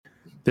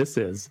This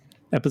is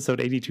episode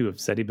 82 of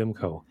SETI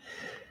BIMCO.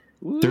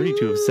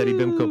 32 of SETI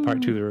BIMCO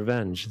Part 2, The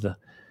Revenge, the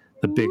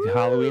big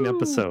Halloween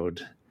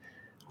episode.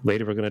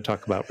 Later we're going to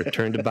talk about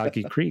Return to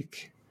Boggy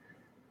Creek.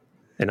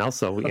 And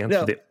also we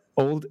answer the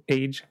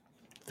age-old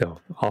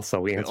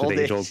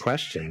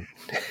question.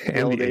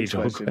 And the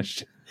age-old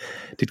question.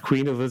 Did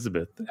Queen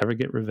Elizabeth ever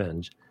get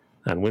revenge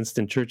on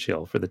Winston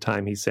Churchill for the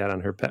time he sat on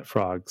her pet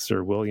frog,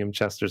 Sir William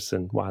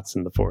Chesterton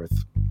Watson IV?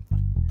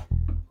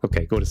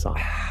 Okay, go to song.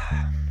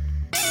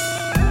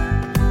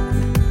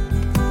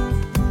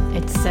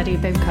 It's SETI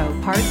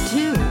BIMCO Part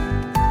 2,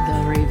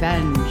 The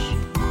Revenge.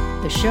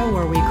 The show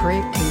where we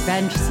create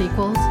revenge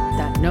sequels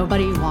that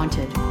nobody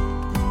wanted.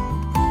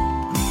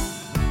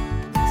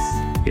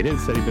 It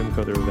is SETI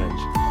BIMCO The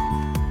Revenge.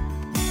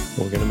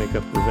 We're going to make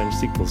up revenge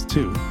sequels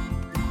to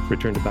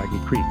Return to Boggy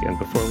Creek. And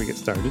before we get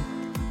started,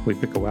 we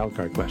pick a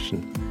wildcard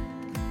question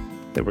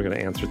that we're going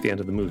to answer at the end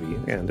of the movie.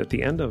 And at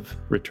the end of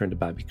Return to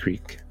Bobby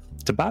Creek,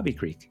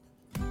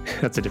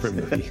 that's a different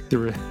movie.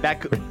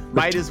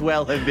 Might as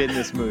well have been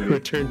this movie.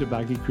 Return to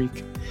Boggy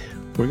Creek.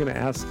 We're going to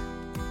ask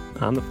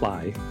on the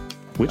fly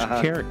which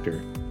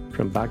character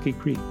from Boggy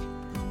Creek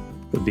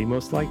would be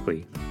most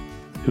likely,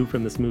 who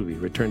from this movie,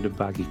 Return to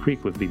Boggy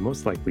Creek, would be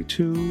most likely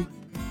to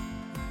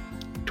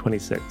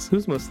 26.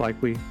 Who's most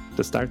likely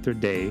to start their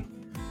day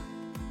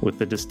with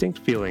the distinct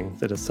feeling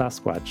that a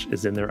Sasquatch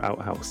is in their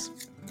outhouse?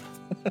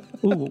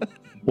 Ooh,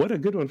 what a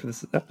good one for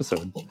this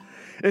episode.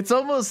 It's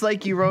almost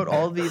like you wrote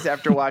all of these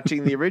after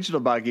watching the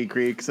original Boggy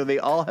Creek, so they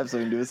all have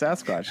something to do with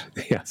Sasquatch.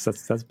 Yes,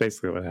 that's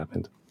basically what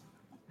happened.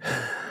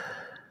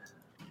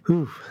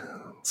 Whew.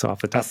 So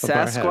off the top of our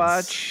heads,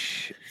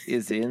 Sasquatch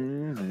is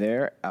in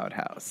their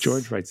outhouse.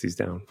 George writes these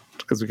down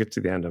because we get to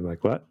the end. I'm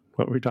like, what?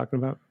 What were we talking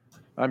about?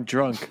 I'm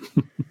drunk.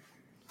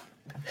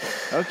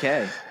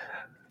 Okay.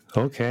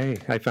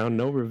 I found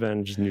no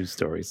revenge news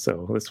stories,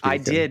 so this week I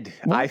did.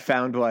 What? I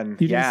found one.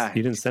 You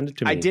didn't send it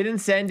to me. I didn't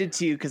send it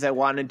to you because I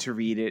wanted to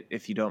read it,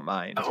 if you don't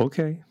mind.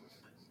 Okay.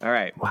 All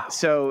right. Wow.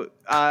 So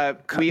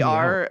we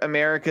are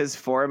America's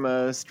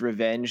foremost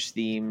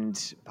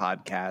revenge-themed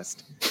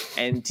podcast,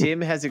 and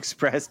Tim has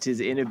expressed his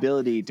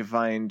inability to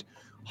find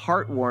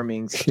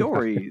heartwarming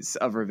stories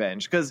of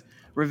revenge, because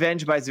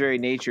revenge by its very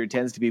nature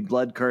tends to be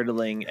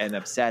blood-curdling and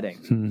upsetting.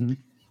 Mm-hmm.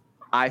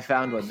 I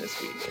found one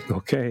this week.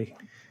 Okay.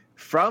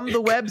 From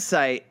the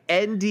website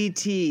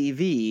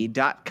ndtv.com.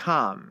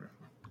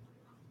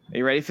 Are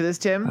you ready for this,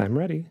 Tim? I'm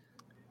ready.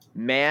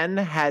 Man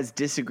has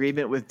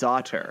disagreement with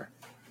daughter.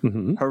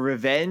 Mm-hmm. Her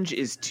revenge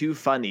is too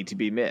funny to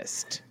be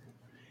missed.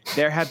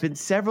 There have been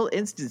several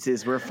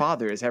instances where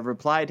fathers have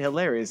replied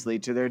hilariously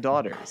to their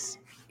daughters.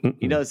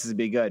 You know this is going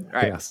to be good.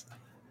 All right. Yes.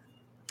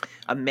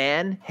 A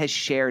man has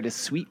shared a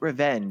sweet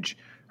revenge.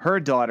 Her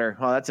daughter,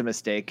 that's a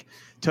mistake,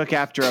 took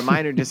after a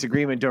minor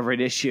disagreement over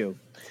an issue.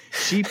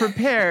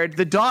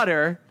 The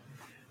daughter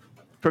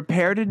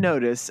prepared a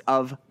notice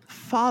of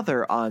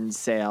father on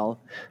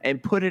sale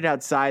and put it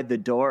outside the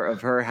door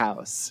of her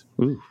house.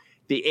 Ooh.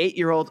 The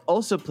 8-year-old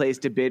also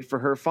placed a bid for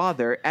her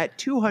father at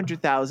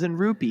 200,000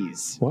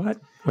 rupees. What?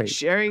 Wait.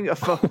 Sharing a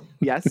photo.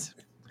 Yes.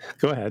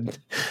 Go ahead.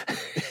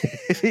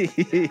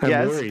 Yes.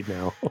 I'm worried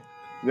now.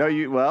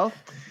 No,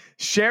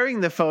 sharing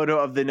the photo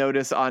of the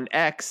notice on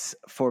X,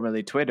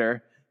 formerly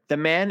Twitter, the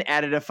man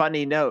added a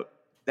funny note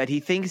that he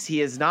thinks he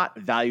is not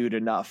valued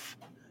enough.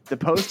 The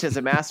post has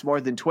amassed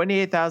more than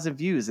 28,000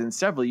 views, and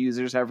several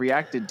users have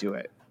reacted to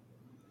it.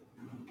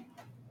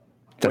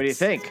 What do you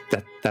think?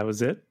 That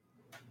was it?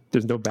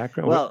 There's no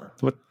background? Well,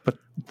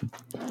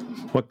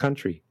 what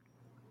country?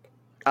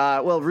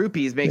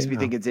 Rupees makes me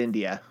think it's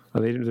India.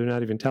 Well, they're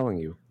not even telling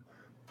you.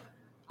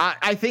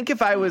 I think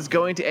if I was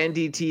going to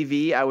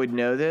NDTV, I would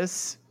know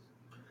this.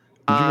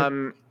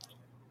 Did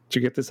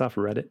you get this off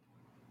Reddit?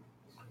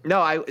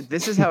 No,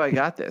 this is how I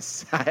got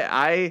this.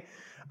 I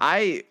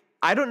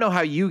don't know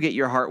how you get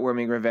your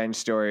heartwarming revenge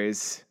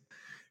stories.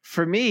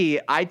 For me,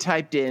 I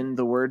typed in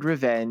the word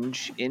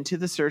revenge into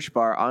the search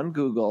bar on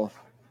Google,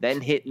 then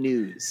hit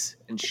news.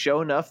 And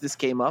sure enough, this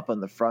came up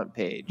on the front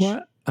page.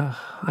 What?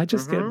 I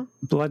just get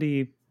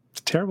bloody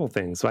terrible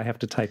things. So I have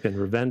to type in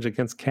revenge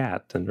against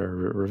cat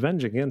or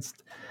revenge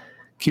against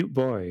cute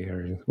boy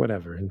or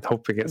whatever and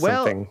hope to get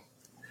something.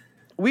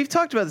 We've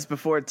talked about this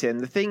before, Tim.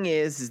 The thing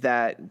is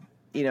that,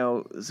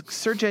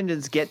 search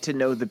engines get to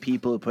know the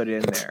people who put it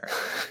in there.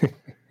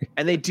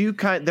 And they do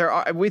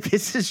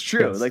this is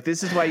true. Yes. Like,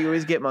 this is why you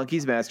always get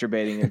monkeys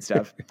masturbating and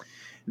stuff.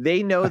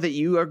 They know that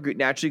you are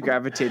naturally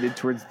gravitated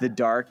towards the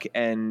dark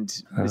and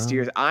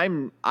mysterious.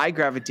 I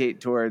gravitate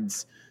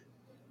towards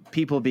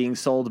people being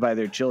sold by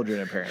their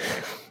children, apparently.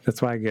 That's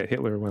why I get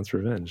Hitler wants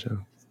revenge. Huh?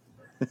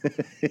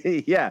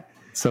 Yeah.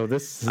 So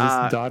this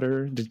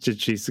daughter, did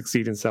she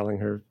succeed in selling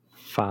her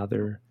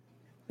father?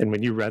 And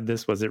when you read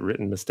this, was it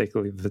written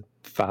mistakenly? The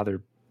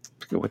father,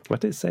 what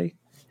did it say?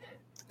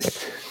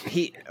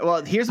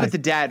 Here's what the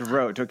dad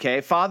wrote. Okay,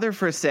 father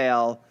for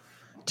sale,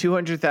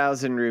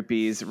 200,000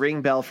 rupees.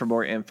 Ring bell for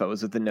more info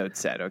is what the note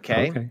said.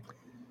 Okay.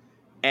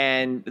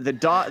 And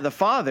the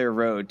father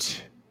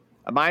wrote,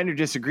 A minor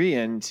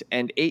disagreement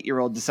and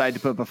 8-year-old decide to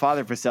put up a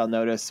father for sale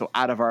notice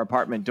out of our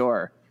apartment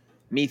door.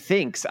 Me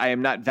thinks I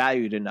am not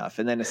valued enough,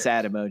 and then a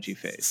sad emoji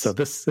face. So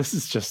this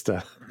is just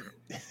a.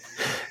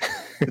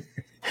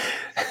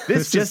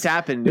 this just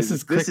happened. This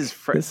is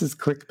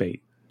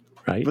clickbait,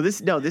 right? But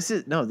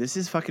this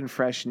is fucking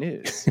fresh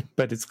news.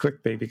 But it's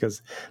clickbait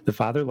because the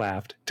father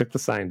laughed, took the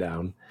sign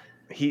down.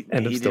 He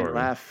didn't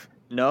laugh.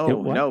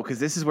 No, because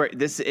this is where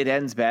it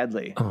ends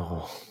badly.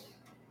 Oh,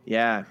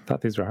 yeah. I thought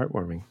these were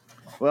heartwarming.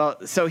 Well,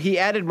 so he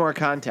added more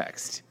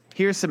context.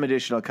 Here's some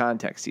additional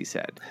context, he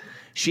said.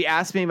 She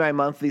asked me my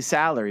monthly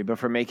salary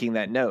before making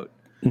that note.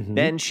 Mm-hmm.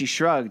 Then she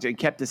shrugged and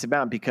kept this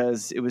amount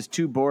because it was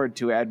too bored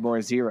to add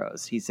more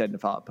zeros, he said in a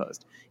follow-up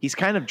post. He's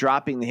kind of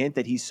dropping the hint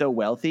that he's so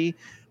wealthy.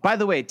 By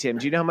the way, Tim,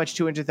 do you know how much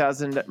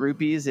 200,000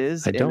 rupees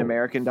is in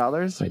American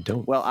dollars? I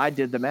don't. Well, I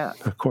did the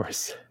math. Of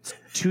course.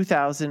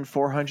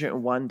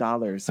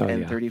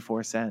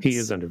 $2,401.34. He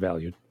is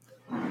undervalued.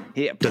 I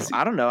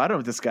don't know. I don't know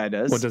what this guy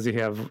does. Well, does he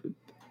have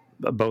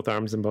both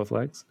arms and both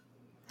legs?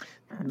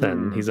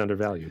 Then he's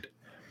undervalued.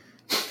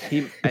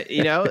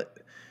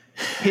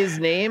 His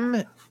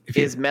name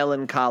is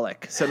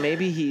melancholic, so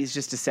maybe he's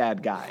just a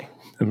sad guy.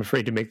 I'm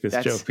afraid to make this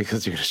joke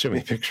because you're going to show me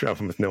a picture of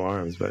him with no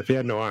arms. But if he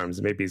had no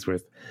arms, maybe he's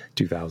worth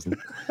 $2,000.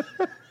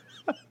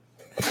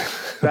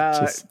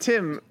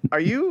 Tim, are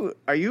you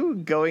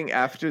going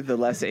after the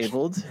less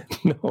abled?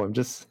 No, I'm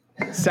just.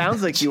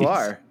 Sounds like you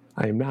are.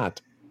 I am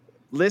not.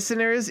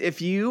 Listeners,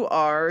 if you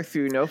are,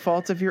 through no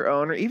fault of your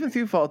own or even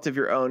through fault of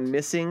your own,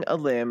 missing a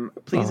limb,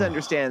 please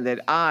understand that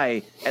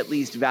I at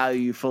least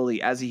value you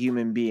fully as a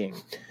human being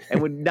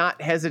and would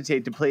not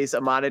hesitate to place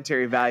a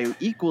monetary value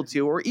equal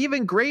to or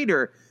even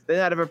greater than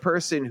that of a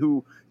person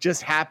who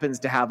just happens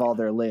to have all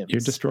their limbs. You're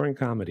destroying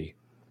comedy.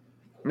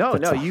 No,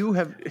 you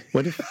have.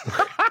 What if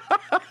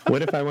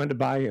I wanted to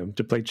buy him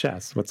to play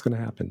chess? What's going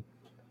to happen?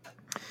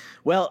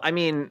 Well, I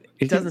mean,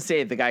 it doesn't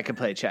say the guy can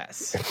play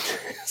chess.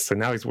 So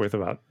now he's worth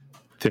about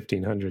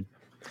 $1,500.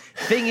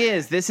 Thing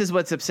is, this is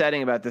what's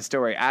upsetting about the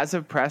story. As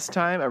of press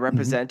time, a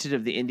representative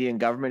of the Indian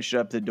government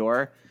showed up the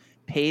door,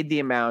 paid the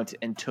amount,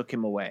 and took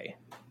him away.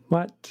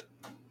 What?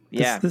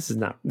 Yeah, this is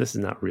not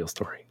a real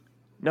story.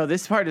 No,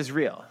 this part is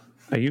real.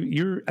 I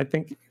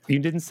think you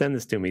didn't send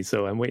this to me,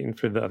 so I'm waiting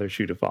for the other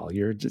shoe to fall.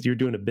 You're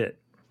doing a bit.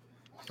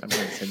 I'm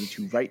going to send it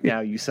to you right now,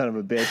 you son of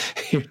a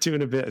bitch. You're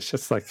doing a bit. It's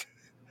just like,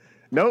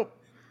 nope.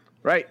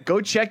 Right, go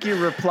check your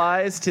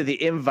replies to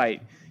the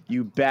invite,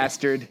 you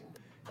bastard.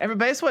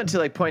 Everybody, I just want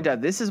to point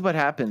out, this is what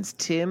happens.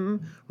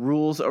 Tim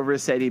rules over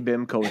Seti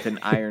Bimco with an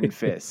iron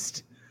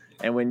fist.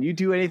 And when you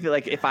do anything,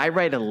 like if I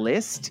write a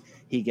list,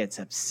 he gets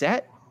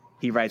upset.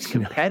 He writes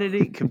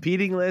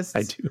competing lists.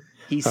 I do.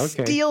 He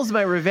steals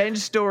my revenge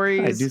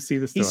stories. I do see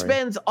the story. He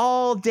spends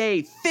all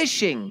day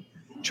fishing,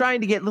 trying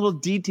to get little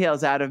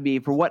details out of me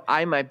for what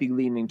I might be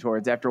leaning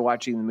towards after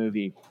watching the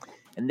movie.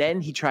 And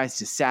then he tries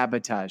to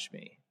sabotage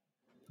me.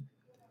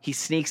 He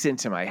sneaks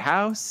into my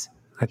house.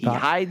 He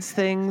hides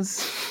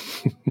things.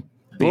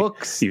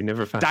 Books. You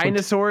never found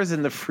dinosaurs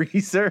in the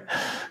freezer.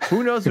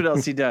 Who knows what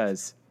else he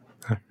does?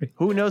 Right.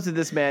 Who knows what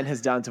this man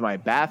has done to my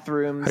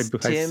bathrooms?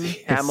 Tim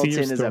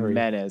Hamilton is a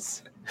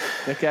menace.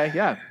 Okay,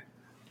 yeah.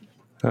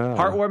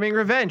 Heartwarming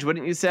revenge,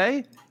 wouldn't you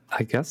say?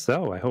 I guess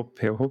so. I hope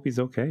he's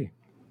okay.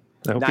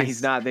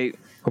 He's not.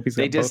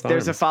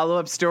 There's a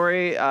follow-up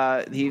story.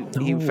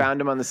 He found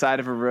him on the side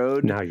of a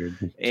road. Now you're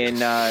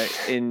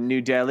in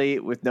New Delhi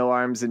with no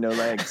arms and no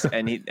legs,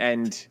 and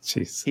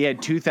he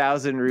had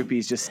 2,000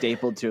 rupees just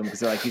stapled to him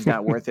because they're like, he's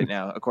not worth it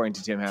now, according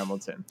to Tim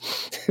Hamilton.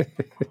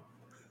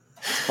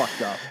 It's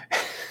fucked up.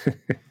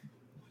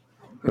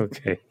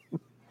 Okay.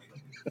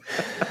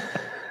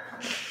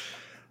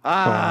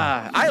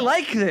 I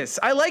like this.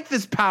 I like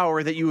this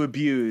power that you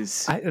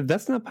abuse.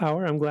 That's not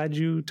power. I'm glad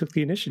you took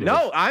the initiative.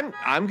 No,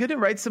 I'm gonna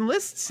write some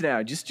lists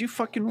now. Just you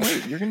fucking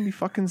wait. You're gonna be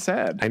fucking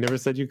sad. I never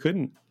said you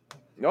couldn't.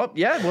 Oh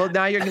yeah. Well,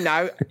 now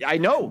I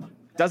know.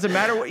 Doesn't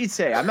matter what you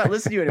say. I'm not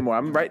listening to you anymore.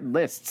 I'm writing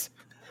lists.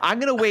 I'm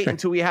gonna wait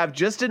until we have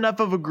just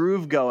enough of a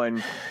groove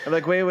going. I'm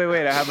like, wait.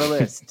 I have a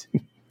list.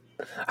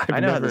 I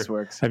know how this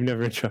works. I've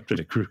never interrupted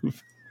a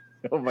groove.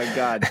 Oh my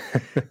God.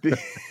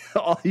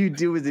 All you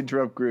do is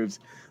interrupt grooves.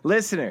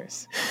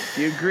 Listeners,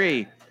 do you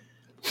agree?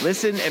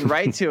 Listen and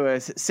write to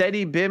us,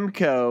 Seti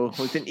Bimco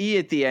with an E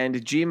at the end,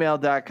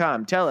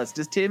 gmail.com. Tell us,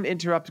 does Tim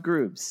interrupt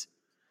grooves?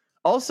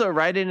 Also,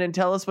 write in and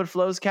tell us what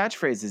Flo's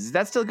catchphrase is. Is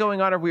that still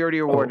going on, or have we already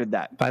awarded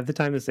that? By the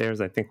time this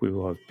airs, I think we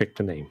will have picked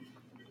a name.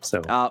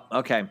 So,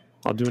 okay.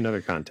 I'll do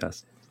another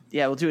contest.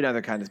 Yeah, we'll do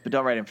another contest, but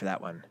don't write in for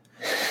that one.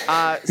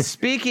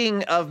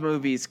 Speaking of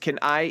movies, can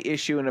I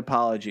issue an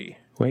apology?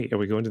 Wait, are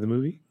we going to the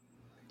movie?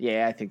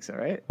 Yeah, I think so,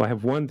 right? Well, I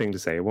have one thing to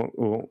say. It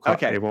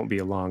won't be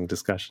a long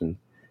discussion.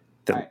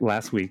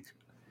 Last week,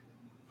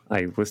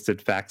 I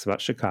listed facts about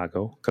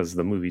Chicago because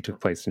the movie took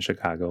place in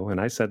Chicago, and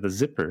I said the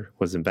zipper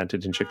was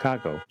invented in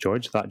Chicago.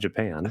 George thought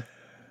Japan.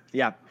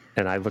 Yeah.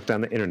 And I looked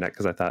on the internet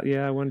because I thought,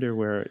 I wonder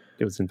where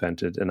it was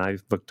invented. And I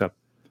looked up,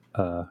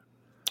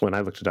 when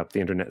I looked it up,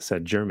 the internet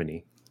said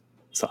Germany.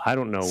 So I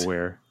don't know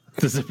where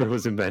the zipper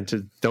was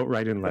invented. Don't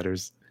write in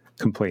letters.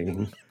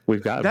 complaining.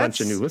 We've got a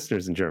bunch of new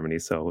listeners in Germany,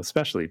 so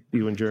especially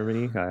you in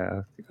Germany.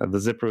 The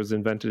zipper was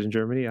invented in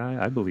Germany.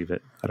 I believe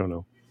it. I don't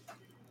know.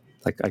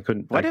 Like I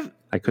couldn't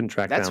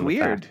track down the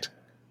weird. fact.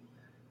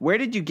 Where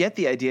did you get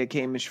the idea? It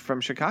came from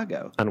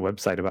Chicago. On a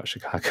website about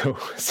Chicago.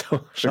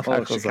 So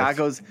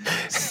Chicago's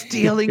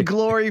stealing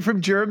glory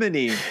from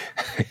Germany.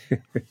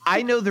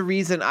 I know the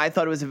reason I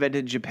thought it was invented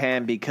in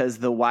Japan because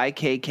the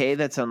YKK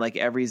that's on like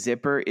every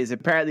zipper is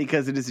apparently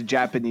because it is a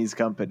Japanese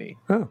company.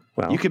 Oh,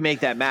 well. You can make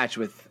that match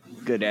with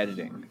good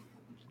editing.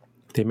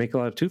 They make a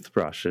lot of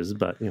toothbrushes,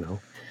 but,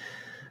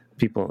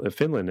 people in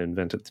Finland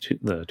invented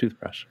the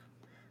toothbrush.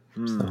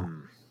 So.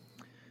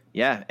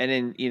 Yeah, and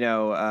in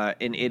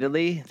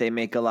Italy, they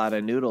make a lot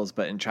of noodles,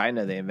 but in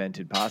China, they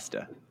invented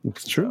pasta.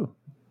 It's true.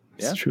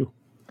 It's true.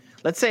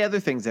 Let's say other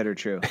things that are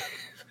true.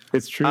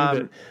 It's true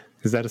that...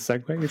 Is that a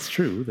segue? It's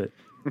true that...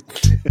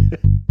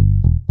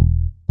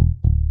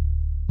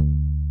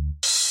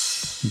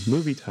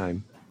 Movie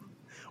time.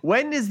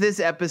 When is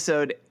this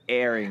episode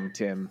airing,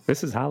 Tim?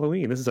 This is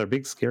Halloween. This is our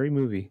big scary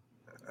movie.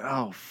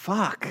 Oh,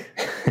 fuck.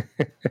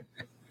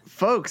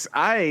 Folks,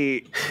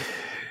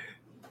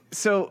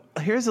 So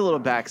here's a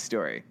little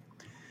backstory.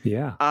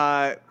 Yeah.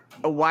 A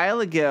while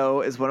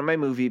ago, as one of my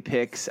movie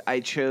picks, I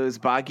chose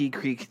Boggy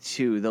Creek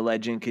 2, The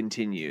Legend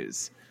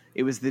Continues.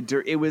 It was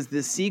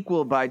the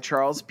sequel by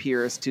Charles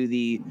Pierce to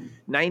the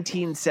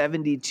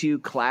 1972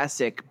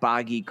 classic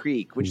Boggy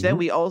Creek, which then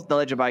The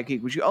Legend of Boggy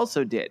Creek, which we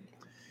also did.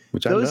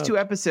 Those two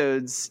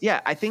episodes,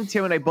 I think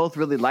Tim and I both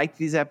really liked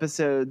these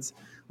episodes.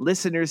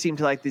 Listeners seem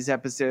to like these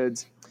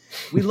episodes.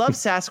 We love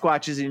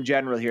Sasquatches in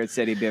general here at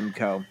Steady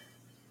Bimco.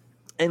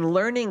 And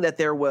learning that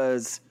there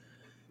was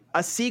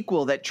a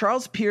sequel that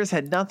Charles Pierce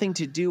had nothing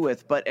to do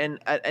with, but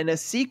a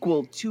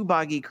sequel to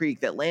Boggy Creek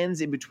that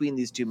lands in between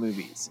these two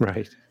movies.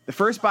 Right. The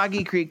first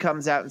Boggy Creek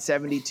comes out in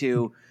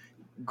 72,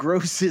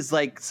 grosses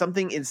like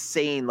something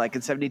insane, like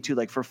in 72,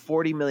 like for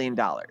 $40 million.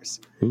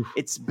 Oof.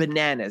 It's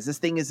bananas. This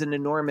thing is an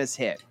enormous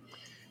hit.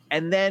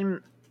 And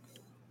then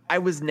I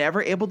was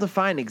never able to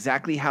find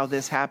exactly how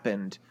this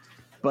happened,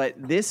 but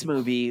this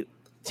movie...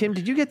 Tim,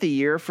 did you get the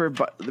year for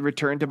the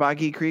Return to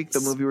Boggy Creek, the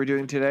movie we're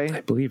doing today?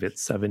 I believe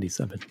it's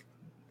 77.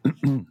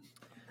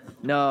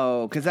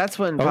 No, because that's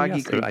when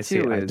Boggy Creek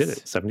 2 is. I did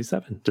it.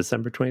 77.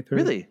 December 23rd.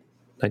 Really?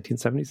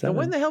 1977. And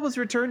when the hell was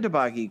Return to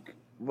Boggy?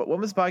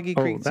 When was Boggy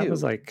Creek 2? That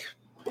was like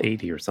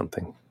 80 or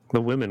something. The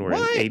women were in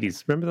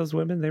 80s. Remember those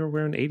women? They were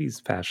wearing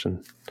 80s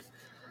fashion.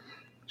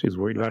 She was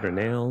worried about her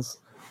nails.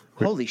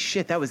 Holy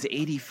shit, that was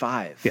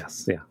 85.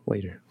 Yes, yeah,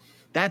 later.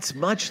 That's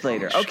much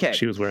later. Okay.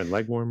 She was wearing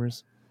leg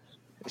warmers.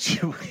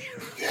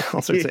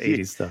 All sorts of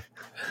 80s stuff.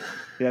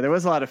 Yeah, there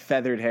was a lot of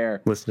feathered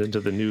hair. Listening to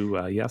the new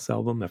Yes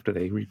album after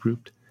they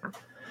regrouped.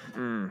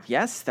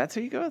 Yes, that's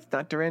who you go with,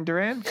 not Duran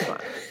Duran? Come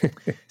on.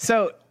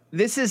 So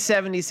this is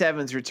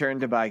 77's Return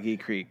to Boggy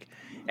Creek.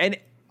 And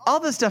all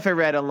the stuff I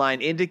read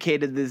online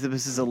indicated this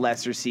is a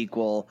lesser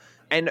sequel.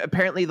 And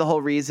apparently the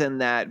whole reason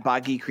that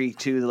Boggy Creek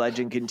 2, The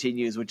Legend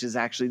Continues, which is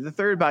actually the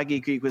third Boggy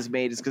Creek was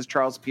made, is because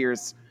Charles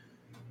Pierce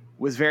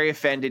was very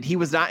offended. He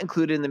was not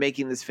included in the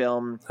making of this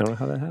film. I don't know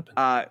how that happened.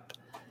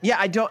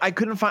 I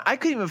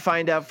couldn't even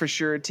find out for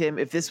sure, Tim,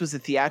 if this was a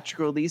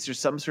theatrical release or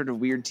some sort of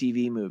weird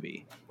TV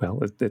movie. Well,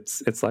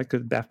 it's like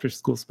an after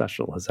school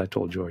special, as I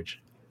told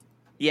George.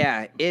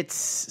 Yeah,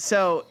 it's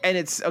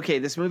okay.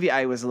 This movie,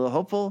 I was a little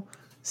hopeful.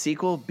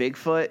 Sequel,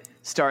 Bigfoot,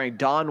 starring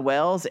Dawn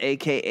Wells,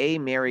 aka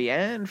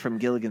Marianne from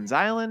Gilligan's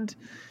Island,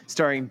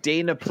 starring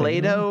Dana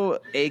Plato,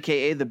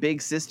 aka the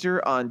big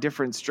sister on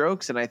Different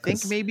Strokes, and I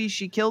think maybe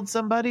she killed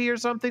somebody or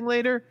something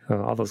later.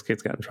 All those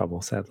kids got in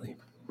trouble, sadly.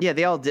 Yeah,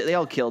 they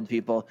all killed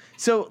people.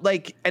 So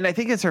and I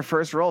think it's her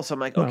first role. So I'm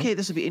like, okay,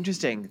 this will be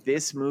interesting.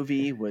 This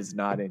movie was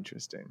not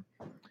interesting.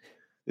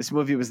 This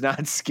movie was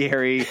not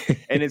scary,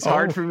 and it's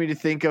hard for me to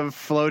think of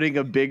floating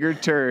a bigger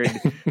turd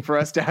for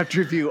us to have to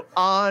review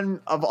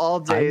on, of all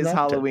days,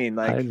 Halloween.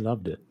 I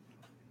loved it.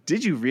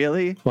 Did you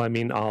really? Well, I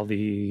mean, all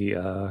the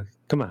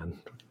come on,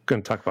 we're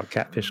going to talk about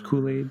catfish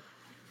Kool-Aid.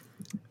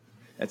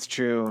 That's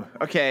true.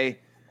 Okay.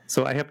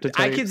 So I have to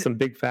tell you some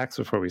big facts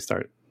before we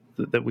start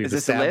that we've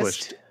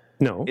established.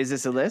 No. Is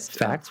this a list?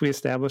 Facts we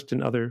established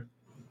in other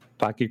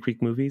Boggy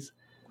Creek movies.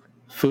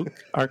 Fuke,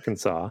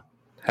 Arkansas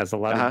has a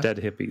lot of dead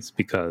hippies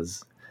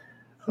because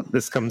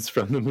this comes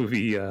from the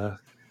movie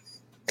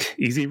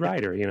Easy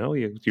Rider. You know,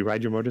 you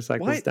ride your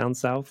motorcycles down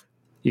south.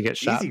 You get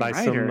shot by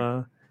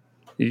some...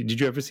 did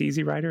you ever see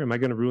Easy Rider? Am I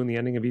going to ruin the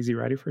ending of Easy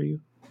Rider for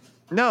you?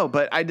 No,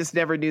 but I just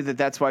never knew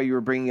that's why you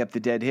were bringing up the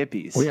dead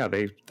hippies. Well, yeah,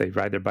 they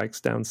ride their bikes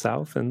down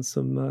south and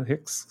some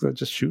hicks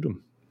just shoot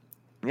them.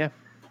 Yeah.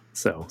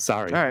 So,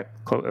 sorry. All right.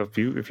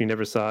 If you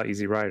never saw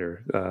Easy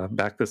Rider,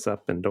 back this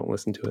up and don't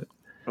listen to it.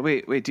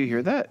 Wait, do you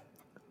hear that?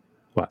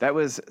 What? That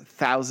was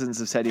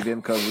thousands of SETI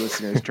Bimco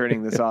listeners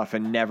turning this off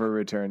and never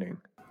returning.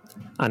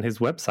 On his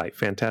website,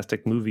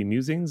 Fantastic Movie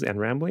Musings and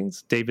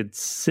Ramblings, David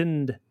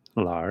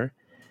Sindlar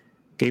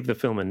gave the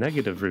film a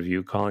negative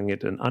review, calling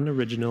it an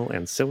unoriginal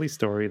and silly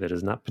story that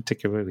is not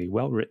particularly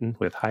well written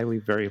with highly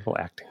variable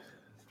acting.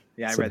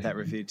 Yeah, I read that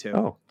review too.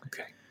 Oh,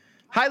 okay.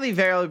 highly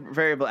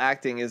variable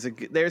acting is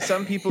there's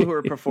some people who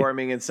are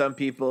performing and some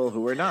people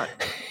who are not.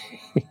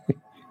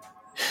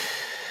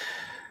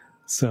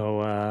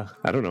 So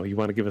I don't know. You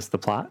want to give us the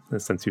plot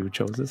since you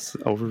chose this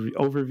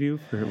overview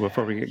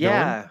before we get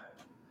going?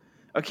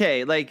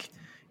 Okay, like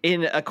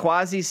in a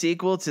quasi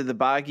sequel to the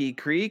Boggy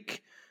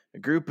Creek, a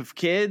group of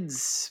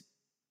kids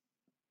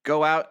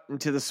go out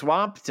into the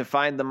swamp to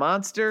find the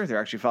monster. They're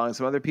actually following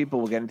some other people.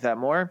 We'll get into that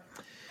more.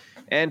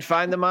 And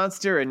find the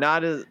monster, and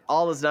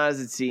all is not as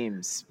it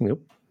seems.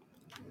 Nope.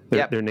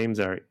 Their names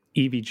are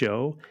Evie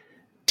Joe,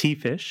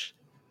 T-Fish,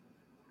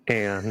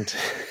 and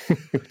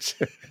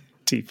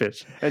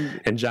T-Fish,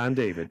 and John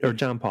David, or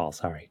John Paul,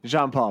 sorry.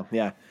 Jean Paul,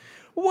 yeah.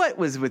 What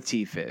was with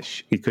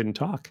T-Fish? He couldn't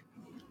talk.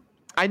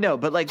 I know,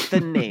 but like the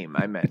name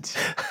I meant.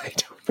 I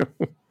don't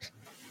know.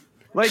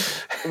 Like,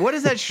 what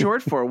is that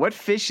short for? What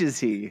fish is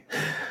he?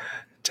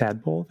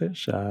 Tadpole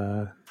fish?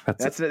 They're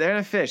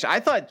a fish. I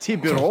thought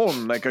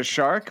tiburon, like a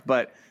shark,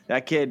 but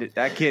that kid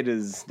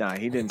is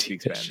he didn't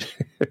speak Spanish.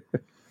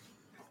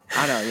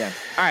 I know, yeah.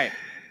 All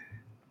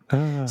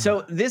right.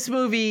 So this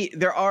movie,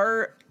 there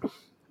are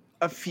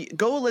a few.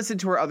 Go listen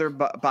to our other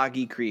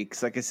Boggy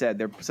Creeks. Like I said,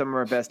 they're some of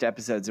our best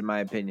episodes in my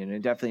opinion,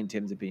 and definitely in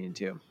Tim's opinion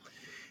too.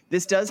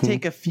 This does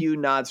take a few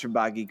nods from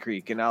Boggy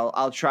Creek, and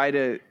I'll try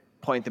to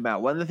point them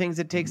out. One of the things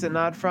it takes a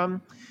nod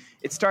from,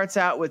 it starts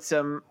out with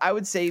some, I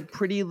would say,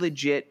 pretty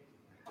legit,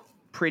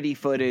 pretty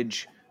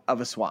footage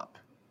of a swamp.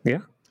 Yeah.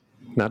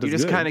 Not You're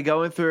as just good. kind of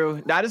going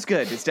through. Not as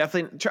good. It's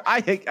definitely.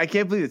 I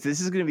can't believe this.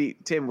 This is going to be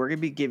Tim. We're going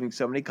to be giving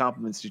so many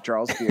compliments to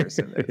Charles Pierce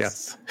in this.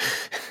 Yes.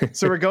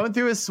 So we're going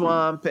through a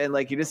swamp, and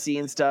like you're just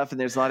seeing stuff,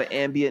 and there's a lot of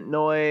ambient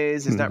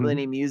noise. There's not really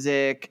any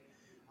music.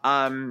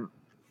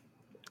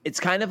 It's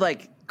kind of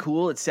like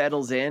cool. It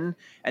settles in,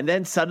 and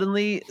then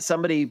suddenly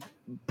somebody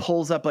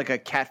pulls up like a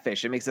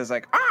catfish. It makes this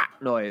like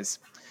noise.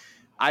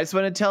 I just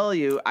want to tell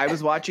you, I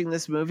was watching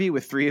this movie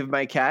with 3 of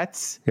my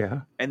cats.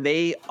 Yeah. And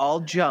they all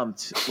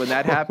jumped when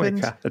that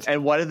happened.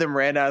 And one of them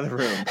ran out of the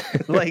room.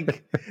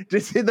 Like,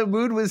 just the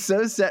mood was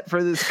so set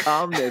for this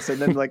calmness. And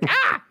then like,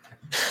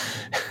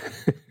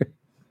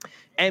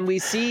 And we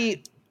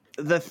see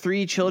the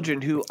 3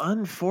 children who,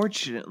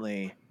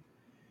 unfortunately,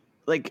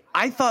 like,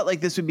 I thought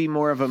like this would be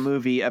more of a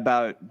movie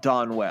about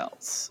Dawn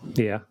Wells.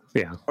 Yeah.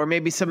 Yeah. Or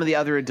maybe some of the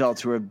other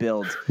adults who are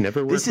billed.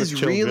 Never worked with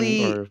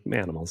children or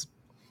animals.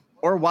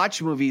 Or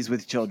watch movies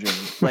with children,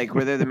 like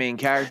where they're the main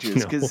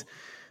characters. Because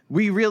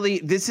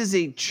this is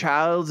a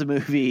child's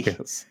movie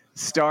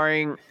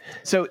starring.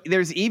 So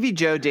there's Evie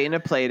Joe,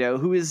 Dana Plato,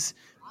 who is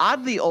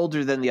oddly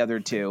older than the other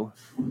 2.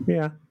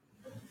 Yeah.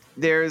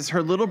 There's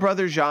her little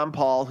brother, Jean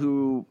Paul,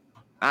 who,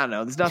 I don't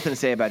know, there's nothing to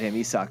say about him.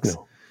 He sucks.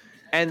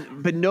 No.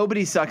 But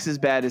nobody sucks as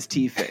bad as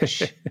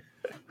T-Fish,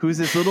 who's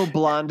this little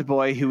blonde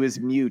boy who is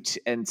mute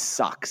and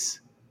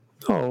sucks.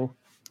 Oh,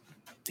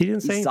 he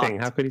didn't say anything.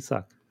 Sucked. How could he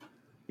suck?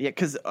 Yeah,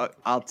 because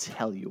I'll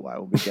tell you why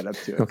when we get up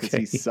to it, because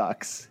he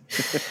sucks.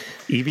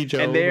 Evie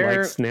Joe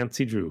likes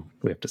Nancy Drew,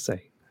 we have to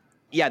say.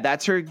 Yeah,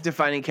 that's her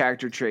defining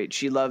character trait.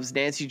 She loves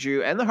Nancy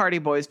Drew and the Hardy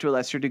Boys to a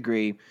lesser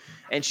degree.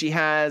 And she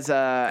has,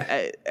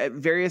 at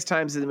various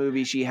times in the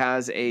movie, she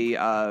has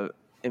a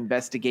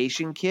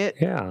investigation kit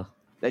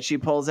that she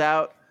pulls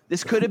out.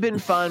 This could have been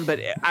fun, but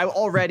I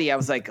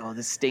was like, oh,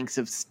 this stinks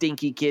of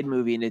stinky kid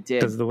movie, and it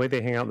did. Because the way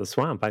they hang out in the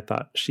swamp, I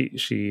thought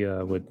she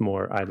would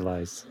more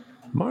idolize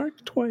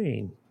Mark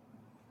Twain.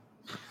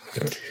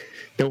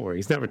 Don't worry,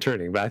 he's not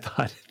returning, but I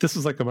thought this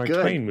was like a Mark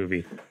Twain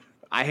movie.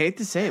 I hate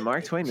to say it,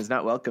 Mark Twain is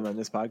not welcome on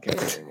this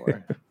podcast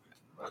anymore.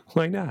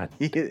 Why not?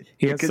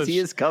 Because he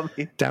is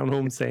coming.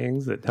 Down-home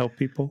sayings that help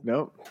people.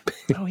 Nope.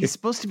 No, he's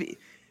supposed to be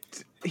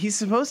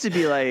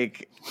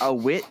like a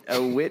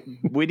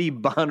witty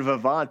bon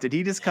vivant, and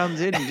he just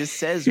comes in and just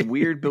says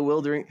weird,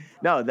 bewildering.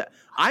 No,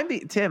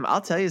 Tim.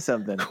 I'll tell you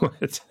something.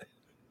 What?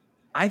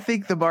 I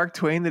think the Mark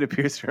Twain that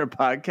appears in our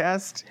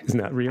podcast is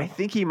not real. I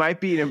think he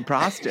might be an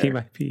imposter. He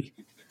might be.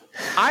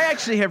 I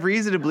actually have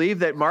reason to believe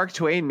that Mark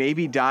Twain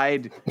maybe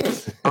died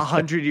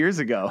 100 years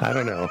ago. I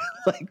don't know.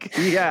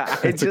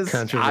 It's a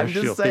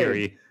controversial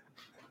theory.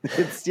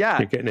 It's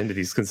You're getting into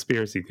these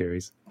conspiracy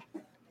theories.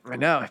 I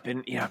know. I've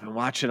been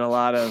watching a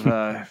lot of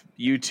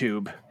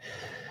YouTube.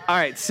 All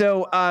right,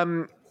 so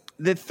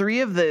the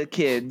 3 of the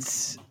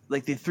kids,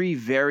 like the 3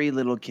 very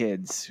little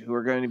kids who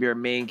are going to be our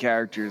main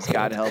characters,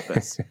 God help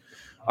us,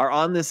 are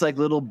on this like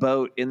little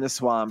boat in the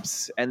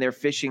swamps, and they're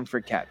fishing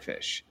for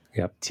catfish.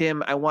 Yep.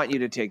 Tim, I want you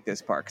to take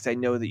this part because I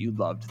know that you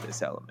loved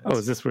this element. Oh,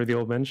 is this where the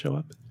old men show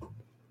up?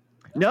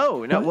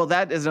 No. Well,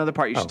 that is another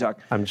part you should talk.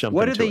 I'm jumping.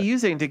 What are they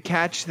using to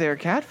catch their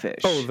catfish?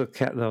 Oh, the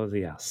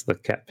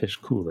catfish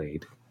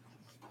Kool-Aid.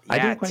 I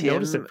didn't quite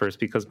notice it first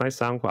because my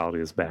sound quality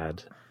is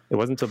bad. It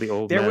wasn't until the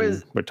old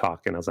men were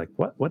talking. I was like,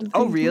 what? What?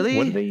 Really?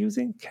 What are they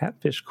using?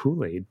 Catfish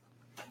Kool-Aid.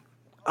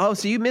 Oh,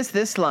 so you missed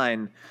this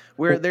line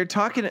where they're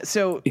talking.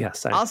 So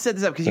yes, I'll set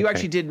this up because you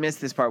actually did miss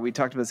this part. We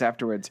talked about this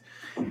afterwards.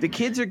 The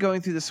kids are going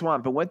through the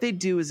swamp, and what they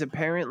do is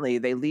apparently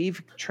they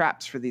leave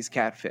traps for these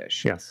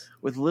catfish. Yes.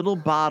 With little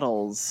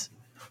bottles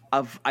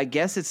of, I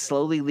guess it's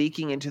slowly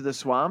leaking into the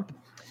swamp.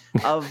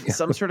 of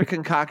some sort of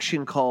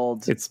concoction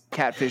called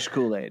catfish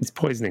Kool-Aid. It's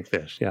poisoning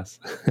fish, yes.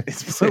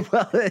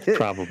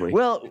 Probably.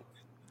 Well,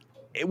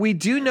 we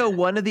do know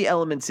one of the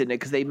elements in it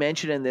because they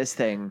mention in this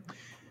thing,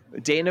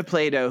 Dana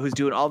Plato, who's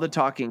doing all the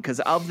talking, because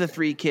of the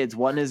three kids,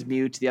 one is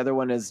mute, the other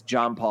one is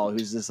John Paul,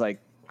 who's just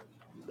like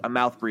a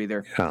mouth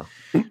breather. Yeah.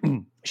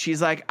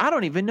 She's like, I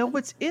don't even know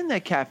what's in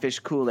that catfish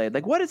Kool-Aid.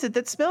 Like, what is it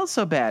that smells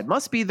so bad?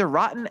 Must be the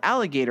rotten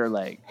alligator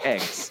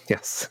eggs.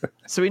 Yes.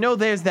 So we know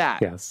there's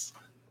that. Yes.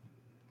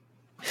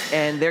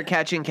 And they're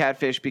catching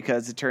catfish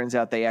because it turns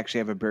out they actually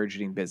have a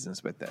burgeoning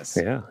business with this.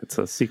 Yeah, it's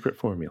a secret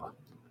formula.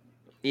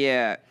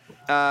 Yeah.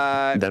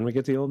 Then we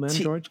get the old man,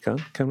 George. Can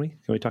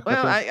we talk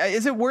about that?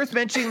 Is it worth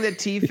mentioning that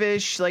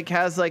T-Fish like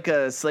has like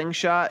a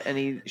slingshot and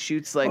he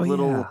shoots like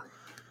little... Yeah.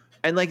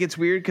 And like it's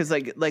weird because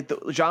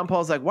Jean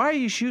Paul's like, why are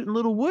you shooting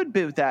little wood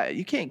with that?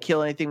 You can't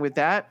kill anything with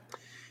that.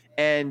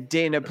 And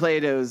Dana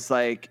Plato's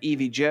like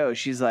Evie Joe.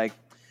 She's like,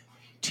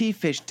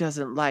 T-Fish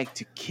doesn't like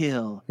to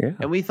kill. Yeah.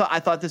 And I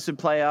thought this would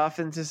play off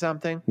into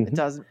something. Mm-hmm. It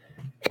doesn't.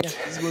 Yeah,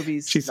 this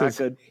movie's not says,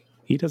 good.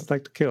 He doesn't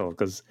like to kill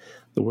because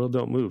the world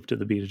don't move to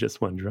the beat of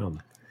just one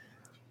drum.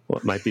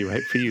 What might be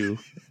right for you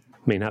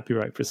may not be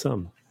right for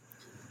some.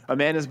 A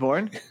Man is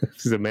Born?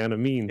 He's a man of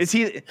means. Is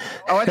he?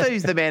 Oh, I thought he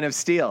was the Man of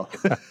Steel.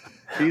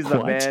 He's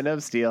the Man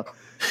of Steel.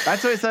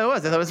 That's what I thought it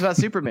was. I thought it was about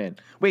Superman.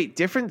 Wait,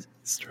 different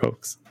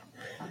Strokes.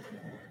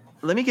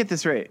 Let me get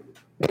this right.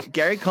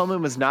 Gary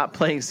Coleman was not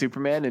playing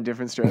Superman in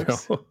Different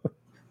Strokes. No.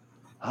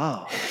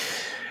 Oh,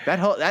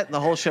 the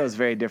whole show is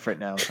very different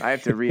now. I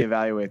have to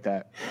reevaluate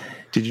that.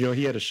 Did you know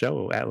he had a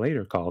show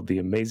later called The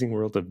Amazing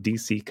World of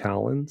DC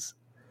Collins?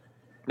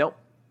 Nope.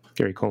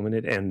 Gary Coleman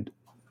did, and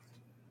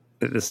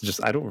this is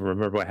just I don't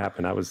remember what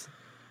happened. I was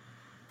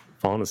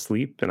falling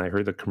asleep and I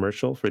heard the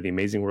commercial for The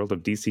Amazing World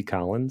of DC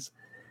Collins.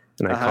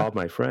 And I called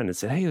my friend and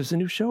said, hey, there's a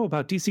new show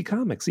about DC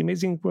Comics, The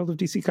Amazing World of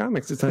DC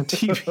Comics. It's on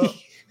TV.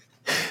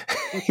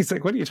 He's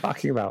like, what are you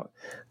talking about?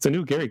 It's a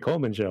new Gary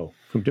Coleman show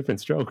from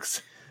Different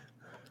Strokes.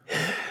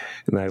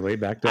 And I lay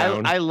back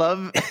down. I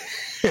love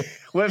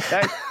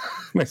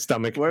my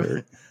stomach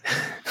hurt.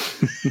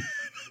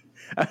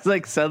 I was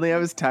like, suddenly I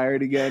was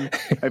tired again.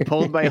 I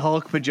pulled my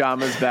Hulk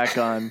pajamas back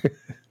on,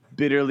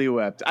 bitterly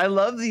wept. I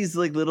love these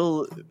like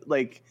little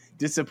like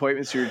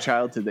disappointments from your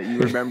childhood that you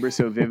remember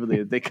so vividly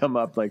that they come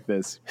up like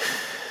this.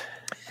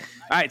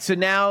 All right, so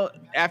now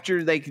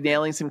after like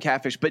nailing some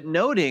catfish, but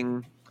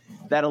noting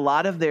that a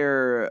lot of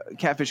their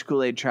catfish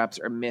Kool-Aid traps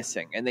are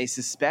missing, and they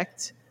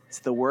suspect it's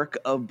the work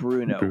of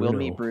Bruno. We'll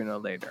meet Bruno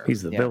later.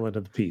 He's the villain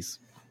of the piece.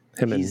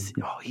 Him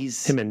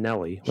and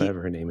Nellie,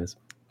 whatever her name is.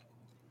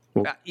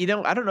 Well,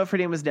 I don't know if her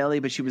name was Nellie,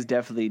 but she was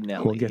definitely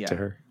Nellie. We'll get to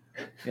her.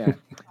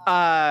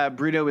 Yeah.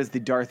 Bruno is the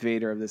Darth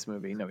Vader of this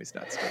movie. No, he's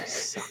not. This movie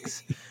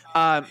sucks.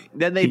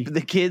 Then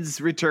the kids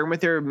return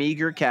with their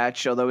meager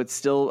catch, although it's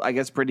still, I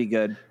guess, pretty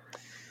good.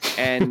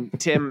 And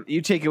Tim,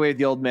 you take away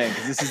the old man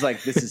because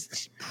this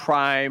is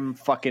prime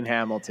fucking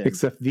Hamilton.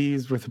 Except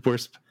these were the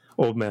worst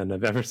old men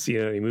I've ever seen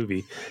in any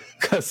movie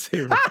because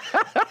their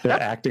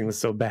acting was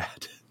so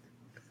bad.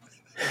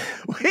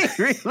 Wait,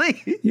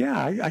 really?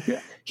 Yeah,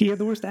 he had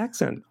the worst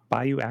accent,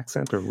 Bayou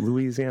accent or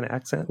Louisiana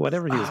accent,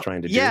 whatever he was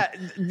trying to do. Yeah,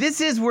 this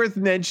is worth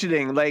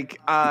mentioning. Like,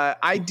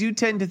 I do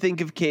tend to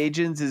think of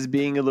Cajuns as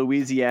being a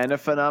Louisiana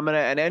phenomena,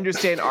 and I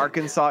understand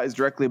Arkansas is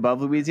directly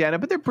above Louisiana,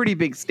 but they're pretty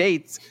big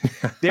states.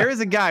 There is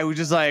a guy who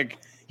just like,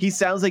 he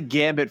sounds like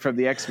Gambit from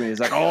the X-Men. He's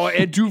like, oh,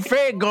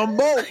 étouffé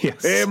gumbo,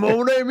 et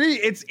mon ami.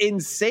 It's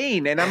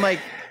insane, and I'm like,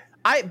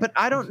 but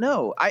I don't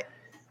know.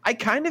 I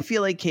kind of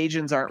feel like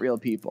Cajuns aren't real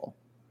people.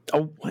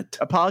 Oh, what?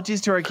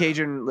 Apologies to our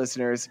Cajun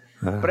listeners,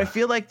 but I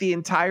feel like the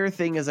entire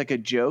thing is like a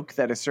joke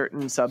that a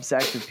certain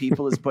subsect of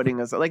people is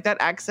putting us like that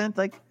accent.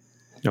 Like,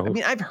 no. I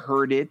mean, I've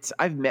heard it.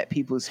 I've met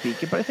people who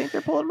speak it, but I think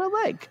they're pulling my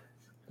leg.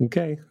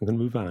 Okay, I'm going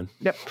to move on.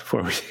 Yep.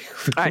 Before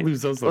we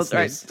lose those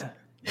listeners.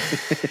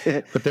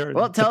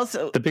 But tell us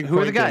the big who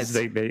are the guys?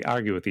 They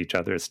argue with each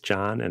other. It's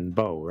John and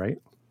Bo, right?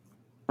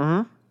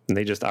 Mm-hmm. And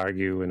they just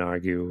argue,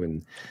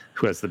 and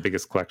who has the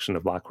biggest collection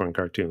of Lockhorn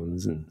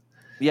cartoons and.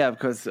 Yeah,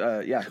 because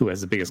who has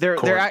the biggest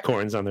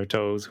corns on their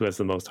toes? Who has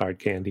the most hard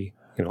candy?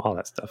 All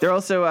that stuff. They're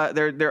also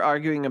they're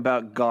arguing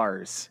about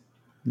gars.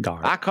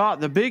 Gar. I caught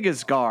the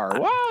biggest gar.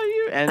 Wow,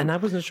 you and I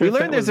wasn't sure. We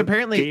learned there's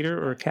apparently a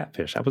gator or a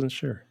catfish. I wasn't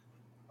sure.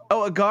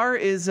 Oh, a gar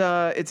is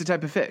it's a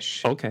type of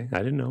fish. Okay, I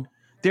didn't know.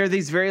 They're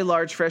these very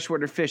large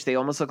freshwater fish. They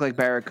almost look like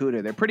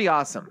barracuda. They're pretty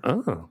awesome.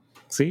 Oh,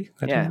 see,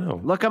 I didn't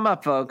know. Look them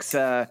up, folks.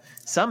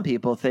 Some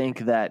people think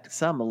that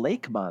some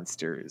lake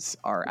monsters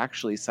are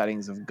actually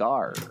sightings of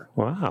gar.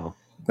 Wow.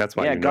 That's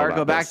why. Yeah, gar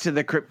go back to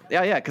the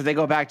because they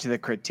go back to the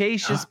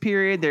Cretaceous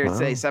period.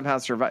 They somehow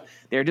survive.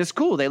 They're just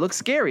cool. They look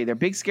scary. They're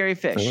big, scary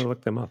fish. I'm gonna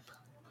look them up.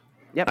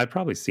 Yep, I've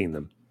probably seen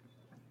them.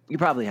 You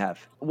probably have.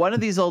 One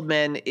of these old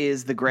men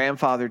is the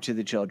grandfather to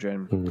the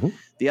children. Mm-hmm.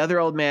 The other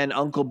old man,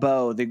 Uncle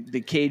Bo,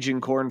 the Cajun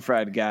corn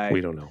fried guy.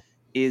 We don't know.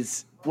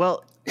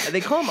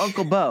 They call him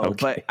Uncle Bo, okay.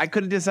 But I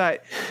couldn't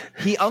decide.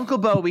 Uncle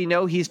Bo, we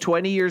know he's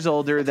 20 years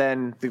older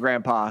than the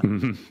grandpa.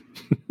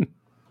 Mm-hmm.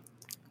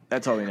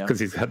 That's all we know. Because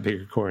he's got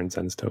bigger corns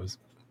on his toes.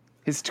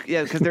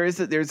 Because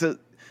there's a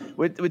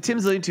what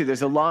Tim's alluding to.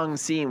 There's a long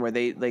scene where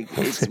they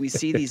we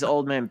see these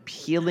old men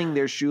peeling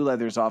their shoe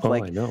leathers off I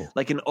know.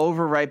 like an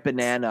overripe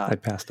banana. I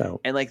passed out.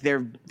 And like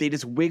they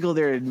just wiggle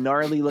their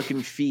gnarly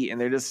looking feet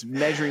and they're just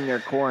measuring their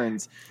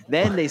corns.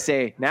 Then they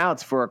say, now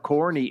it's for a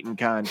corn eating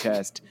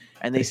contest.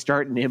 And they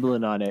start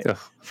nibbling on it. Ugh.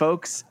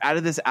 Folks, out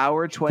of this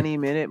hour,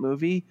 20-minute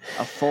movie,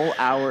 a full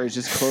hour is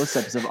just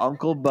close-ups of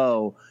Uncle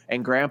Bo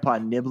and Grandpa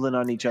nibbling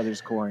on each other's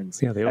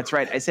corns. Yeah, that's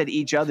right. I said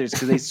each other's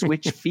because they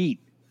switch feet.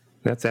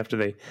 That's after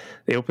they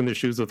open their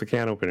shoes with a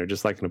can opener,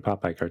 just like in a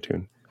Popeye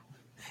cartoon.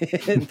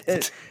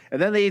 and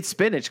then they eat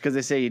spinach because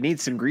they say you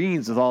need some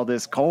greens with all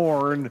this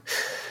corn.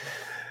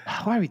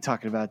 Why are we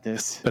talking about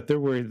this? But they're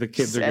worried the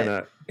kids are going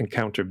to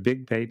encounter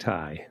Big Bay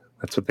Tai.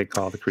 That's what they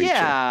call the creature.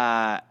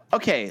 Yeah.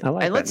 Okay.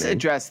 And let's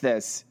address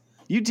this.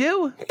 You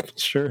do?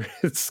 Sure.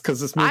 It's because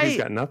this movie's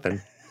got nothing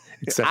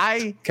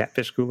except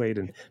Catfish Kool-Aid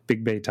and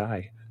Big Bay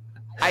Tai.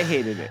 I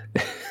hated it.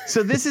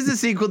 So this is a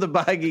sequel to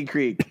Boggy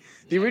Creek.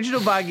 The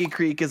original Boggy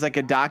Creek is like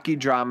a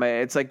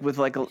docudrama. It's like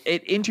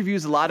it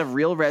interviews a lot of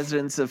real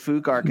residents of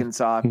Fuke,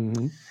 Arkansas.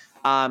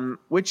 Mm-hmm.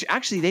 Which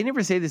actually they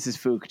never say this is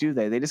Fuke, do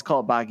they? They just call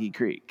it Boggy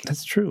Creek.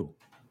 That's true.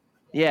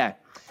 Yeah.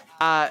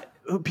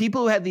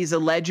 People who had these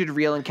alleged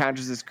real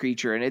encounters with this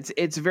creature, and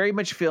it's very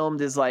much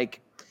filmed as like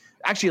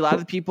actually a lot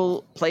of the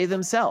people play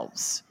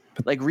themselves,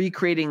 like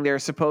recreating their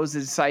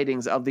supposed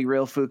sightings of the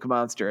real Fuke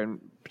monster and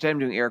pretend I'm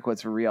doing air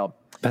quotes for real.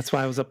 That's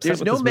why I was upset. There's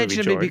with no this mention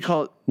movie, of it being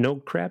called no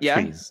crab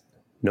trees.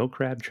 No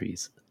crab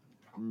trees.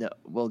 No.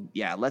 Well,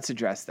 yeah, let's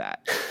address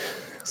that.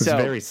 It's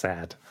very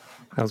sad.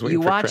 I was waiting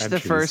you for watch crab the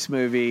trees. first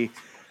movie,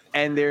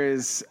 and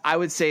I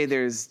would say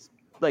there's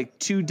like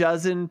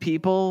 24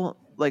 people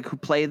like who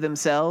play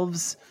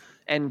themselves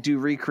and do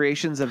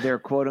recreations of their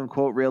quote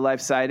unquote real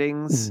life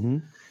sightings.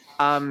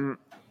 Mm-hmm.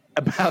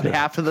 About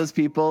half of those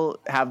people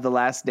have the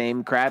last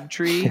name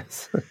Crabtree.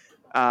 Yes.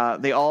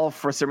 They all,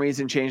 for some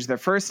reason, changed their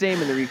first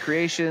name in the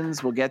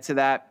recreations. We'll get to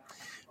that.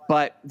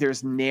 But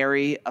there's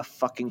nary a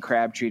fucking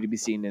Crabtree to be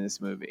seen in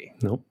this movie.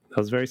 Nope. That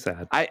was very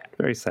sad.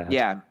 Very sad.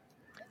 Yeah.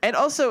 And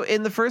also,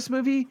 in the first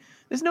movie,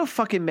 there's no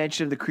fucking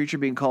mention of the creature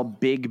being called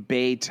Big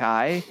Bay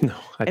Tai. No.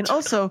 And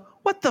also,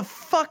 what the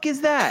fuck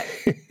is that?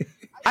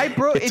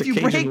 If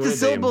you break the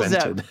syllables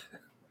out.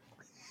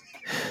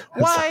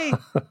 Why?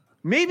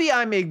 Maybe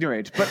I'm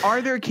ignorant, but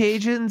are there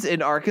Cajuns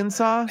in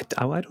Arkansas?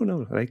 I don't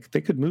know. Like, they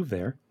could move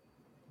there.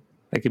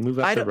 They could move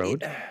up the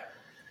road.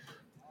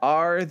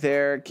 Are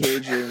there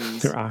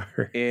Cajuns there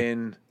are.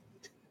 in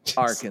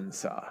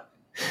Arkansas?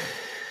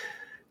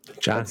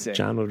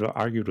 John would have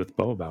argued with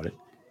Bo about it.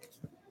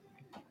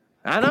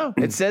 I know.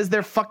 It says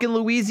they're fucking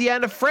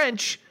Louisiana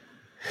French.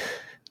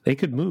 They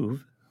could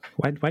move.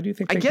 Why do you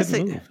think they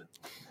could move?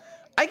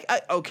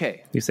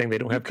 Okay. You're saying they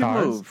don't have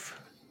cars? Move.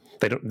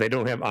 They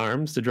don't have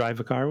arms to drive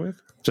a car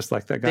with? Just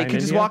like that guy. They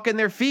could just walk in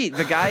their feet.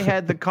 The guy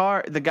had the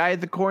car. The guy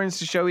had the corns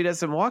to show he does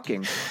some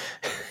walking.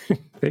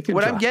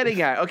 I'm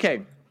getting at.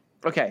 Okay.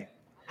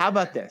 How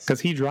about this?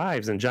 Because he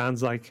drives, and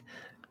John's like,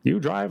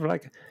 "You drive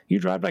like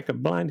a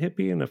blind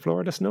hippie in a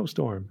Florida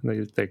snowstorm."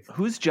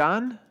 Who's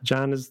John?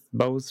 John is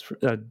Bo's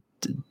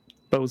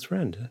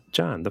friend.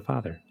 John, the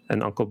father,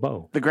 and Uncle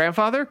Bo, the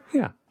grandfather.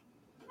 Yeah.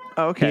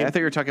 Oh, okay. I thought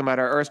you were talking about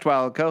our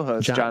erstwhile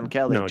co-host, John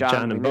Kelly. No,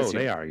 John and Bo,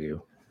 they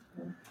argue.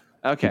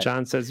 Okay. And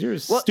John says, "You're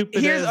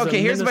stupid as a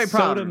here's my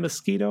problem. Minnesota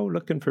mosquito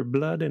looking for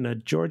blood in a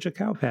Georgia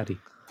cow patty."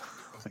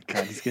 Oh my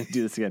God, he's going to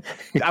do this again.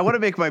 I want to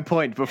make my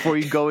point before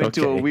you go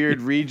into a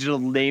weird regional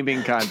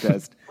naming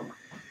contest.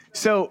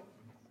 So,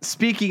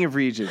 speaking of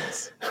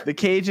regions, the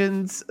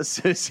Cajuns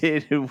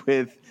associated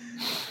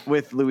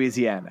with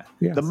Louisiana.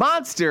 Yes. The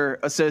monster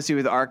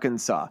associated with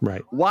Arkansas.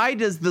 Right. Why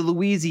does the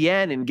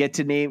Louisianan get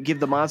to give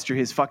the monster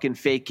his fucking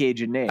fake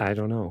Cajun name? I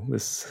don't know.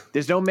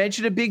 There's no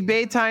mention of Big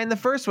Bay Tai in the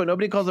first one.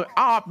 Nobody calls him,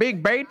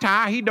 Big Bay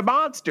Tai, he the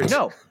monster.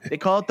 No, they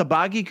call it the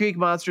Boggy Creek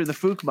monster, the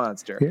Fuke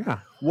monster. Yeah.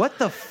 What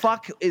the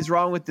fuck is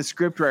wrong with the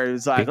scriptwriter?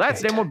 It's like,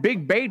 let's name him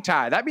Big Bay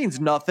Tai. That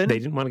means nothing. They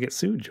didn't want to get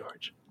sued,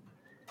 George.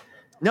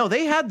 No,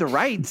 they had the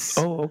rights.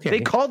 Oh, okay. They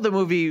called the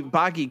movie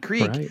Boggy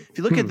Creek. Right. If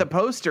you look at the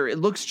poster, it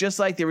looks just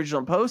like the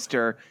original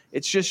poster. It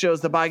just shows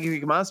the Boggy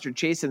Creek monster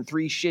chasing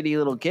 3 shitty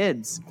little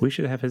kids. We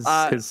should have his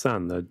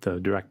son, the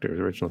director,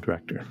 the original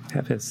director.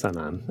 Have his son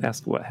on.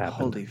 Ask what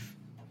happened.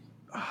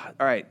 All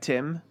right,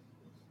 Tim.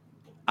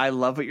 I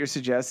love what you're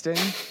suggesting.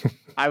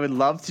 I would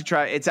love to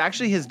try. It's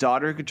actually his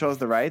daughter who controls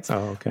the rights.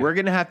 Oh, okay. We're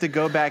going to have to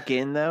go back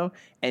in, though,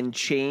 and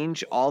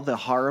change all the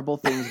horrible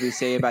things we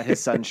say about his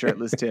son,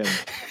 Shirtless Tim.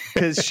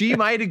 Because she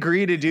might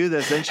agree to do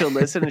this. Then she'll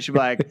listen and she'll be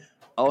like,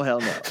 oh,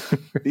 hell no.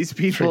 These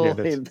people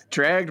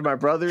dragged my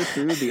brother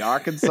through the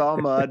Arkansas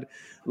mud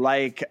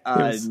like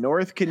a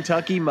North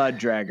Kentucky mud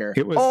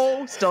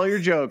dragger. Stole your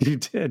joke. You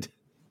did.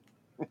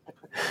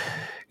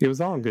 It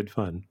was all in good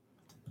fun.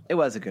 It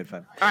was a good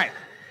fun. All right.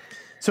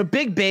 So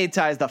Big Bay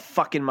Tai is the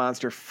fucking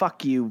monster.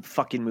 Fuck you,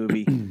 fucking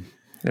movie.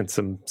 And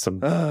some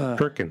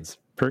Perkins.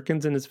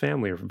 Perkins and his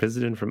family are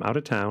visiting from out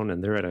of town,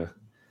 and they're at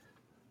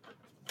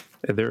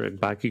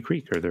Boggy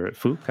Creek, or they're at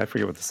Fuke. I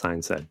forget what the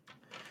sign said.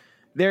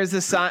 There's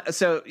a sign.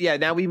 So yeah,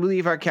 now we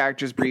leave our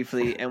characters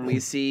briefly, and we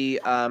see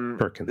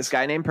Perkins. This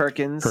guy named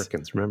Perkins.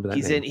 Perkins, remember that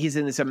name? He's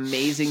in this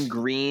amazing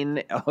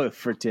green. Oh,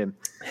 for Tim.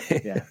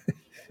 Yeah,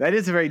 that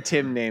is a very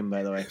Tim name,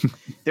 by the way.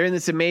 They're in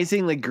this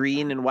amazing like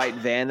green and white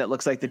van that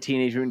looks like the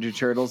Teenage Mutant Ninja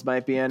Turtles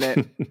might be in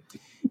it.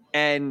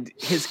 And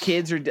his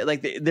kids are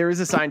like, there is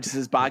a sign that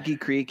says Boggy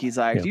Creek. He's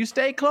like, you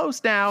stay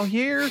close now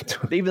here,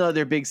 even though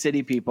they're big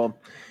city people.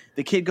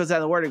 The kid goes out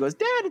in the water and goes,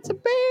 Dad, it's a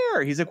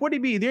bear. He's like, what do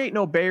you mean? There ain't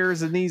no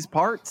bears in these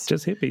parts.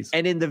 Just hippies.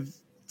 And in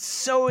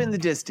the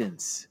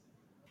distance,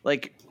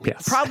 like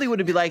probably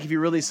would it be like if you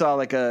really saw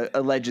like a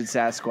alleged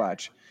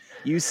Sasquatch,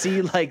 you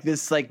see like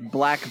this like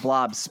black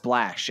blob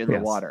splash in the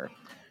water.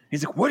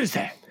 He's like, what is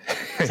that?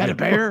 Is that a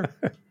bear?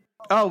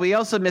 Oh, we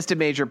also missed a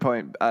major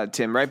point,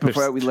 Tim, right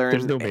before we learned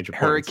there's no major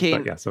Hurricane.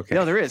 Points, yes, okay.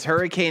 No, there is.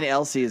 Hurricane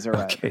Elsie is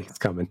around. Okay, it's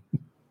coming.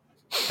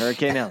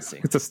 Hurricane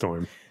Elsie. It's a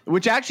storm.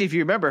 Which actually, if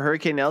you remember,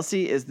 Hurricane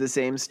Elsie is the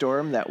same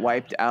storm that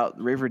wiped out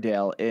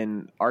Riverdale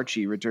in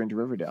Archie Return to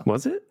Riverdale.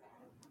 Was it?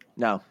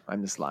 No,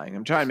 I'm just lying.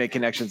 I'm trying to make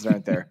connections that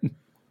aren't there.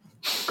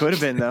 Could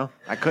have been, though.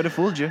 I could have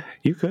fooled you.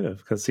 You could have,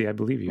 because, see, I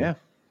believe you. Yeah.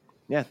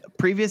 Yeah.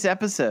 Previous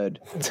episode,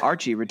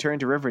 Archie Return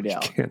to Riverdale.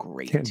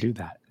 Can't do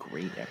that.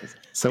 Great episode.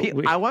 So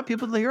I want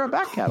people to hear our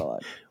back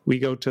catalog. We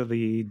go to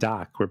the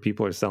dock where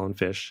people are selling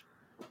fish.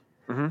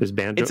 Mm-hmm. There's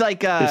banjo. It's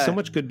like there's so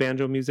much good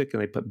banjo music,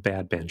 and they put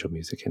bad banjo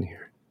music in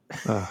here.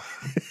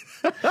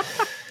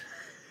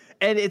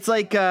 And it's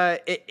like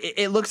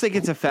it looks like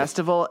it's a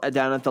festival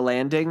down at the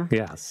landing.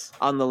 Yes,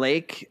 on the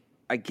lake.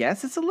 I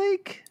guess it's a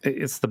lake.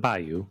 It's the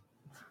bayou.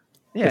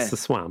 Yeah, it's the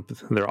swamp.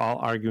 They're all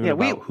arguing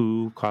about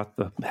who caught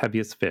the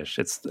heaviest fish.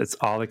 It's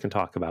all they can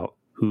talk about.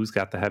 Who's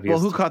got the heaviest? Well,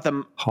 who caught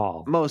the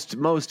haul?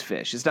 Most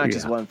fish. It's not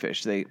just one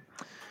fish.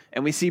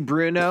 And we see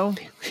Bruno,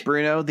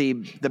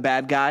 the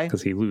bad guy,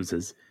 because he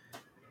loses.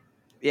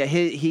 Yeah,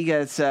 he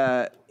gets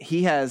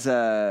he has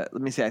let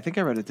me see, I think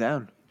I wrote it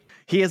down.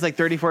 He has like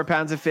 34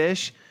 pounds of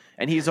fish,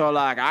 and he's all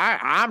like,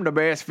 I'm the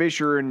best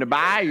fisher in the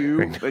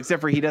bayou. Except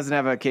for he doesn't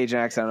have a Cajun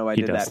accent. I don't know why I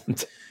did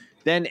that.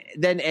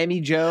 Then Evie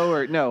Joe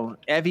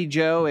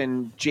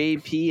and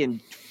JP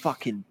and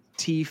fucking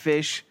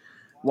T-Fish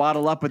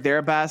waddle up with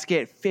their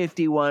basket.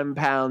 51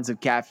 pounds of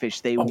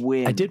catfish. They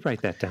win. I did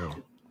write that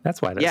down.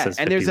 That's why that says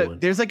 51.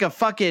 And there's like a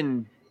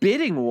fucking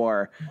bidding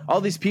war.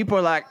 All these people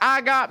are like,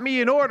 I got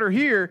me an order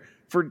here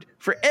for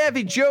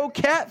Evie Joe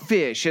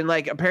catfish, and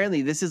like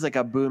apparently this is like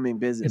a booming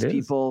business.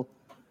 People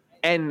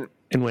and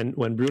when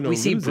Bruno we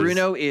see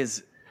Bruno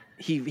is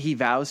he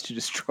vows to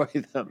destroy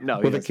them. No,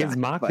 well, the kids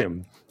mock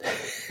him,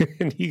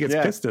 and he gets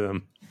pissed at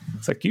them.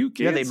 It's like, you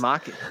kids, they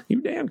mock it. You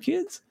damn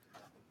kids.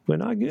 We're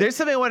not good. There's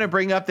something I want to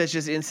bring up that's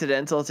just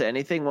incidental to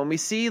anything. When we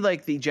see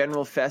like the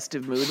general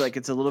festive mood, like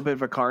it's a little bit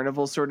of a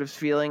carnival sort of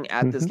feeling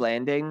at this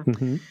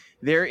landing.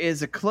 There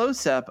is a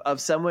close up of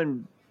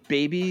someone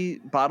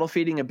bottle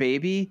feeding a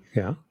baby.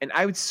 Yeah. And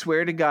I would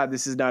swear to God,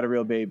 this is not a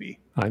real baby.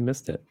 I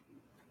missed it.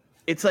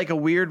 It's like a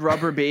weird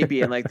rubber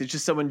baby, and like there's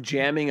just someone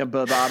jamming a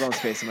bottle in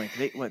space. I'm like,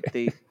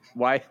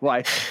 why?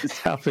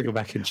 I'll have to go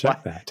back and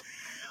check that.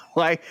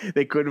 Why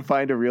they couldn't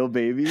find a real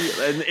baby?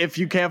 And if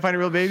you can't find a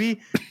real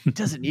baby, it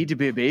doesn't need to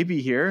be a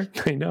baby here.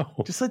 I know.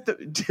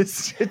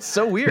 It's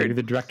so weird. Maybe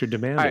the director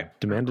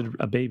demanded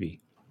a baby.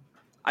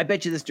 I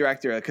bet you this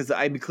director, because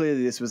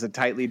clearly this was a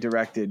tightly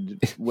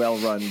directed,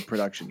 well-run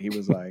production. He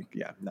was like,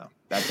 yeah, no,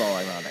 that's all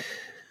ironic.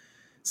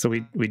 So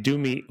we do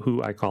meet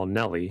who I call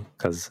Nellie,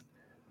 because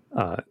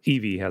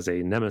Evie has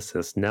a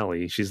nemesis,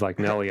 Nellie. She's like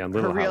Nellie on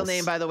Little House. Her real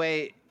name, by the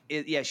way,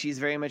 she's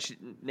very much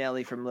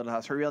Nellie from Little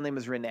House. Her real name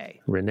is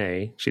Renee.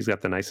 Renee. She's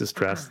got the nicest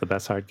dress, the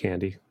best hard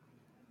candy,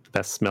 the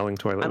best smelling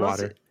toilet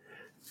water.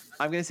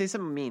 I'm going to say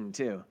something mean,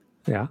 too.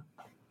 Yeah?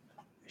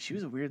 She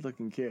was a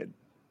weird-looking kid.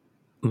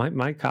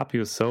 My copy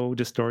was so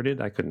distorted,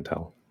 I couldn't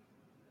tell.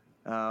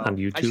 On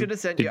YouTube. I should have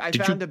sent you. I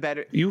found a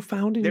better. You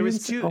found it? There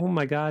was two. Oh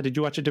my God! Did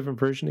you watch a different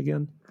version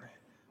again?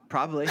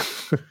 Probably.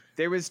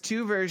 There was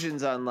two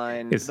versions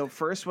online. The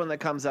first one that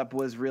comes up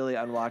was really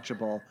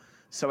unwatchable.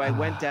 So I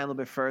went down a little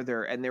bit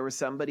further, and there was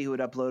somebody who had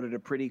uploaded a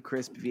pretty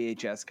crisp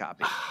VHS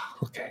copy.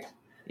 Okay.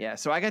 Yeah,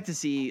 so I got to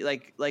see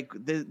like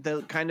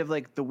the kind of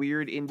like the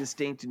weird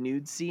indistinct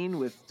nude scene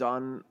with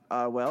Dawn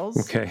Wells.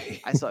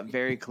 Okay. I saw it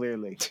very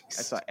clearly. I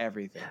saw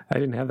everything. I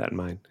didn't have that in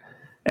mind.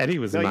 Eddie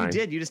was in mine. No, you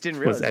did. You just didn't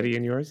realize. Was Eddie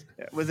in yours?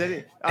 Was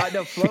Eddie?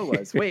 No, Flo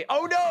was. Wait.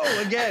 Oh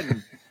no!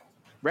 Again.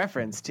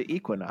 Reference to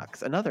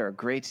Equinox, another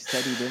great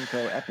Steady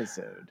Binko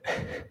episode.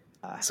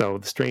 So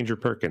the stranger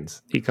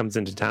Perkins, he comes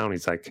into town.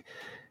 He's like,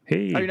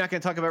 "Hey." Oh, you're not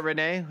going to talk about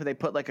Renee? Where they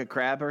put like a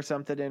crab or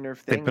something in her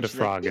thing? They put a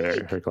frog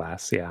in her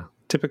glass. Yeah.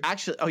 Typical.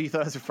 Actually, you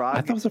thought it was a frog?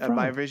 I thought it was a frog.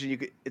 My version,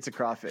 it's a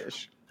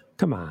crawfish.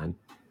 Come on.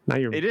 Now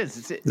you're. It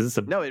is. It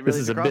really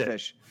is a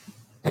crawfish.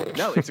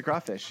 No, it's a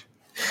crawfish.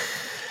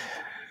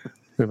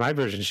 In my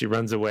version, she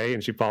runs away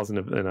and she falls in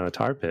a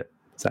tar pit.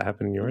 Does that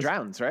happen in yours?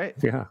 Drowns, right?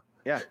 Yeah.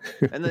 Yeah.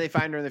 And then they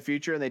find her in the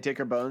future and they take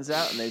her bones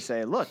out and they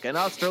say, look, an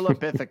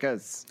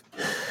Australopithecus.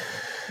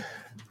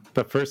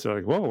 But first they're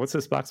like, whoa, what's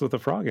this box with a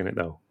frog in it,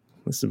 though?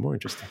 This is more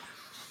interesting.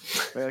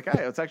 They're like,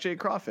 hey, it's actually a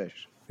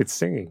crawfish. It's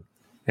singing.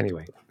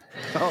 Anyway.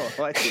 Oh,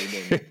 I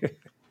see.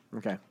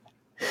 Okay.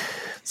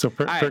 So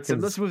All right, Perkins, so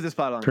let's move this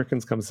plot along.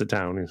 Perkins comes to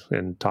town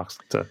and talks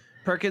to...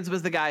 Perkins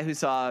was the guy who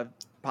saw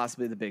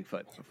possibly the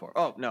Bigfoot before.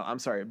 Oh, no, I'm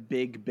sorry.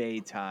 Big Bay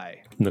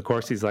Tie. And of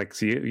course, he's like,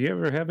 so you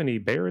ever have any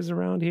bears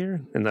around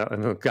here? And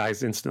the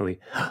guy's instantly,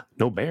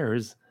 no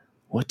bears?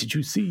 What did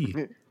you see?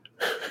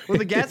 Well,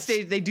 the gas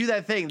station, they do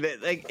that thing.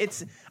 That, like,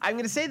 I'm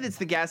going to say that's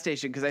the gas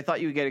station because I thought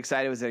you would get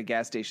excited it was at a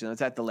gas station.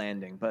 It's at the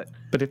landing. But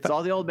it's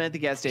all the old men at the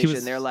gas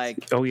station. They're like...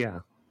 Oh, yeah.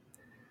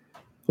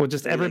 Well,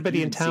 just everybody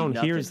like, in town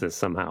hears this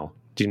somehow.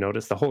 Do you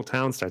notice the whole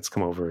town starts to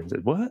come over and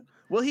says, what?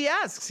 Well, he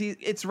asks.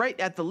 It's right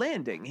at the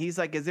landing. He's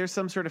like, is there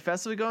some sort of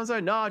festival going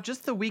on? No,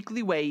 just the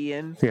weekly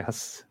weigh-in.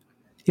 Yes.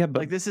 Yeah,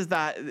 but... Like, this is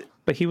that...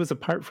 But he was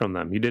apart from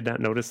them. You did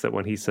not notice that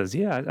when he says,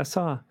 yeah, I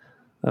saw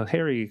a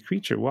hairy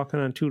creature walking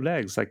on 2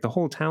 legs. Like, the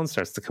whole town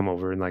starts to come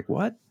over and like,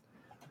 what?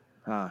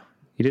 You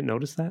didn't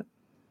notice that?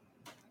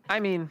 I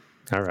mean,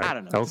 all right. I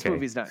don't know. Okay. This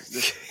movie's not...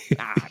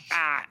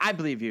 I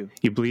believe you.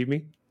 You believe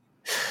me?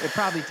 It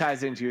probably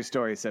ties into your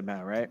story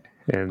somehow, right?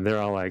 And they're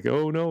all like,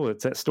 oh, no,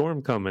 it's that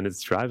storm coming. It's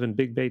driving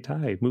Big Bay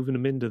Tie, moving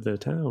them into the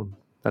town.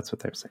 That's what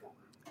they're saying.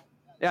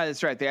 Yeah,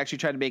 that's right. They actually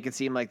try to make it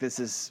seem like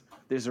there's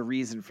a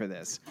reason for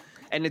this.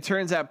 And it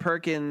turns out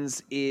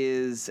Perkins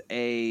is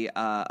a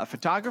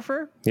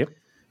photographer. Yep.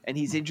 And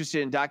he's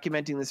interested in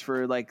documenting this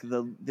for like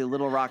the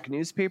Little Rock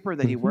newspaper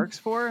that he works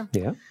for.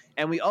 Yeah.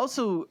 And we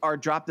also are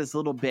dropped this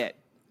little bit,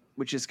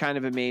 which is kind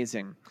of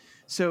amazing.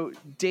 So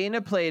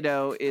Dana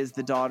Plato is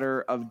the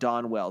daughter of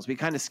Dawn Wells. We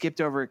kind of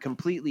skipped over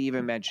completely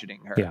even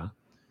mentioning her.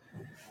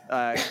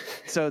 Yeah.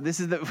 So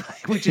this is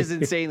which is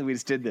insane that we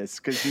just did this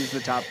because she's the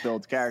top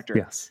billed character.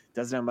 Yes.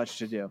 Doesn't have much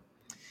to do.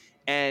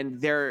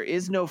 And there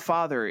is no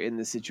father in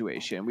the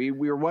situation. We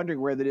were wondering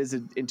where that is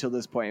until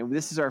this point. And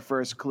this is our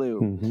first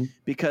clue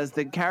because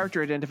the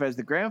character identifies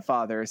the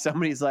grandfather.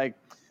 Somebody's like,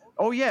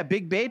 oh yeah,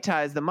 Big Bay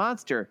Tie is the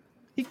monster.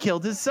 He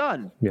killed his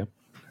son. Yep.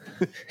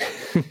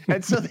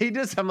 And so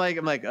I'm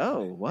like,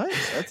 oh, what?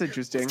 That's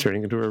interesting. It's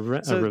turning into a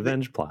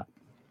revenge plot.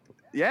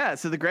 Yeah.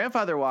 So the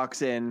grandfather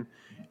walks in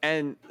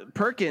and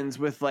Perkins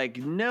with like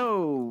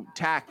no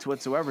tact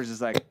whatsoever is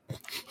just like,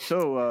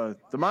 so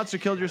the monster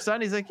killed your son?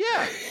 He's like,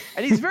 yeah.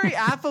 And he's very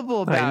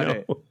affable about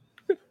it.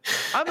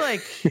 I'm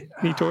like,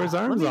 he tore his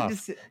arms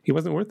off. He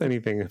wasn't worth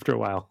anything after a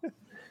while. It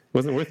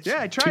wasn't worth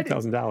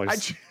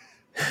 $2,000.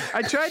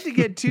 I tried to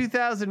get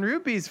 2,000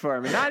 rupees for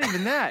him, and not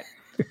even that.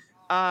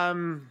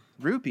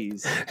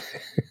 Rupees.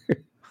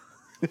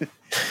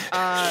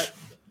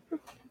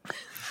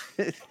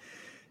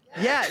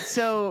 Yeah,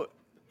 so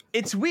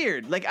it's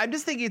weird. Like, I'm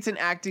just thinking it's an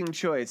acting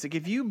choice. Like,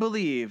 if you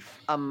believe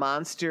a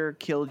monster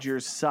killed your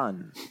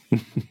son,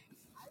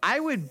 I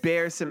would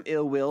bear some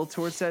ill will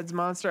towards said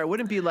monster. I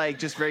wouldn't be like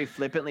just very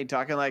flippantly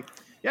talking like,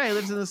 yeah, he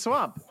lives in the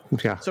swamp.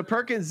 Yeah. So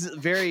Perkins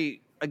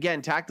very,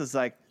 again, tactless,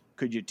 like,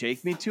 could you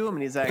take me to him?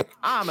 And he's like,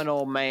 I'm an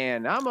old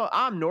man.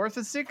 I'm north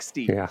of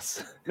 60.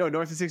 Yes. No,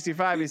 north of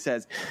 65, he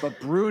says. But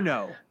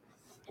Bruno,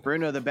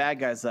 the bad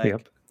guy's like,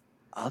 yep.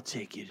 I'll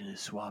take you to the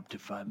swamp to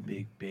find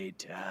Big Bay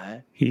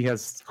Tie. He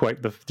has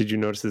quite the... Did you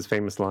notice his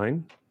famous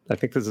line? I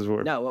think this is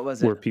where... No, what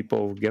was it? Where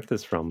people get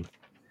this from.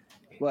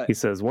 What? He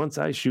says, once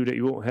I shoot it,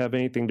 you won't have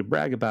anything to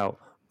brag about,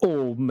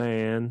 old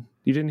man.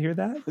 You didn't hear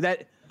that?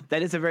 That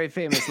is a very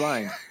famous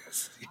line.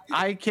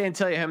 I can't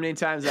tell you how many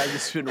times I've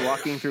just been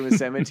walking through a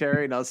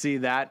cemetery and I'll see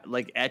that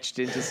like etched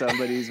into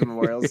somebody's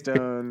memorial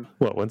stone.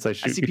 Well, once I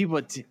shoot I see people.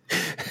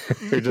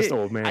 You're just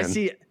old man. You're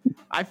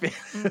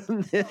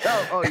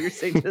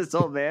saying just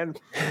old man?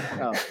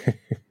 Oh.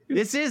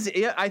 This is,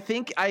 I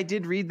think I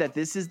did read that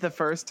this is the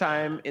first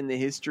time in the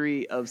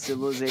history of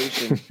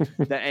civilization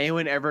that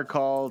anyone ever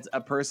called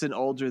a person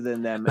older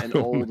than them an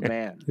old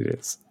man. It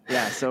is.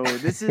 Yeah, so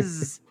this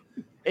is...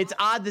 It's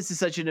odd this is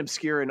such an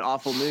obscure and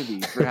awful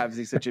movie for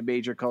having such a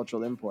major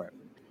cultural import.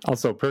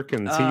 Also,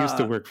 Perkins, he used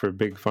to work for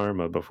Big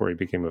Pharma before he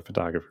became a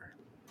photographer.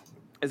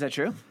 Is that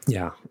true?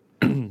 Yeah.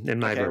 In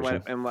my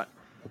version. What?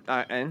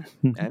 And?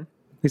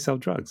 They sell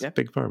drugs. Yep.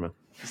 Big Pharma.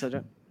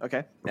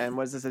 Okay. And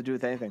what does this have to do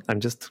with anything? I'm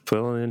just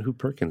filling in who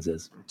Perkins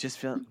is. Just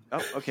filling.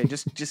 Oh, okay.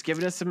 Just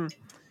giving us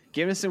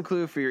some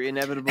clue for your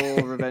inevitable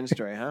revenge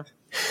story, huh?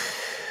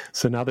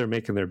 So now they're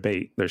making their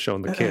bait. They're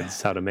showing the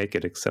kids how to make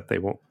it, except they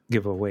won't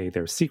give away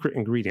their secret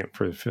ingredient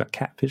for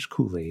catfish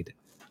Kool-Aid.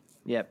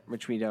 Yep,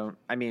 which we don't.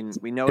 I mean,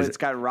 we know it's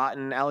got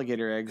rotten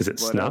alligator eggs. Is it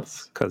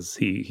snuff? Because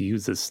he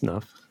uses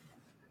snuff.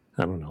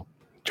 I don't know.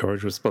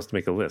 George was supposed to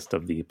make a list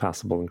of the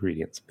possible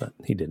ingredients, but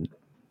he didn't.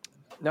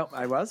 No,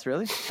 I was,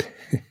 really?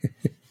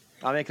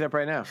 I'll make it up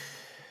right now.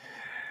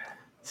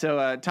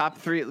 So top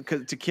 3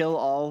 to kill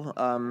all.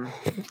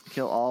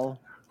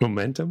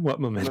 Momentum? What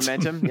momentum?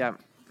 Momentum, yeah.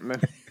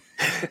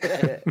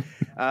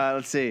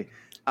 Let's see.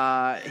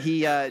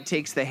 He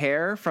takes the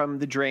hair from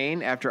the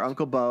drain after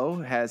Uncle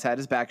Bo has had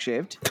his back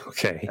shaved.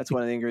 Okay. That's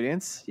one of the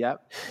ingredients.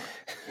 Yep.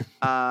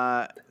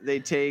 They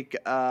take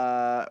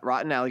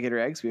rotten alligator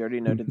eggs. We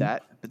already noted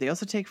that. But they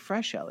also take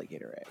fresh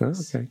alligator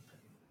eggs. Oh, okay.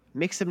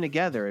 Mix them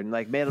together and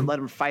let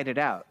them fight it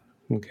out.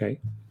 Okay.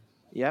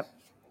 Yep.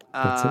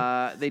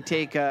 They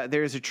take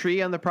there's a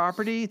tree on the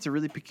property. It's a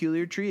really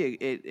peculiar tree.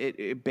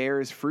 It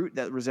bears fruit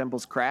that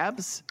resembles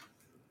crabs.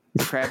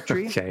 The crab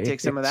tree. Okay. Take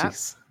some of that.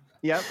 Jeez.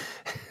 Yep.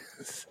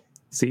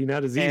 See,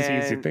 not as easy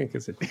as you think,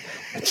 is it,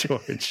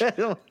 George?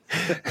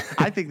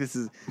 I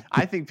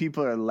think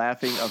people are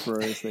laughing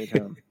uproariously at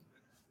home.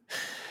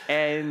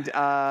 And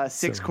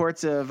 6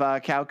 quarts of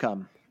cow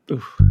cum.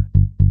 Oof.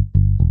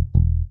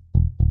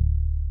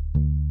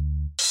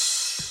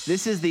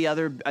 This is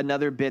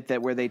another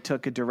bit where they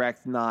took a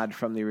direct nod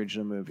from the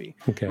original movie.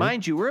 Okay.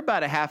 Mind you, we're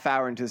about a half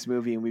hour into this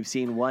movie, and we've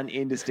seen one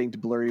indistinct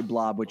blurry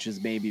blob, which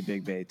is maybe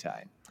Big Bay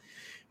Tie.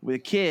 The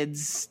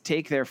kids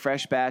take their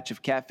fresh batch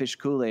of catfish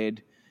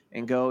Kool-Aid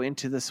and go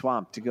into the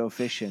swamp to go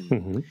fishing.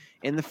 Mm-hmm.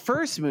 In the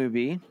first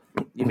movie,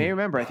 you may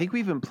remember, I think we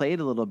even played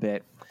a little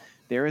bit,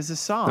 there is a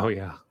song. Oh,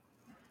 yeah.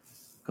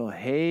 Go,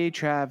 hey,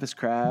 Travis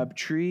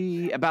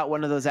Crabtree, about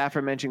one of those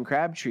aforementioned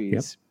crab trees.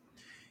 Yep.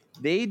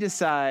 They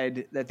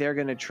decide that they're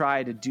going to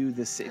try to do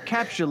this,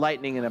 capture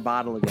lightning in a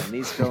bottle again,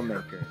 these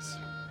filmmakers.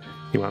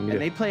 You want me And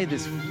they play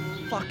this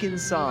fucking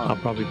song. I'll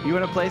probably... You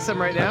want to play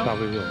some right now? I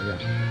probably will,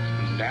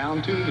 yeah.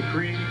 Down to the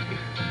creek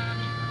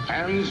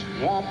and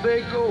swamp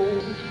they go.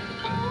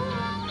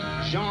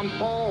 Jean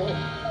Paul,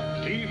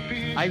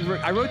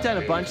 I wrote down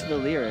a bunch of the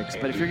lyrics,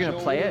 but if you're going to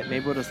play it,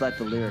 maybe we'll just let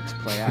the lyrics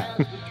play out.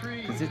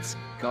 Because it's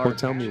garbage. Well,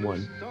 tell me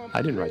one.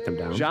 I didn't write them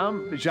down.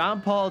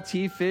 Jean Paul,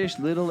 T-Fish,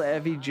 Little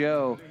Evie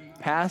Joe,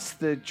 past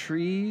the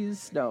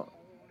trees,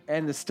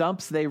 and the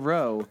stumps they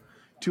row,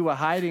 to a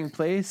hiding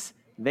place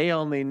they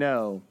only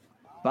know.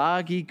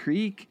 Boggy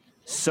Creek,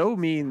 so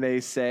mean they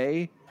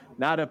say,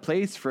 not a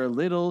place for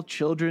little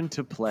children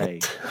to play.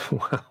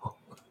 Wow.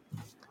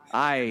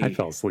 I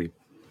fell asleep.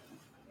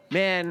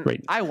 Man,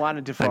 right. I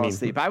wanted to fall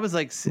asleep. I was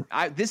like,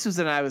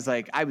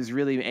 I was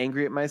really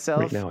angry at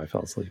myself. Right now I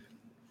fell asleep.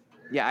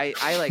 Yeah,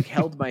 I like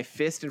held my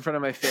fist in front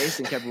of my face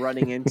and kept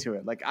running into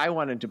it. Like I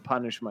wanted to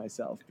punish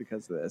myself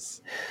because of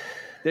this.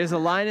 There's a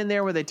line in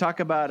there where they talk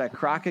about a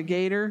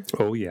crocagator.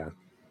 Oh, yeah.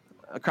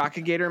 A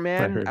crocagator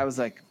man. I was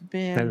like,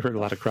 man. I've heard a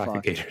lot of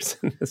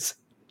crocagators in this.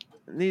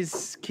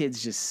 These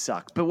kids just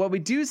suck. But what we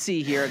do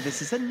see here,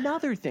 this is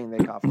another thing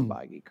they caught from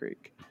Boggy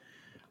Creek.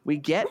 We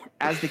get,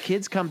 as the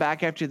kids come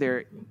back after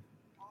their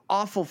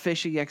awful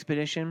fishing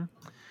expedition,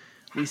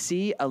 we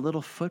see a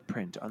little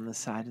footprint on the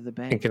side of the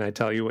bank. And can I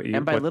tell you what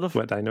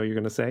I know you're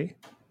going to say?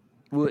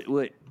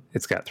 What?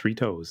 It's got 3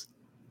 toes.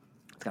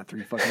 It's got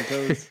 3 fucking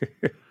toes.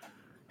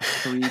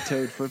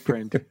 3-toed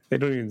footprint. They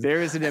don't even...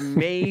 There is an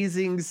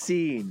amazing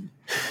scene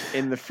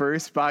in the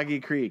first Boggy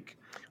Creek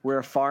where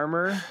a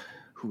farmer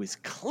who is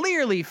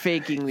clearly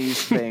faking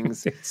these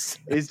things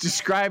is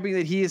describing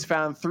that he has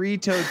found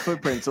 3-toed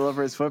footprints all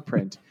over his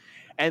footprint.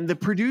 And the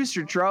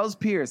producer, Charles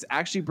Pierce,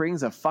 actually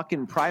brings a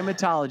fucking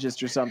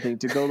primatologist or something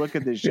to go look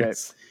at this shit.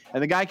 Yes.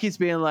 And the guy keeps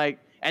being like,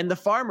 and the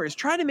farmer is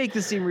trying to make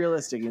this seem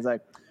realistic. He's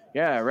like,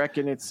 yeah, I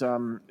reckon it's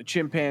a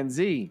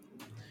chimpanzee.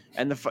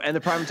 And the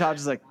primatologist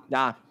is like,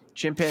 nah,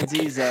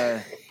 chimpanzees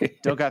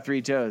don't got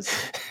 3 toes.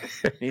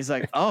 And he's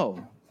like,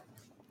 oh.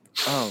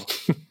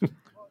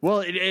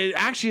 Well, it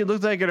actually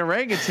looked like an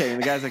orangutan.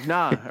 The guy's like,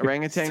 nah,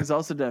 orangutans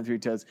also done 3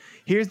 toes.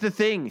 Here's the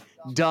thing,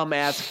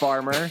 dumbass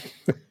farmer.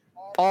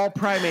 All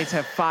primates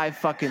have 5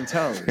 fucking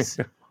toes.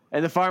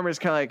 And the farmer's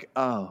kind of like,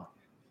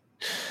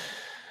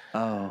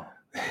 oh.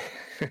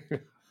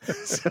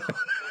 So,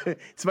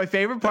 it's my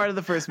favorite part of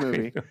the first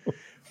movie.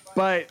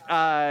 But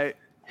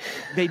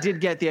they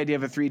did get the idea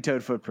of a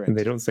 3-toed footprint. And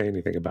they don't say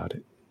anything about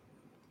it.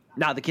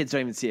 No, the kids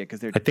don't even see it because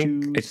they're I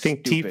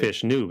think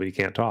T-Fish knew, but he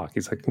can't talk.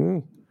 He's like,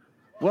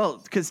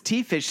 Well, because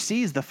T-Fish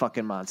sees the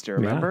fucking monster,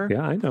 remember?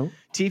 Yeah, I know.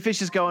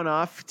 T-Fish is going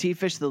off.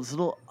 T-Fish, this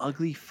little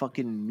ugly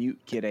fucking mute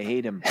kid. I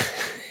hate him.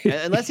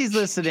 Unless he's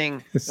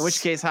listening, in which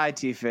case, hi,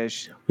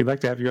 T-Fish. We'd like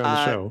to have you on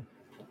the show.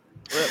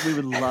 We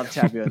would love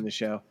to have you on the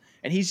show.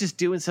 And he's just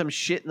doing some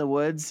shit in the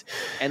woods.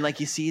 And like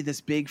you see this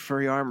big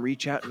furry arm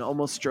reach out and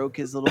almost stroke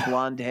his little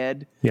blonde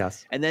head.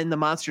 Yes. And then the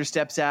monster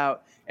steps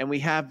out and we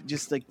have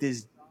just like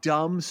this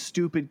dumb,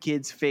 stupid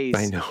kid's face.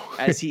 I know.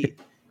 As he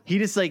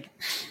just like...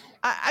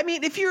 I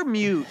mean, if you're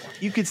mute,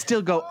 you could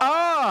still go,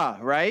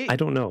 right? I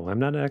don't know. I'm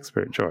not an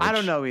expert, George. I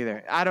don't know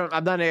either.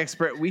 I'm not an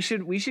expert. We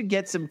should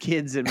get some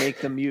kids and make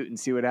them mute and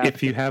see what happens.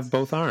 If you have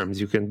both arms,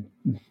 you can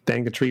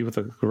bang a tree with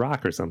a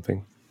rock or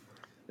something.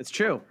 It's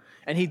true.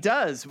 And he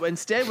does.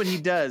 Instead, what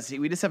he does,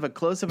 we just have a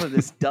close-up of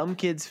this dumb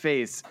kid's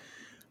face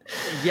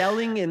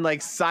yelling in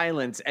like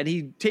silence. And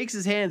he takes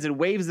his hands and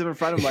waves them in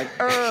front of him like,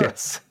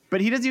 Yes. But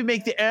he doesn't even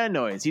make the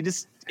noise.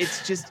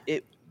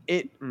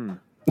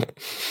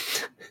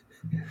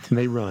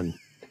 They run.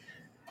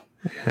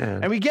 Yeah.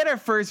 And we get our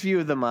first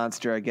view of the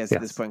monster, I guess, at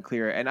this point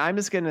clear. And I'm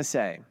just going to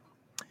say,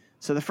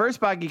 so the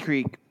first Boggy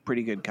Creek,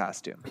 pretty good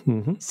costume.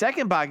 Mm-hmm.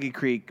 Second Boggy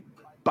Creek,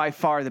 by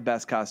far the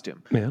best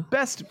costume. Yeah.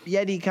 Best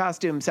Yeti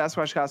costume,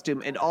 Sasquatch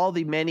costume, and all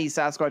the many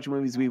Sasquatch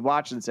movies we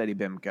watched in Steady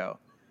Bimco.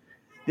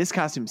 This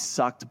costume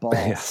sucked balls.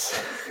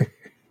 Yes.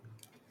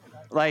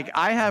 Like,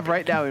 I have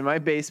right now in my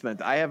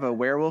basement, I have a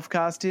werewolf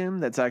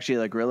costume that's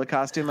actually a gorilla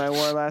costume I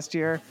wore last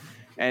year.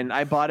 and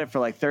I bought it for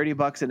like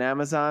 $30 on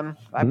Amazon.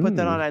 I put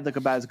that on. I'd look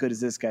about as good as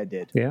this guy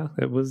did. Yeah,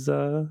 it was.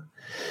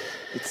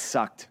 It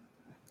sucked.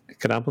 I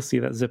could almost see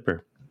that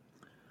zipper.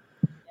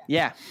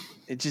 Yeah,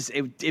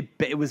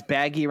 it was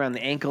baggy around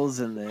the ankles,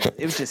 and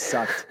it was just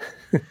sucked.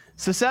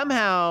 So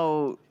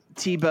somehow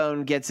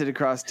T-Bone gets it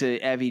across to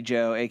Evie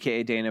Joe,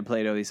 aka Dana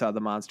Plato. He saw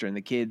the monster, and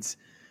the kids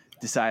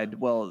decide,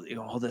 well,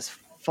 all this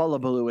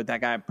fullabaloo with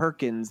that guy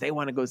Perkins, they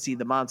want to go see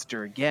the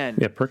monster again.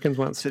 Yeah, Perkins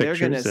wants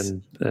pictures,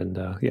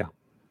 and yeah.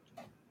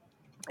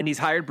 And he's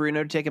hired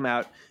Bruno to take him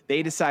out.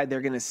 They decide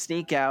they're going to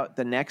sneak out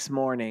the next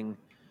morning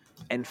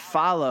and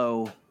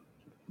follow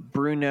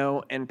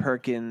Bruno and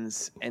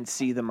Perkins and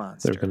see the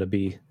monster. They're going to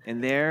be...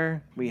 And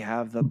there we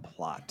have the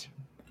plot.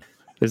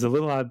 There's a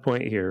little odd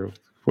point here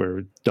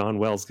where Dawn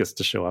Wells gets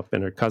to show up,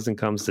 and her cousin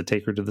comes to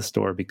take her to the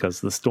store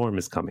because the storm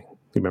is coming.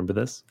 You remember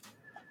this?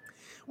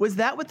 Was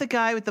that what the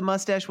guy with the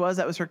mustache was?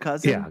 That was her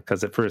cousin? Yeah,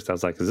 because at first I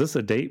was like, is this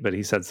a date? But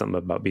he said something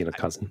about being a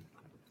cousin.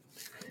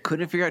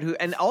 Couldn't figure out who.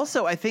 And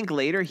also, I think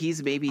later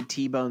he's maybe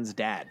T-Bone's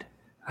dad.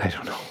 I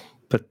don't know.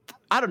 But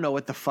I don't know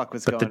what the fuck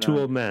was going on. But the two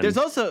old men. There's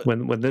also...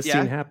 When this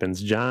scene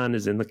happens, John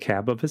is in the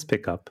cab of his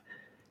pickup.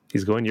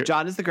 He's going...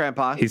 John is the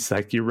grandpa. He's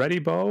like, you ready,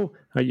 Bo?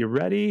 Are you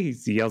ready?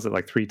 He yells it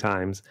like 3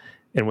 times.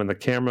 And when the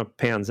camera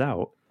pans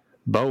out,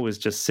 Bo is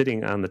just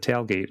sitting on the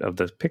tailgate of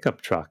the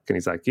pickup truck. And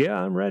he's like, yeah,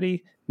 I'm ready.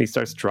 And he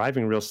starts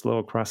driving real slow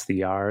across the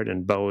yard.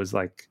 And Bo is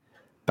like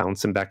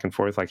bouncing back and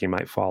forth like he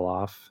might fall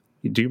off.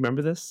 Do you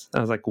remember this? I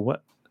was like,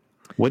 what?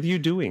 What are you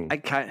doing?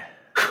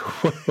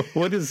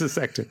 What is this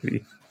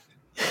activity?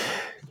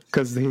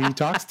 Because he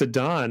talks to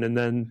Dawn, and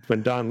then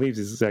when Dawn leaves,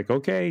 he's like,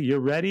 okay, you're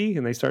ready?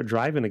 And they start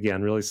driving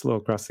again really slow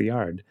across the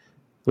yard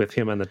with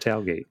him on the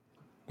tailgate.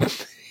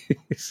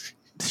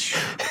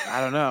 I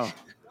don't know.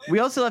 We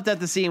also left out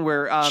the scene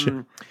where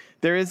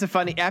there is a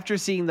funny... After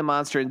seeing the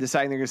monster and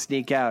deciding they're going to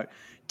sneak out,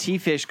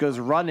 T-Fish goes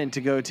running to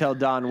go tell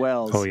Dawn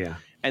Wells. Oh, yeah.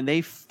 And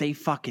they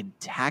fucking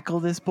tackle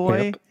this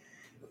boy. Yep.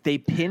 They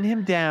pin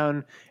him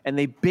down, and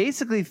they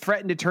basically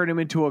threaten to turn him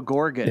into a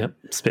Gorgon. Yep,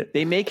 spit.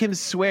 They make him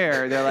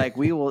swear. They're like,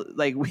 "We will,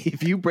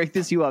 if you break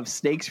this, you have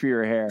snakes for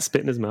your hair."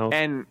 Spit in his mouth.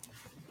 And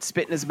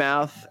spit in his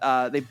mouth.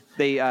 They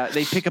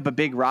pick up a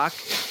big rock.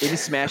 They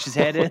just smash his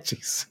head in.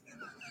 Jeez.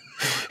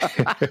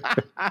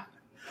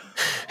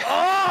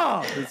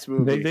 This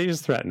movie. They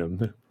just threaten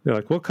him. They're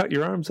like, "We'll cut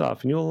your arms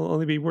off, and you'll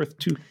only be worth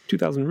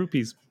 2,000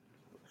 rupees."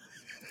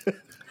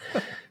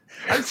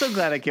 I'm so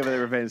glad I came with a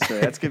revenge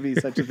story. That's going to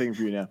be such a thing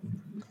for you now.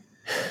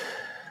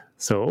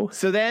 So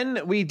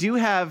then we do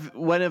have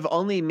one of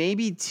only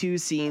maybe 2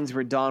 scenes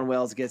where Dawn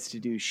Wells gets to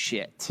do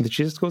shit. Did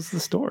she just go to the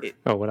store?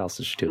 What else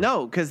does she do?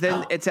 No, because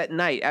then it's at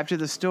night after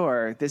the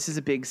store. This is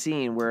a big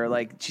scene where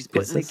like she's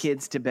putting the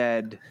kids to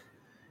bed,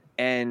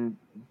 and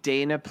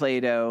Dana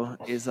Plato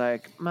is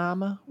like,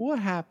 "Mama, what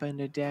happened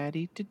to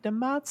Daddy? Did the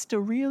monster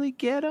really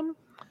get him?"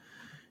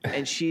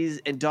 And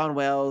Dawn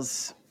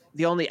Wells,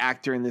 the only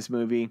actor in this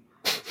movie,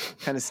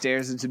 kind of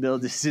stares into middle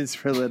distance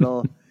for a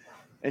little,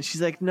 and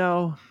she's like,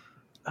 "No,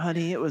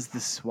 honey, it was the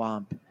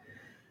swamp.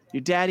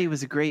 Your daddy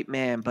was a great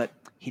man, but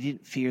he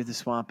didn't fear the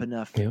swamp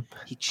enough. Yep.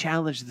 He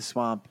challenged the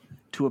swamp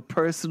to a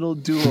personal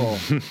duel,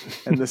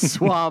 and the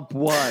swamp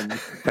won."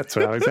 That's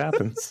what always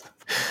happens.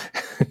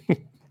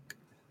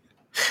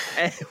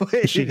 And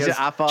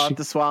I fought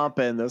the swamp,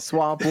 and the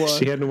swamp won.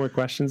 She had no more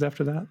questions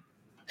after that?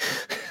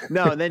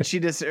 No, and then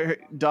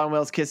Dawn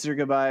Wells kisses her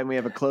goodbye, and we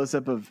have a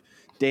close-up of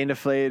Dana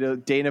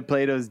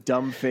Plato's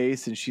dumb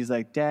face, and she's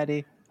like,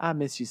 "Daddy, I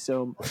miss you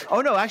so much."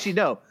 Oh, no, actually,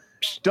 no.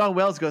 Dawn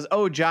Wells goes,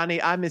 "Oh,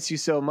 Johnny, I miss you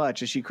so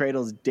much," as she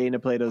cradles Dana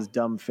Plato's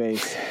dumb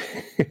face.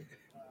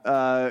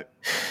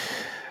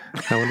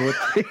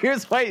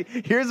 Here's my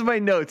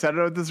notes. I don't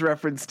know what this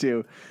reference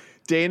to.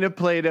 Dana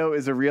Plato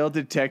is a real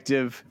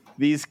detective.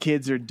 These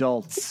kids are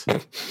dolts.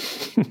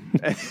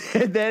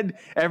 And then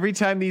every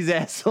time these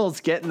assholes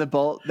get in the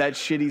boat, that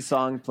shitty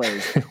song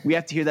plays. We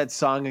have to hear that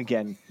song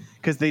again.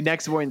 Because the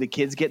next morning, the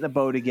kids get in the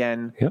boat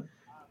again. Yep.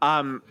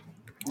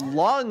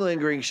 Long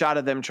lingering shot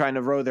of them trying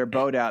to row their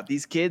boat out.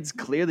 These kids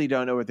clearly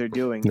don't know what they're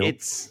doing. Nope.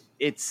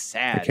 It's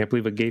sad. I can't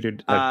believe a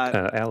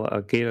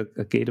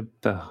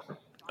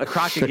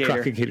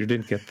crocodigator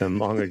didn't get them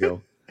long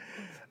ago.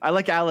 I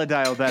like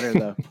Aladile better,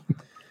 though.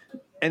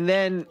 And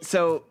then,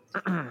 so...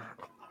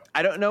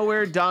 I don't know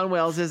where Dawn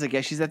Wells is. I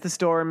guess she's at the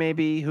store,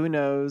 maybe. Who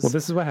knows? Well,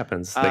 this is what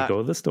happens. They go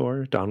to the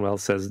store. Dawn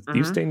Wells says,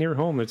 "You stay near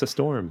home. There's a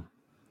storm."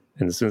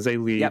 And as soon as they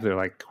leave, they're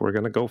like, "We're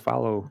going to go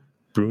follow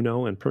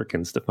Bruno and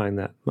Perkins to find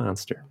that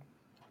monster."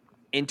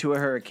 Into a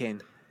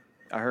hurricane.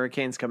 A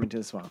hurricane's coming to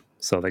the swamp.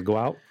 So they go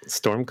out.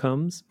 Storm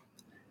comes.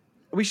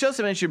 We should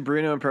also mention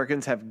Bruno and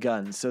Perkins have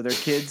guns. So they're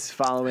kids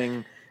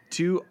following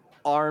 2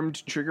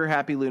 armed,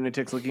 trigger-happy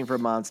lunatics looking for a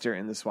monster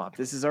in the swamp.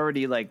 This is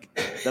already like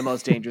the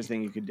most dangerous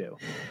thing you could do.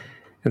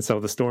 And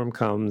so the storm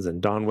comes,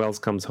 and Dawn Wells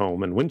comes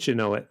home, and wouldn't you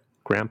know it,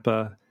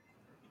 Grandpa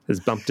has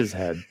bumped his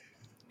head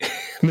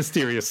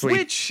mysteriously.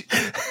 Which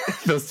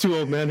those 2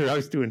 old men are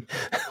always doing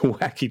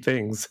wacky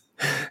things.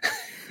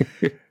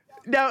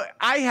 Now,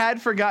 I had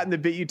forgotten the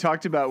bit you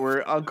talked about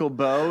where Uncle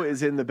Bo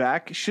is in the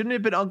back. Shouldn't it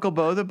have been Uncle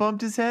Bo that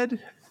bumped his head?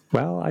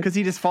 Well, because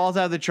he just falls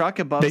out of the truck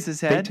and bumps his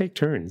head. They take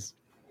turns.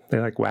 They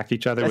like whack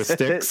each other with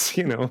sticks,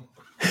 you know.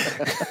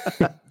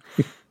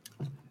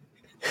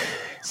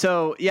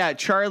 So yeah,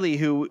 Charlie,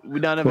 who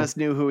none of us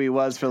knew who he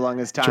was for the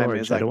longest time,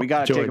 George, is like, we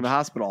got to take him to the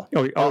hospital.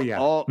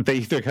 Yeah. They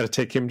either got to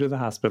take him to the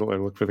hospital or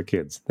look for the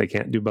kids. They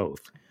can't do both.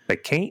 They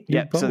can't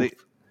do both. So they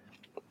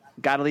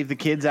got to leave the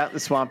kids out in the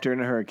swamp during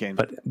a hurricane.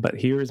 But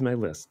here is my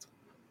list.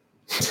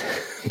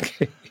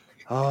 Okay.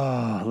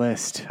 Oh,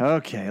 list.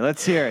 Okay,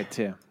 let's hear it,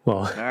 Tim. Well,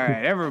 all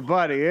right,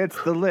 everybody,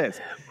 it's the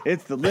list.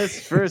 It's the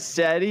list for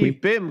Sadie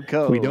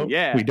Bimco.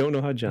 We don't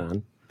know how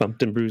John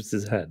bumped and bruised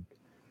his head.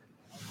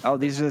 Oh,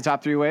 these are the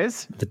top 3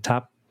 ways? The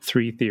top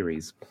 3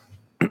 theories.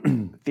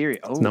 Theory.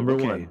 Oh, Number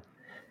 1,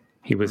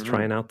 he was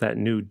trying out that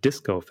new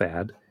disco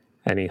fad,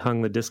 and he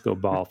hung the disco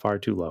ball far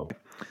too low.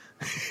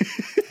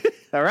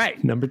 All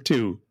right. Number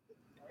 2,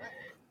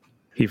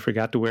 he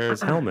forgot to wear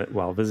his helmet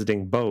while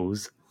visiting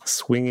Bo's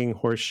swinging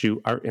horseshoe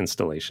art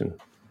installation.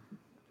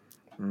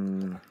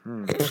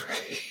 Mm-hmm.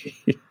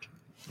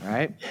 All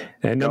right.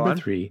 And number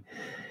 3,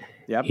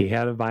 he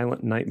had a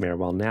violent nightmare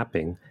while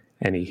napping,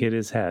 and he hit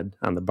his head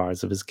on the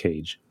bars of his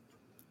cage.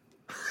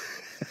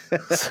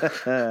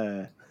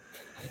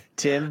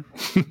 Tim,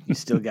 you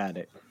still got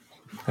it.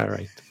 All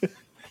right.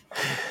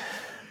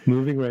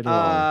 Moving right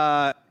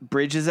along.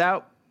 Bridge is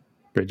out.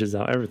 Bridge is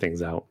out.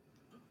 Everything's out.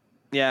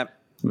 Yeah.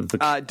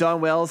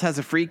 Dawn Wells has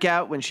a freak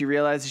out when she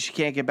realizes she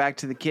can't get back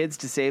to the kids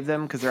to save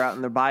them because they're out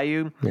in the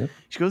bayou. Yep.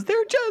 She goes,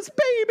 "They're just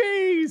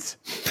babies."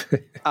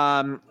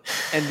 And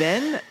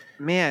then,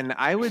 man,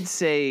 I would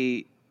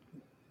say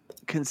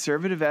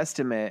conservative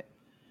estimate,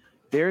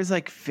 there's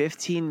like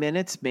 15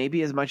 minutes,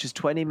 maybe as much as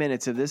 20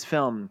 minutes of this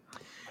film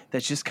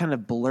that's just kind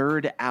of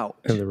blurred out.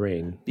 In the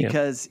rain.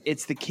 Because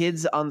it's the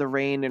kids on the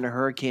rain in a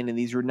hurricane, and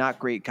these were not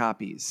great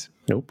copies.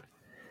 Nope.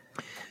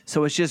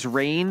 So it's just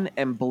rain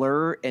and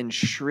blur and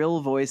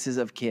shrill voices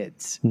of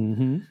kids.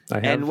 Mm-hmm.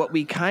 And what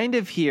we kind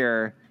of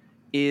hear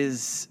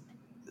is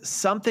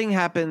something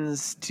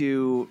happens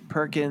to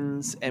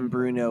Perkins and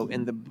Bruno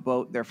in the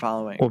boat they're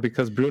following. Well,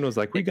 because Bruno's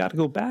like, we got to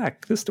go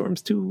back. The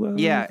storm's too low.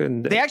 Yeah,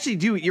 and they actually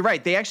do. You're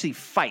right. They actually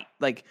fight.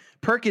 Like,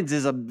 Perkins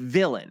is a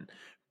villain.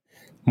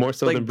 More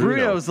so than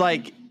Bruno. Bruno's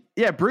like,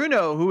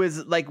 Bruno, who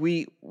is like,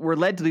 we were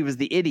led to believe was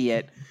the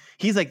idiot.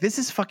 He's like, this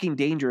is fucking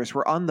dangerous.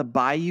 We're on the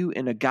bayou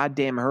in a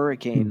goddamn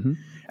hurricane,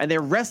 and they're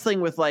wrestling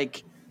with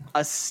like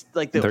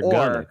the oar.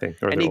 Gun, I think,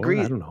 and he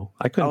agrees. I don't know.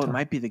 I couldn't. Oh, it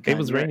might be the gun. It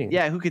was raining.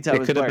 Yeah, who could tell?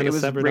 It could have been a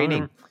severed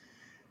raining. Arm.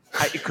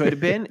 It could have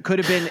been. Could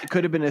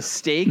have been a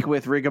stake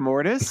with rigor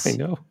mortis. I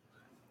know.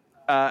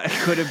 It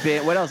could have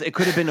been. What else? It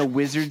could have been a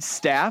wizard's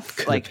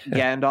staff, like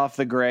Gandalf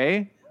the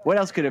Grey. What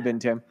else could have been,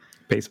 Tim?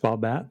 Baseball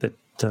bat that.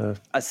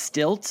 A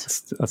stilt.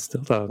 A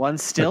stilt. One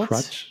stilt. A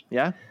crutch.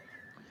 Yeah.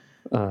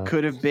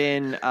 Could have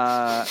been.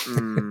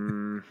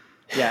 Anyway,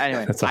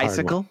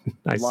 icicle.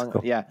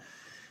 Icicle. Yeah.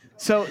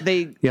 So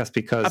they. Yes,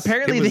 because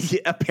apparently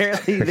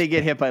they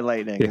get hit by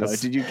lightning.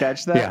 Yes. Did you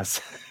catch that? Yes.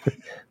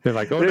 They're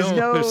like,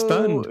 they're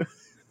stunned.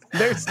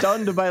 They're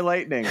stunned by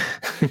lightning.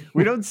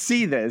 We don't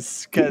see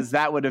this because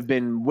that would have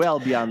been well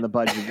beyond the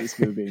budget of this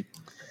movie.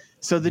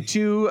 So the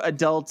 2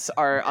 adults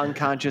are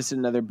unconscious in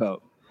another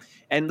boat.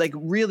 And like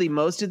really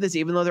most of this,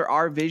 even though there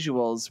are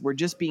visuals, we're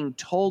just being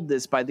told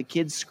this by the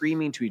kids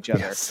screaming to each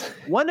other. Yes.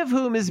 One of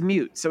whom is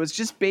mute. So it's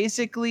just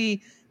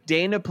basically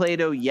Dana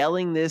Plato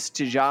yelling this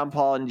to Jean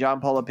Paul, and Jean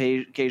Paul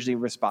occasionally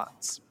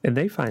responds. And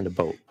they find a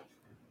boat.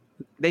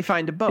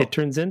 It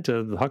turns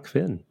into the Huck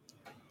Finn.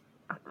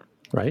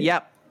 Right?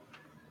 Yep.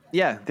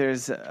 Yeah,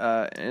 there's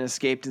an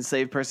escaped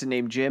enslaved person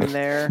named Jim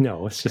there.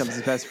 No, it's just... Becomes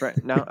his best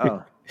friend. No?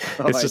 Oh.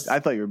 I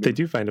thought you were... They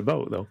do find a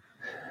boat, though.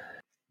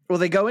 Well,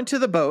 they go into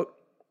the boat.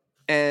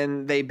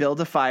 And they build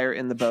a fire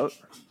in the boat.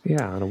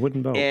 Yeah, on a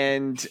wooden boat.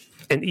 And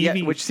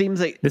Evie, which seems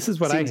like this is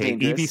what I hate.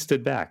 Dangerous. Evie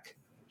stood back.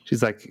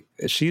 She's like,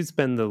 she's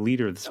been the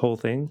leader of this whole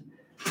thing,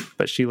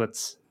 but she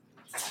lets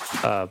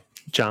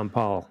John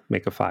Paul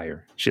make a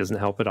fire. She doesn't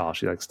help at all.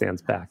 She like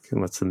stands back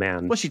and lets the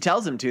man. Well, she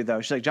tells him to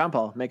though. She's like, John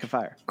Paul, make a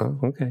fire. Oh,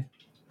 okay.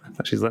 I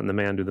thought she's letting the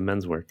man do the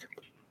men's work.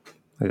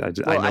 I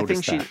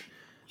think that.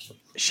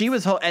 she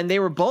was, and they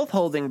were both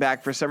holding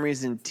back for some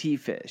reason.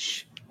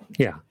 T-Fish.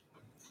 Yeah.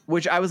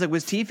 Which I was like,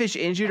 was T-Fish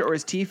injured, or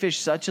is T-Fish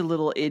such a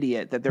little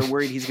idiot that they're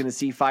worried he's going to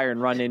see fire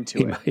and run into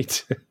it?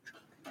 Might.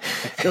 I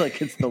feel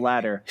like it's the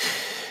latter.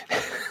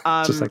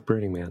 Just like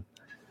Burning Man.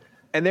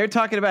 And they're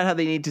talking about how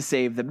they need to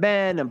save the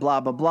men and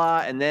blah, blah, blah.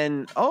 And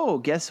then,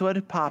 guess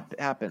what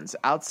happens?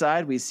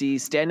 Outside, we see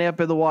standing up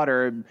in the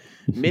water,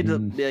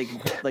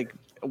 like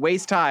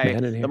waist high,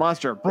 the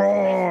monster,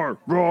 roar,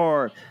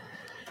 roar.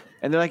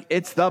 And they're like,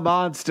 it's the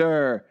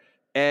monster.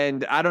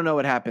 And I don't know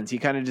what happens. He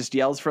kind of just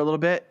yells for a little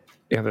bit.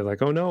 Yeah, they're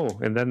like, oh no.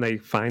 And then they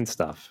find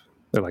stuff.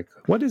 They're like,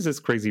 what is this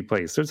crazy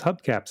place? There's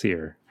hubcaps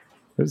here.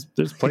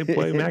 There's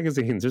Playboy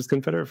magazines. There's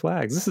Confederate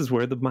flags. This is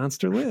where the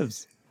monster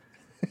lives.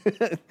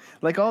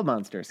 Like all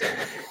monsters.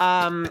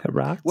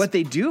 Rocks. What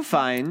they do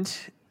find,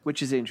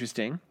 which is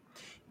interesting,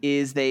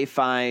 is they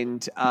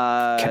find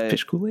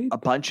catfish Kool-Aid? a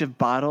bunch of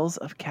bottles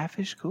of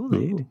catfish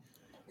Kool-Aid. Ooh.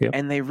 Yep.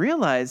 And they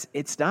realize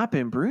it's not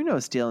been Bruno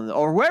stealing,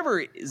 or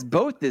whoever his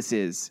boat this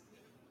is,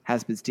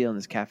 has been stealing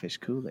this catfish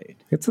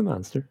Kool-Aid. It's a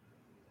monster.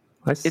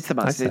 It's the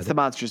monster. It's the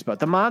monster's boat.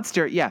 The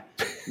monster, yeah.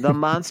 The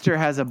monster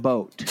has a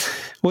boat.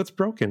 Well, it's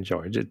broken,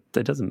 George. It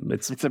doesn't.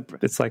 It's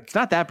like it's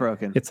not that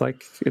broken. It's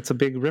like it's a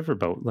big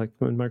riverboat, like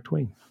when Mark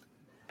Twain.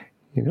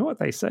 You know what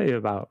they say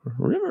about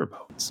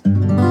riverboats?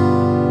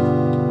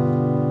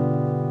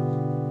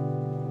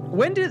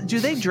 When do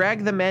they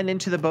drag the men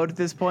into the boat at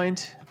this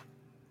point?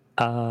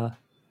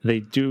 They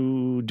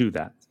do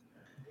that.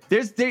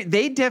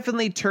 They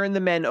definitely turn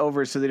the men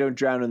over so they don't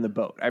drown in the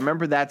boat. I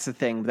remember that's the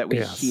thing that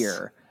we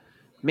hear.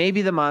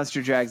 Maybe the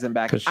monster drags them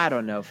back. I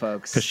don't know,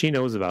 folks. Because she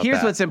knows about that.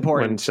 Here's what's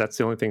important. That's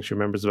the only thing she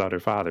remembers about her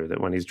father, that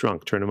when he's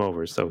drunk, turn him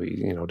over so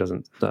he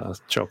doesn't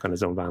choke on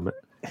his own vomit.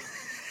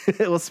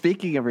 Well,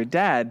 speaking of her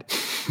dad,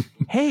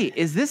 hey,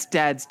 is this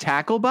dad's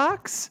tackle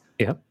box?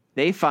 Yep.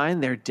 They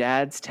find their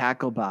dad's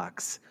tackle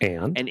box.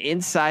 And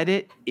inside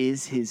it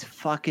is his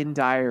fucking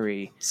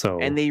diary.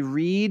 And they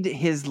read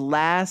his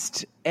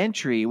last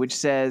entry, which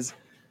says,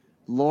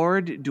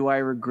 "Lord, do I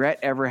regret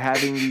ever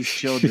having these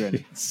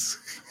children?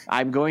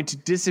 I'm going to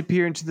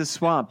disappear into the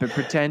swamp and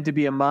pretend to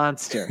be a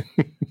monster."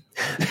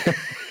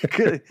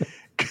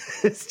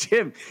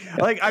 Jim,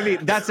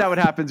 that's not what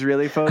happens,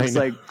 really, folks.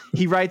 Like,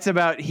 he writes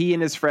about he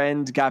and his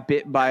friend got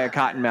bit by a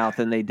cottonmouth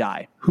and they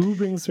die. Who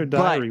brings their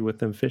diary with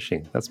them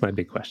fishing? That's my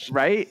big question.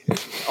 Right?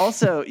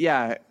 Also,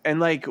 yeah.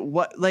 And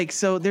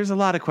so there's a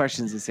lot of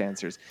questions this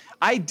answers.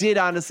 I did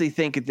honestly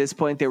think at this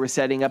point they were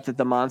setting up that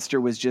the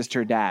monster was just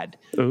her dad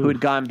who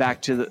had gone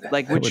back to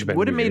which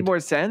would have made more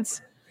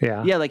sense.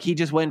 Yeah. Yeah, like he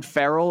just went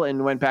feral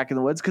and went back in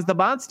the woods. Because the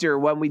monster,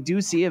 when we do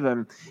see of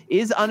him,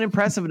 is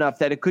unimpressive enough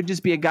that it could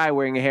just be a guy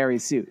wearing a hairy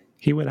suit.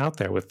 He went out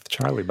there with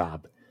Charlie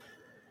Bob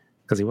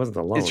because he wasn't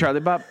alone. Is Charlie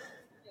Bob?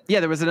 Yeah,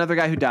 there was another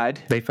guy who died.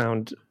 They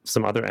found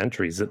some other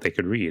entries that they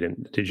could read.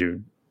 And if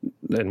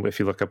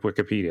you look up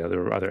Wikipedia,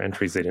 there were other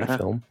entries they didn't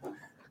film.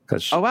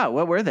 Oh, wow.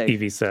 What were they?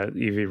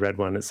 Evie read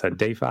one that said,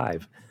 "Day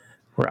 5,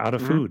 we're out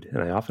of food,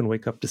 and I often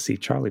wake up to see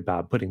Charlie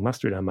Bob putting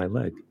mustard on my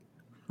leg."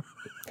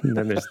 And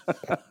then there's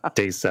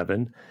day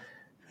 7.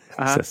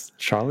 It says,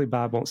 "Charlie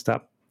Bob won't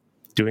stop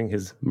doing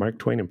his Mark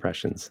Twain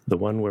impressions, the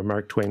one where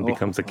Mark Twain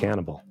becomes a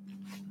cannibal."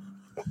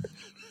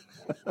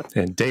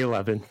 And day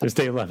 11, there's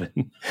day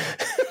 11.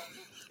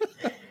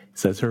 It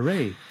says,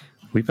 "Hooray,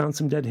 we found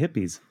some dead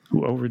hippies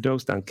who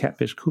overdosed on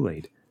catfish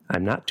Kool-Aid.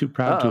 I'm not too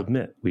proud to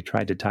admit we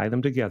tried to tie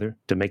them together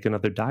to make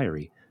another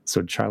diary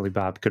so Charlie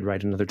Bob could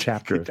write another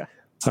chapter of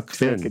Huck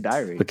Finn,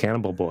 the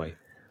cannibal boy.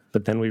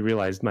 But then we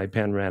realized my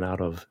pen ran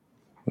out of..."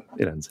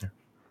 It ends there.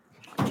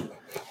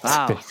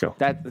 Wow. There you go.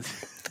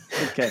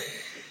 Okay.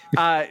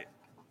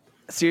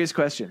 Serious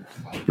question.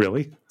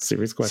 Really?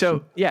 Serious question?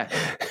 So, yeah,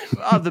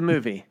 of the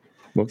movie.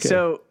 Okay.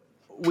 So,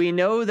 we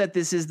know that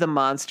this is the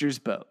monster's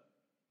boat,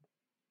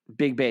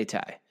 Big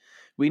Beitai.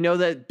 We know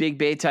that Big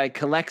Beitai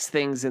collects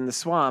things in the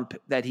swamp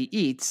that he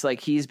eats,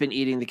 like he's been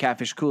eating the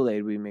catfish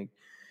Kool-Aid we make.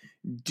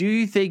 Do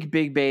you think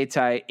Big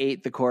Beitai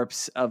ate the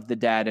corpse of the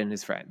dad and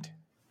his friend?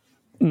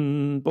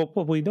 Well,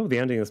 we know the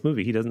ending of this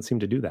movie. He doesn't seem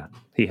to do that.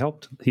 He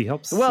helps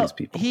these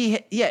people.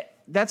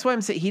 That's why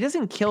I'm saying he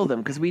doesn't kill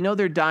them because we know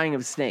they're dying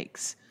of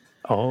snakes.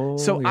 Oh,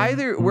 so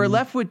either we're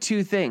left with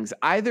two things: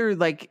 either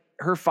like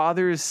her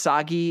father's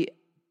soggy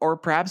or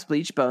perhaps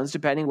bleached bones,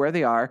 depending where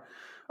they are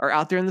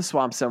out there in the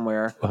swamp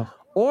somewhere,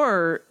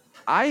 or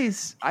I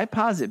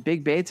posit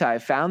Big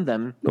Beitai found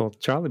them. Well,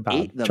 Charlie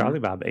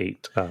Bob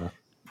ate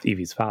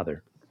Evie's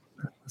father.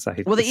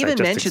 They even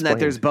mentioned that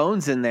there's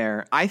bones in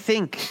there. I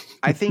think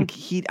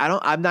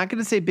I'm not going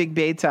to say Big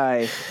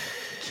Beitai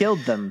killed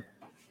them,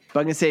 but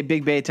I'm going to say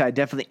Big Beitai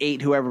definitely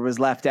ate whoever was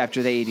left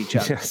after they ate each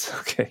other. Yes.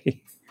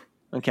 Okay.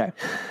 Okay.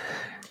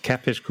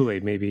 Catfish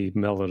Kool-Aid maybe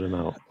mellowed him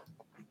out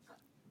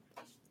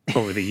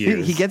over the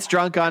years. He gets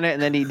drunk on it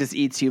and then he just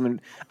eats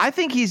human. I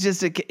think he's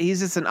just an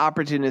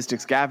opportunistic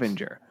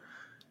scavenger.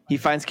 He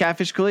finds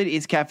catfish Kool-Aid,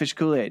 eats catfish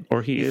Kool-Aid.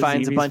 Or he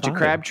finds a bunch of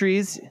crab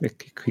trees.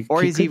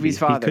 Or he's Evie's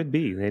father. He could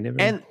be.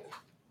 And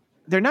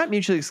they're not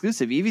mutually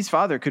exclusive. Evie's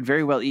father could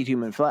very well eat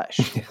human flesh.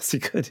 Yes, he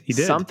could. He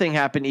did. Something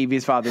happened to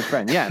Evie's father's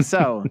friend. Yeah,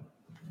 so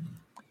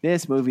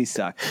this movie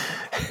sucked.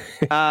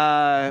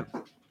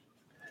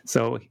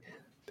 So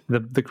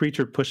the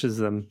creature pushes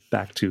them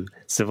back to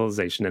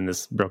civilization in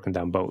this broken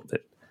down boat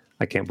that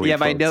I can't believe. Yeah,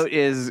 my note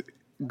is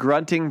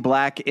grunting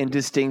black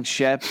indistinct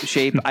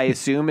shape. I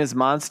assume is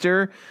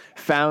monster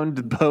found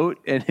the boat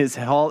and is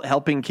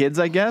helping kids,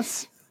 I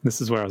guess.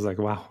 This is where I was like,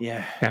 wow.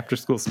 Yeah. After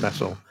school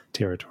special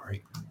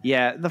territory.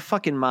 Yeah. The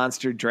fucking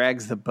monster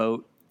drags the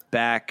boat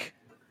back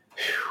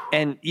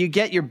and you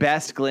get your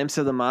best glimpse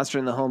of the monster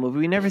in the whole movie.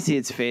 We never see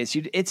its face.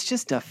 It's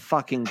just a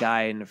fucking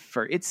guy in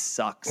fur. It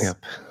sucks. Yep.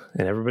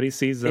 And everybody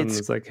sees them.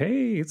 It's like,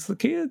 hey, it's the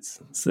kids.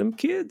 It's them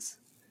kids.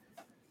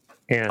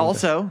 And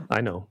also,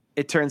 I know.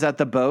 It turns out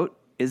the boat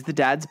is the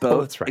dad's boat.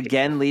 Oh, that's right.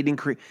 Again, leading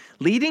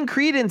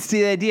credence to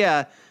the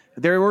idea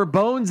there were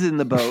bones in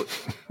the boat.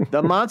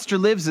 The monster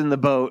lives in the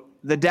boat.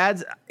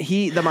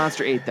 The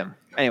monster ate them.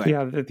 Anyway.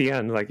 Yeah, at the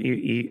end, like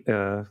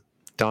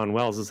Don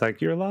Wells is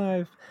like, "You're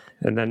alive."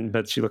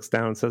 But she looks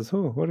down and says,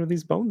 "Oh, what are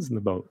these bones in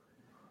the boat?"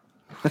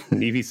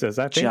 And Evie says,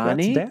 "I think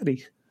Johnny? that's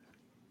Daddy."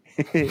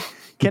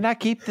 Can I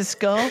keep the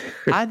skull?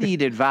 I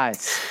need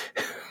advice.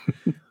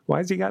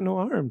 Why's he got no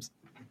arms?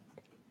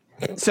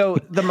 So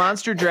the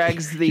monster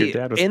drags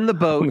in the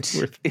boat.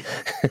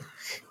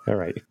 All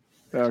right.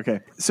 Okay.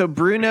 So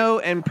Bruno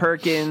and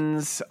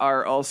Perkins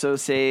are also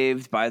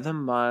saved by the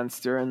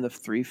monster and the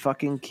 3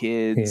 fucking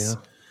kids.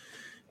 Yeah.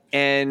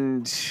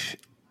 And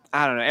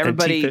I don't know.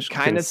 Everybody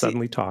kind of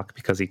suddenly talk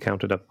because he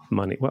counted up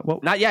money.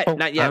 What? Not yet. Oh,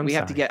 not yet.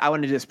 I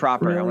want to do this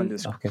proper. Really? I want to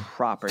do this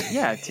proper.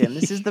 Yeah, Tim.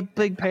 This is the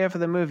big payoff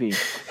of the movie.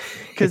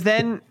 Because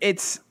then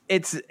it's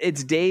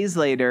days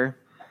later,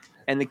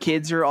 and the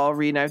kids are all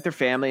reunited with their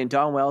family, and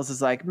Dawn Wells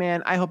is like,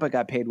 "Man, I hope I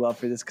got paid well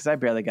for this because I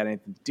barely got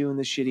anything to do in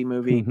this shitty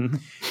movie."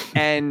 Mm-hmm.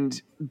 And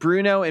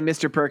Bruno and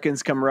Mr.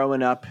 Perkins come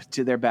rowing up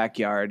to their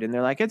backyard, and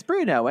they're like, "It's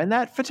Bruno and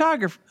that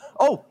photographer."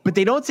 Oh, but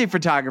they don't say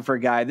photographer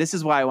guy. This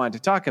is why I wanted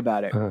to talk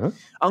about it. Uh-huh.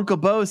 Uncle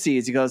Bo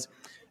sees. He goes,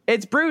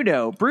 "It's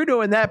Bruno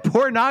and that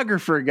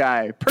pornographer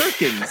guy,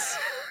 Perkins."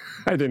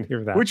 I didn't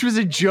hear that. Which was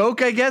a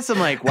joke, I guess. I'm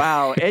like,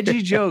 wow,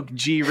 edgy joke,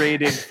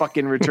 G-rated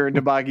fucking Return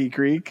to Boggy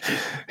Creek.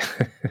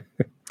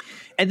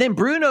 And then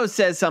Bruno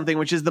says something,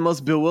 which is the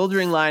most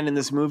bewildering line in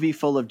this movie,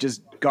 full of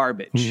just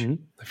garbage.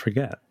 Mm-hmm. I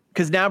forget.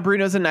 Because now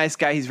Bruno's a nice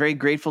guy. He's very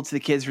grateful to the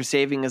kids for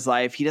saving his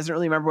life. He doesn't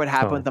really remember what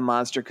happened with the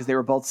monster because they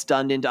were both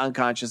stunned into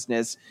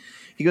unconsciousness.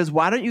 He goes,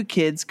 "Why don't you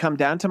kids come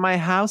down to my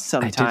house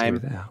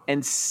sometime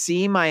and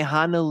see my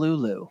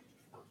Honolulu?"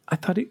 I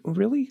thought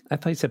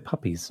he said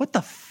puppies. What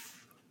the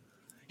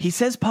He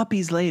says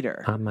puppies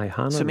later. On my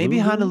Honolulu? So maybe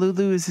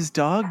Honolulu is his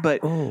dog, but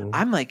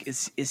I'm like,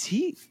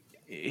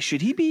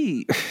 should he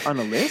be on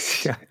a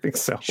list? Yeah, I think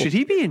so. Should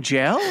he be in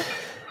jail?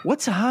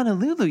 What's a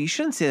Honolulu? You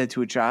shouldn't say that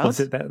to a child. Was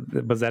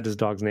that his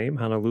dog's name,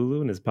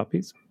 Honolulu, and his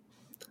puppies?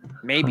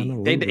 Maybe.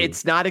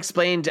 It's not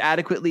explained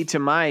adequately to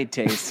my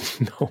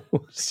taste. No.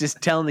 It's just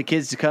telling the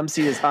kids to come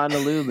see his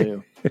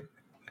Honolulu.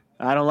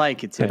 I don't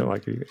like it, Tim. I don't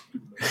like it either.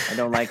 I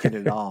don't like it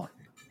at all.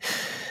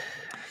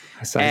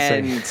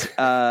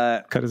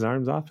 Cut his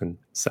arms off and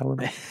sell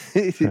them.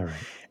 All right.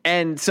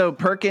 And so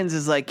Perkins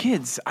is like,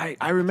 "Kids,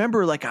 I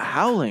remember like a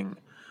howling.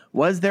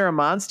 Was there a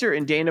monster?"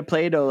 And Dana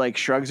Plato like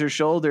shrugs her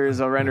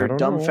shoulders around her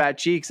dumb fat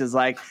cheeks, is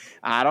like,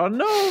 "I don't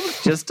know,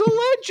 just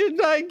a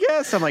legend, I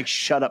guess." I'm like,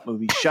 "Shut up,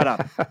 movie, shut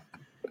up."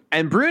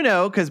 And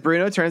Bruno, because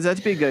Bruno turns out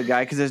to be a good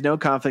guy, because there's no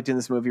conflict in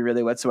this movie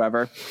really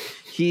whatsoever.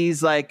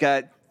 He's like,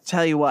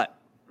 "Tell you what,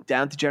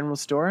 down at the general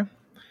store,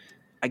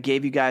 I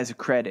gave you guys a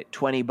credit,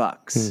 $20.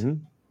 Mm-hmm.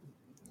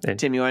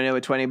 Tim, you want to know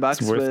what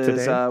 $20 was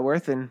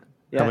worth? And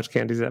how much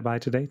candy does that buy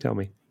today? Tell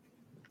me.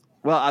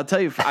 Well, I'll tell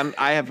you.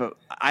 I have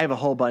a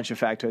whole bunch of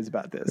factoids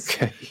about this.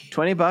 Okay.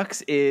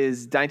 $20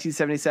 is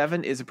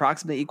 1977 is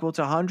approximately equal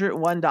to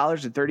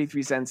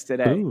 $101.33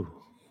 today. Ooh,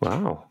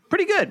 wow,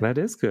 pretty good. That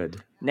is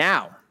good.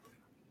 Now,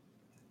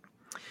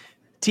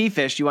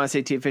 T-Fish. You want to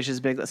say T-Fish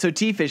is big? So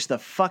T-Fish, the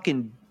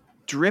fucking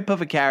drip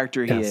of a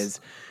character he is,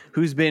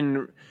 who's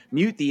been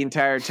mute the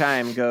entire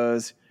time,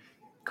 goes,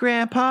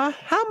 "Grandpa,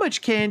 how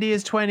much candy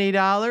is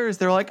 $20?"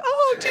 They're like,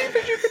 "Oh,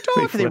 T-Fish, you can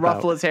talk." They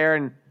ruffle his hair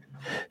and.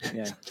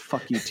 Yeah,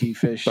 fuck you,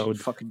 T-Fish. Bo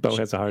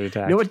has a heart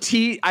attack. You know what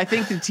I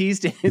think the T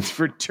stands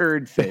for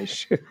turd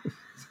fish.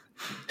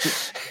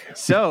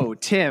 So,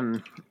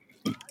 Tim,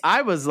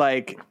 I was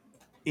like,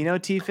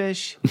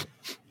 T-Fish,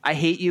 I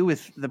hate you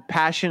with the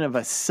passion of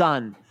a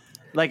son,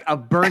 like a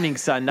burning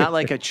sun, not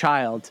like a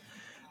child.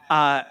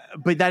 But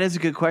that is a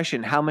good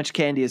question. How much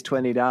candy is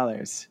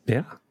 $20?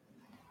 Yeah.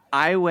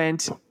 I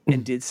went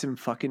and did some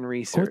fucking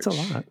research. Oh, it's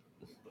a lot.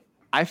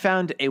 I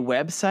found a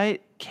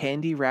website,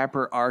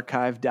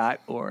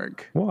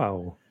 candywrapperarchive.org.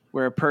 Wow.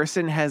 Where a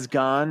person has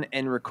gone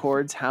and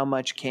records how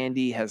much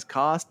candy has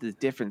cost, the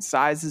different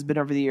sizes been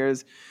over the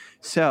years.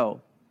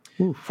 So,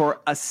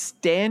 for a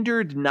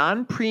standard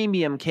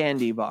non-premium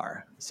candy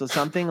bar, so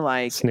something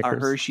like Snickers. A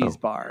Hershey's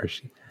bar,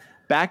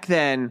 back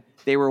then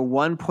they were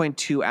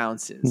 1.2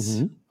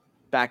 ounces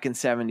back in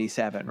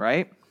 77,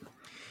 right?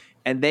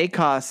 And they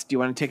cost, do you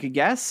want to take a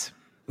guess?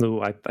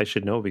 No, I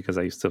should know because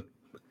I used to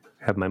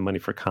have my money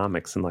for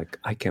comics and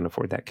I can't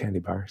afford that candy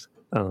bars.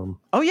 Oh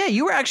yeah,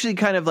 you were actually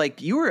kind of like,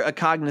 you were a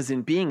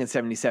cognizant being in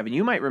 77.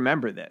 You might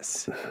remember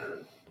this.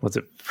 Was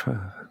it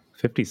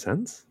 50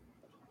 cents?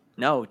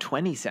 No,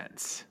 20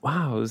 cents.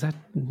 Wow, is that...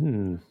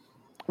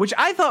 Which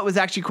I thought was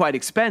actually quite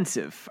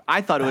expensive.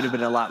 I thought it would have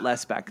been a lot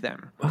less back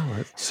then.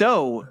 Wow,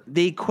 so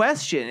the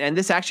question, and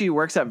this actually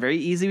works out very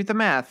easy with the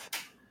math,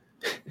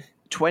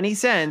 20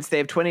 cents, they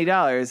have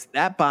 $20,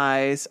 that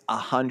buys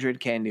 100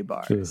 candy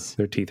bars.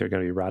 Their teeth are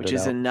going to be rotted out. Which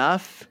is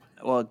enough.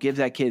 Well, it gives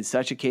that kid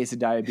such a case of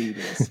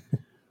diabetes.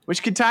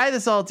 Which could tie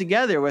this all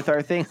together with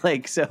our thing.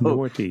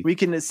 We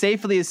can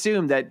safely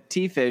assume that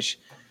T-Fish,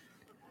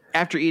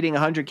 after eating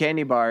 100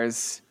 candy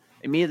bars,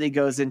 immediately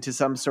goes into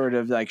some sort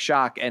of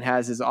shock and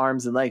has his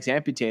arms and legs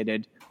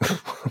amputated.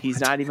 He's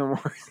not even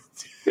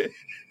worth it.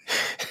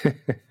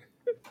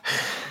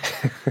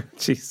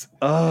 Jeez.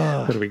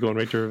 What, are we going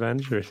right to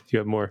revenge, or do you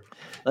have more?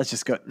 Let's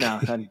just go. No,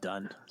 I'm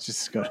done. Let's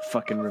just go to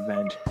fucking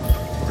revenge.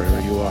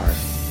 Wherever you are.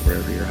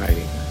 wherever you're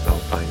hiding. I'll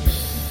find you.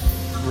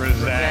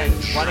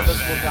 Revenge. One of us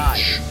will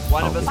die.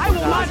 One of us I will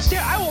will die.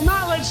 I will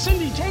not let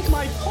Cindy take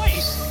my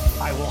place.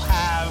 I will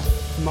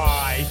have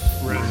my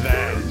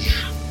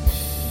revenge.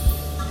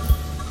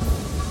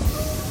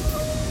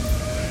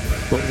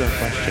 What was our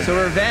question?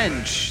 So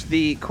revenge.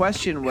 The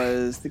question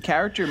was the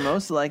character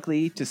most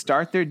likely to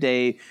start their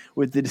day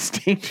with the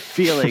distinct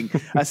feeling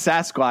a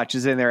Sasquatch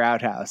is in their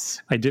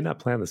outhouse. I did not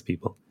plan this,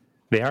 people.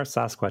 They are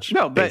Sasquatch.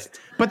 No, based.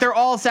 but they're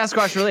all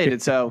Sasquatch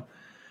related. So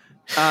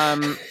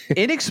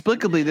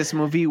inexplicably, this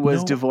movie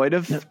was devoid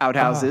of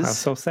outhouses. I was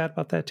so sad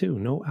about that too.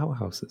 No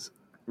outhouses.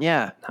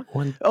 Yeah. Not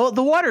one. Oh,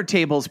 the water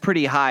table's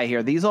pretty high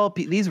here. These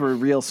were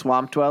real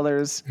swamp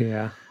dwellers.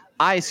 Yeah.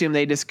 I assume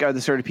they just are the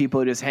sort of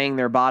people who just hang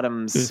their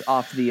bottoms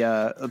off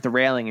the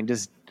railing and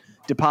just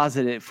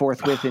deposit it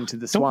forthwith into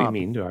the swamp. Don't be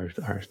mean to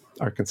our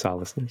Arkansas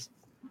listeners.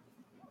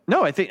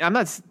 No, I'm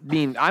not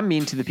mean. I'm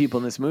mean to the people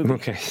in this movie.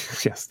 Okay.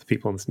 Yes, the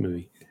people in this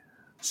movie.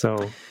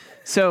 So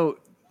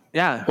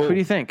yeah, who do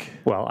you think?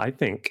 Well, I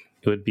think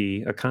it would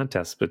be a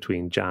contest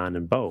between John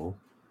and Bo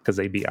because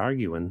they'd be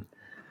arguing.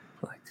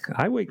 Like,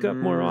 I wake up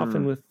more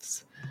often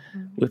with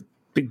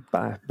Big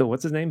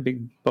what's his name?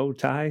 Big bow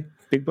tie.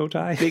 Big bow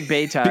tie. Big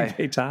bay tie. Big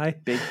bay tie.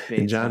 Big bay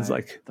and John's tie.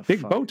 like,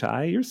 Big bow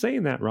tie. You're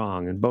saying that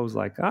wrong. And Bo's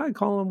like, I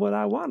call him what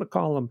I want to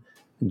call him.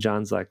 And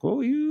John's like,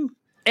 well, you.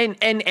 And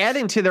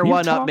adding to their You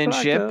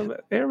one-upmanship, like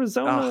a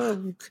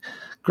Arizona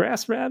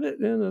grass rabbit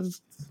in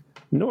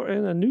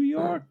a New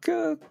York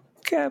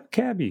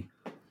cabbie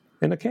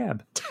in a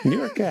cab, New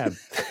York cab.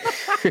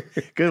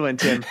 good one,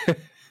 Tim.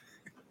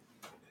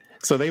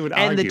 So they would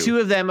And argue. the two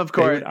of them, of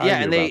course,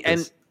 and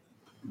and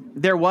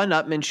their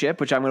one-upmanship,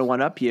 which I'm going to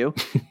one-up you.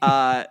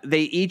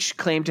 They each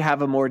claim to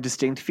have a more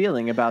distinct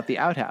feeling about the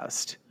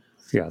outhouse.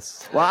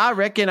 Yes. Well, I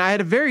reckon I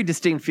had a very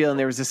distinct feeling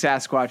there was a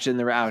Sasquatch in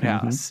the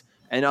outhouse.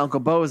 And Uncle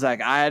Bo was like,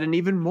 I had an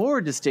even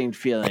more distinct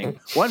feeling.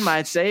 One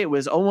might say it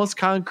was almost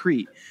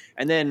concrete.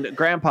 And then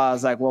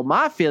Grandpa's like, well,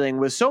 my feeling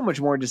was so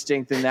much more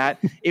distinct than that.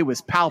 It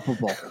was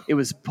palpable. It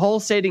was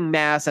pulsating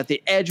mass at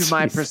the edge of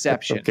my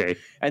perception. Okay.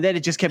 And then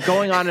it just kept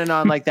going on and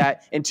on like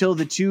that until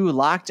the two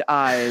locked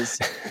eyes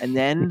and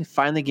then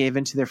finally gave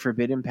into their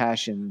forbidden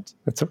passion.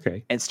 That's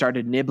okay. And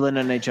started nibbling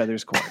on each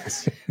other's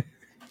corns.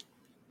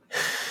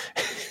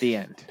 The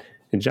end.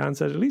 And John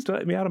said, at least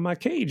let me out of my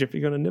cage if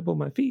you're going to nibble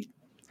my feet.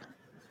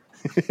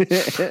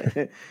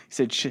 He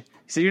said,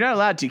 you're not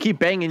allowed to. Keep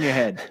banging your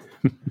head.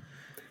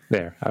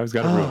 There, I was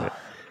going to ruin it.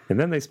 And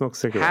then they smoke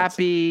cigarettes.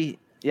 Happy,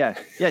 yeah.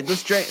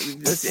 Let's drink.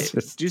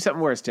 Let's do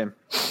something worse, Tim.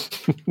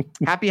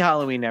 Happy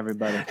Halloween,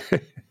 everybody.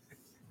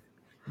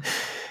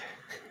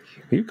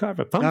 You carve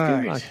a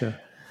pumpkin like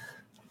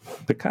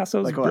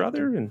Picasso's Like what?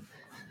 brother and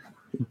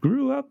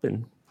grew up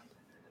in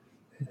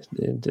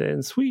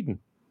Sweden.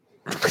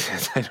 I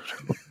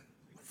don't know.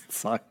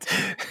 Sucked.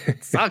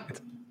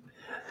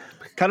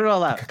 Cut it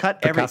all out.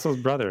 Picasso's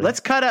brother. Let's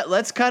cut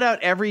out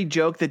every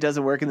joke that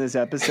doesn't work in this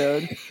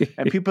episode.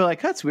 And people are like,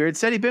 that's weird.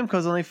 Steady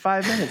Bimco's only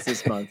 5 minutes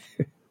this month.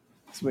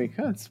 This week.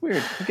 Huh, it's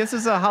weird. I guess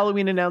it's a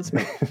Halloween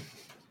announcement.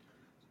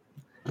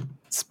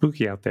 It's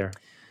spooky out there.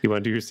 You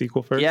want to do your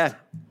sequel first? Yeah.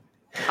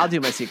 I'll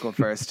do my sequel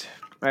first.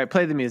 All right,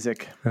 play the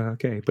music.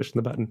 Okay, pushing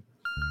the button.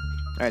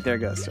 All right, there it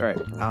goes. All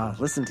right.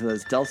 Listen to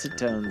those dulcet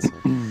tones.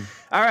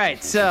 All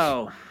right,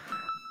 so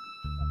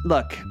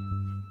look,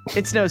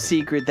 it's no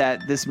secret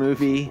that this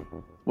movie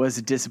was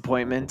a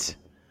disappointment.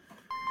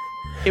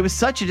 It was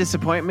such a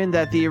disappointment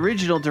that the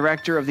original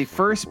director of the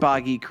first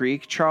Boggy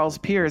Creek, Charles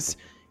Pierce,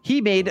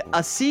 he made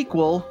a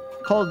sequel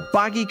called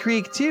Boggy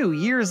Creek 2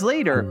 years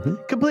later,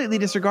 completely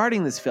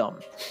disregarding this film.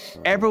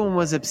 Everyone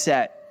was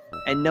upset,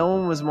 and no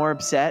one was more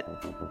upset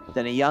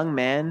than a young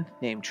man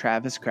named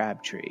Travis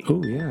Crabtree.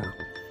 Oh, yeah.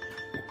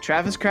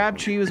 Travis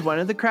Crabtree was one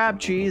of the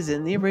Crabtrees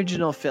in the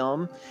original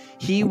film.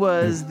 He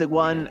was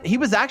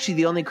actually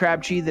the only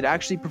Crabtree that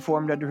actually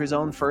performed under his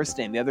own first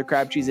name. The other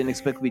Crabtrees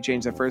inexplicably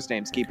changed their first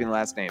names, keeping the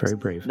last names. Very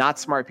brave. Not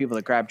smart people,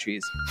 the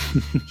Crabtrees.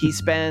 He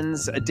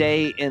spends a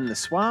day in the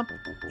swamp.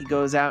 He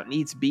goes out and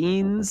eats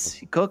beans.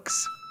 He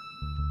cooks.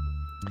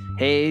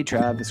 Hey,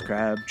 Travis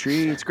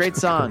Crabtree. It's a great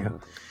song. Want me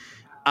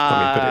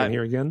to put it in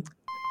here again?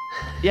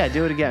 Yeah,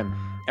 do it again.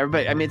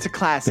 Everybody, I mean, it's a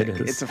classic.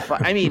 It is. It's a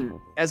fun, I mean,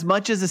 as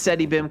much as a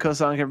Steady Bimco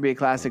song can be a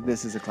classic,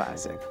 this is a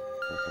classic.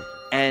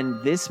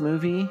 And this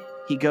movie,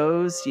 he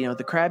goes,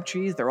 the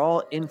Crabtrees, they're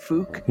all in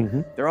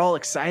Fook. They're all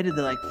excited.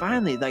 They're like,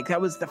 finally, like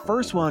that was the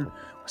first one.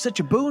 It was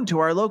such a boon to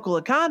our local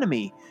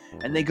economy.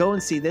 And they go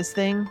and see this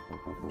thing.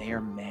 And they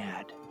are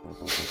mad.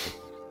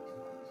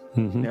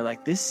 They're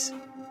like, this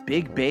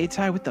big bay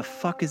tie, what the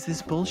fuck is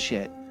this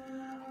bullshit?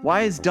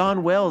 Why is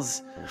Dawn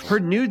Wells, her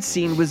nude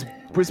scene was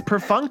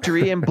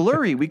perfunctory and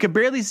blurry. We could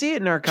barely see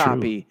it in our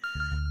copy.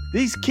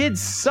 These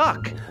kids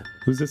suck.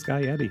 Who's this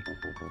guy, Eddie?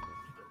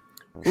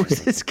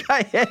 Who's this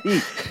guy, Eddie?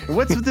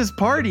 What's with this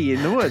party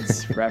in the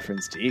woods?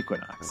 Reference to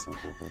Equinox.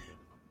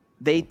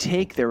 They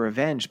take their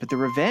revenge, but the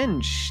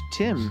revenge,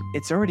 Tim,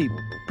 it's already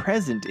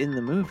present in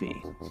the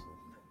movie.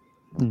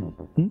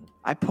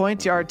 I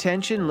point our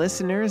attention,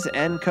 listeners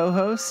and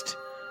co-host,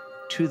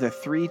 to the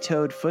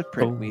three-toed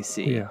footprint we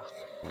see. Yeah.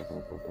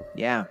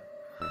 Yeah.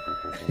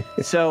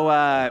 So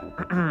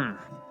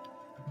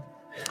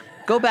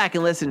go back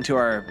and listen to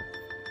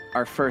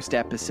our first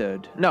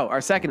episode. No,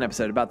 our second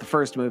episode about the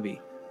first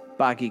movie,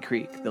 Boggy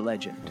Creek, the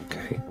legend.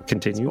 Okay.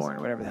 Continues. Born,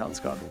 whatever the hell it's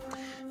called.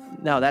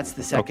 No, that's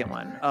the second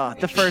one. Oh,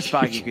 the first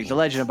Boggy Creek, the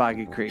legend of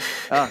Boggy Creek.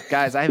 Oh,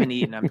 guys, I haven't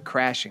eaten. I'm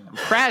crashing.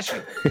 Are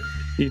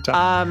you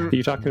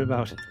talking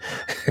about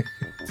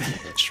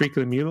Shriek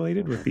of the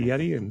Mutilated with the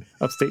Yeti in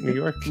upstate New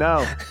York?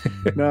 No.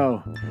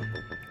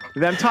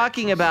 I'm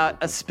talking about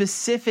a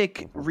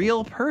specific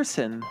real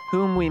person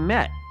whom we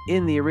met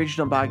in the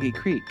original Boggy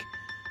Creek.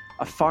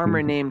 A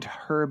farmer named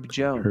Herb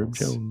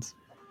Jones.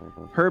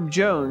 Herb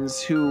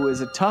Jones, who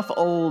was a tough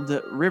old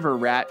river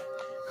rat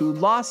who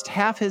lost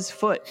half his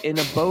foot in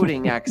a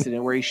boating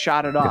accident where he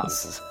shot it off.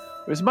 Yes.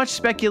 There was much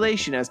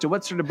speculation as to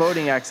what sort of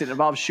boating accident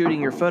involves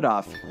shooting your foot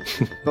off.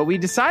 But we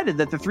decided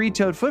that the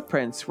three-toed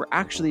footprints were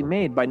actually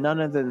made by none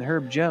other than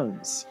Herb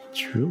Jones.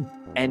 True.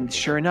 And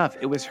sure enough,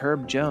 it was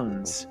Herb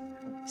Jones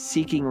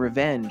seeking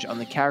revenge on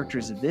the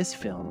characters of this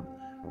film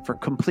for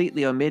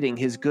completely omitting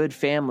his good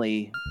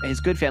family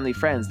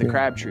friends, the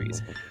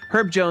Crabtrees.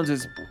 Herb Jones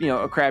was,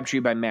 a Crabtree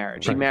by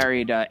marriage. Right. He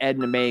married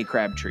Edna Mae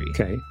Crabtree.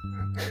 Okay.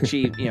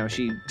 She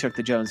took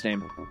the Jones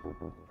name.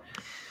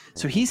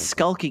 So he's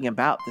skulking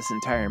about this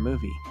entire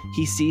movie.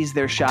 He sees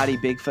their shoddy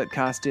Bigfoot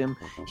costume.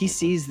 He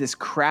sees this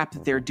crap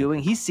that they're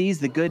doing. He sees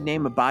the good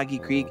name of Boggy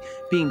Creek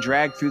being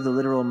dragged through the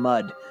literal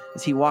mud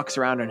as he walks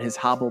around on his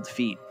hobbled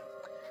feet.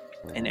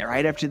 And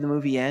right after the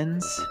movie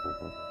ends,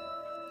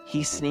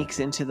 he sneaks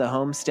into the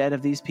homestead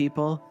of these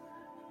people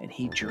and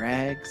he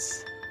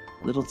drags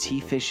little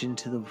T-Fish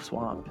into the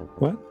swamp.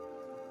 What?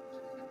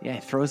 Yeah, he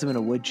throws him in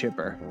a wood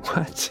chipper.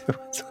 What?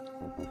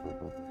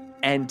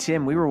 And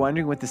Tim, we were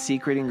wondering what the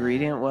secret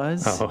ingredient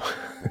was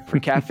for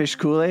catfish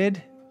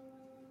Kool-Aid.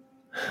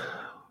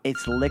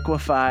 It's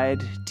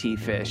liquefied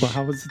T-Fish. Well,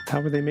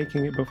 how were they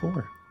making it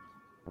before?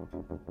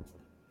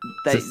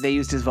 They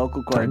used his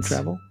vocal cords. Time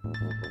travel?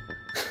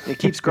 It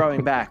keeps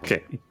growing back.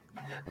 Okay.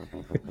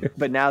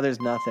 But now there's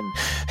nothing.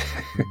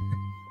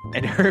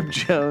 And Herb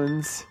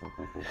Jones,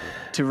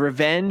 to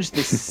revenge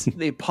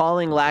the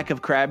appalling lack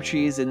of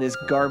Crabtrees in this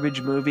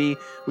garbage movie,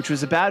 which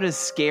was about as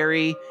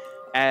scary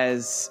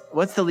as...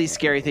 What's the least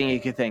scary thing you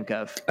could think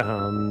of?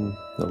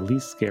 The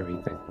least scary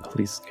thing.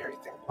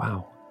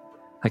 Wow.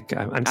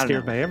 I'm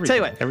scared by everything. Tell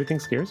you what, everything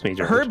scares me,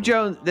 George. Herb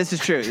Jones... This is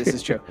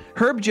true.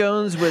 Herb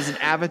Jones was an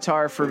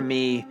avatar for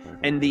me,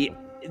 and the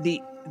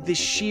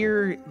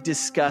sheer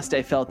disgust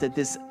I felt at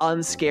this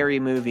unscary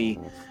movie,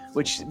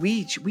 which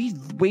we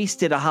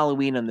wasted a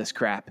Halloween on this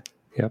crap.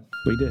 Yep,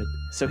 we did.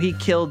 So he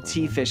killed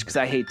T-Fish because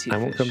I hate T-Fish. I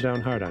won't come down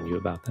hard on you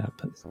about that.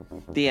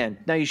 But... The end.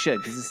 No, you should,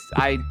 because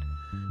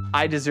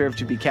I deserve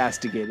to be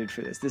castigated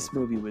for this. This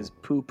movie was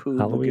poo-poo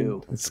Halloween.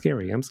 Bagoo. It's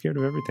scary. I'm scared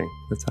of everything.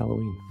 It's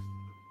Halloween.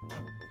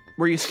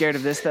 Were you scared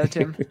of this, though,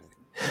 Tim?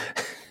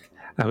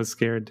 I was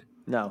scared.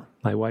 No.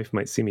 My wife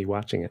might see me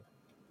watching it.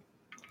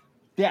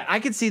 Yeah, I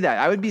could see that.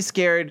 I would be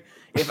scared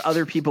if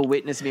other people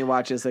witnessed me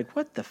watch this. Like,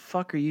 what the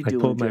fuck are you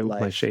doing with your life? I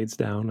pulled my shades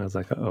down. I was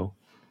like, uh-oh.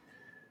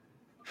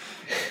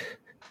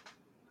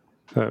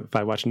 If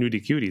I watch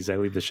Nudie Cuties, I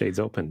leave the shades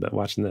open. But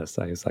watching this,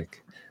 I was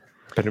like,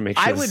 better make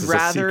sure this is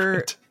a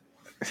secret.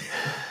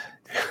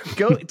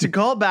 To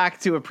call back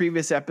to a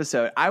previous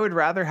episode, I would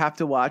rather have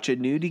to watch a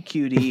Nudie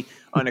Cutie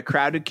on a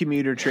crowded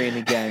commuter train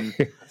again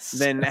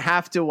than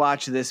have to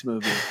watch this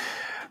movie.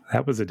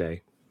 That was a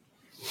day.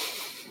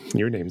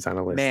 Your name's on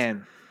a list.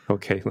 Man.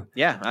 Okay.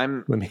 Yeah,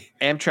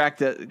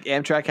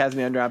 Amtrak has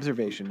me under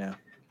observation now.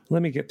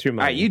 Let me get through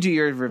my... All right, you do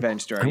your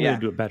revenge story. I'm going to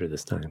do it better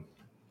this time.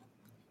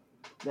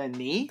 Than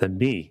me?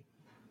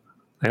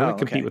 I only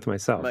compete with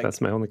myself.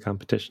 That's my only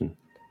competition.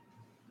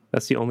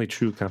 That's the only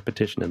true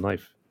competition in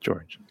life,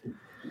 George.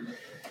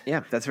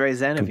 Yeah, that's very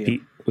zen of you.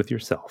 Compete with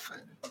yourself.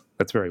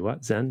 That's very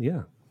what? Zen?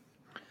 Yeah.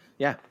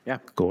 Yeah.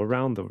 Go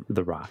around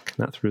the rock,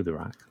 not through the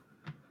rock.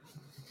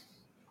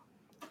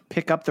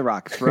 Pick up the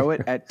rock, throw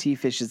it at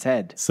T-Fish's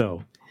head.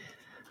 So,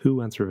 who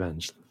wants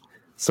revenge?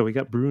 So we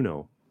got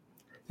Bruno,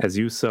 as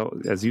you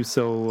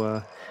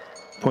so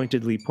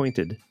pointedly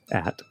pointed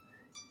at.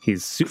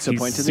 He's super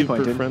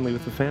friendly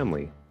with the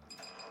family,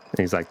 and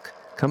he's like,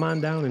 "Come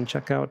on down and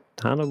check out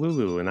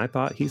Honolulu." And I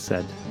thought he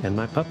said, "And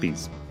my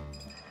puppies."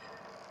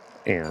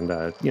 And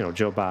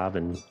Joe Bob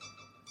and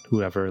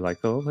whoever like,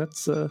 "Oh,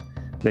 that's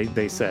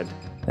they said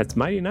that's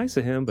mighty nice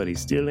of him, but he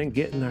still ain't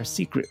getting our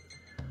secret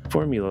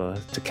formula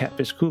to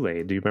catfish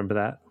Kool-Aid." Do you remember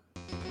that?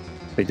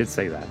 They did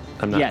say that.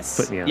 I'm not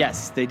putting you on.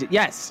 Yes, they did.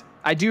 Yes,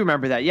 I do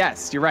remember that.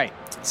 Yes, you're right.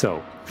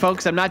 So,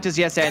 folks, I'm not just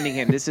yes-anding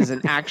him. This is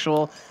an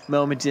actual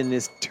moment in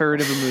this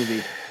turd of a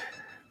movie.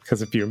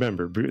 Because if you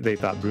remember, they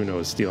thought Bruno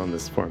was stealing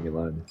this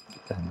formula.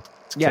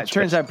 It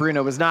turns out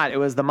Bruno was not. It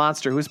was the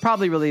monster who was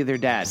probably really their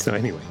dad. So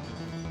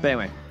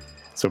anyway.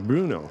 So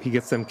Bruno, he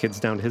gets them kids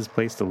down to his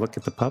place to look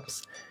at the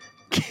pups.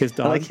 His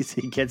dog. Like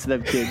he gets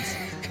them kids.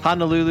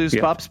 Honolulu's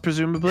pups,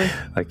 presumably.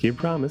 Like you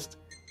promised.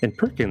 And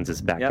Perkins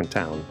is back in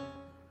town.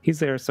 He's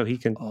there so he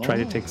can try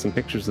to take some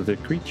pictures of the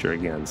creature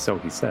again, so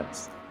he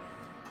says.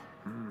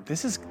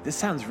 This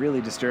sounds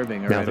really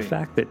disturbing already. Now, the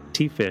fact that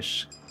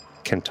T-Fish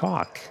can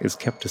talk is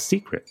kept a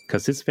secret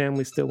because his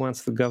family still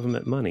wants the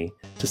government money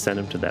to send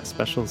him to that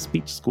special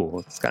speech school.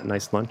 It's got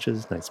nice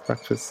lunches, nice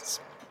breakfasts.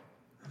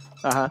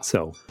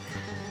 So,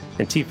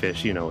 and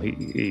T-Fish,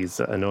 he's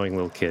an annoying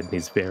little kid, and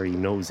he's very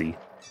nosy.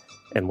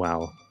 And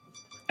while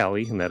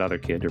Ellie and that other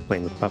kid are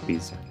playing with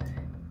puppies,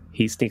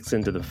 he sneaks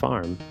into the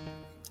farm.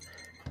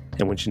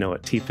 And wouldn't you know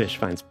it, T-Fish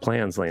finds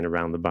plans laying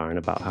around the barn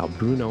about how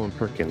Bruno and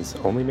Perkins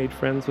only made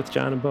friends with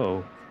John and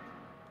Bo,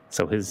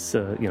 so his,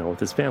 with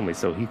his family,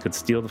 so he could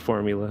steal the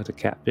formula to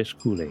Catfish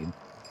Kool-Aid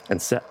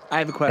and I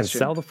have a question. And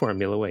sell the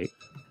formula,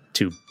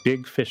 to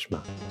Big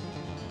Fishma.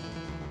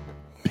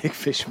 Big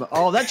Fishma.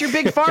 Oh, that's your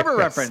Big Farmer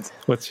reference.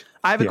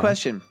 I have a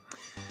question.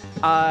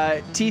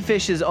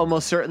 T-Fish is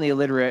almost certainly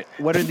illiterate.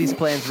 What are these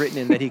plans written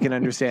in that he can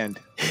understand?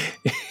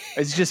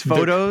 It's just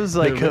photos,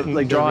 like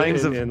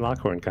drawings in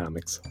Lockhorn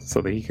comics,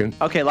 so that he can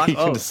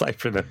can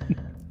decipher them.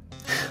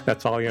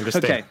 That's all he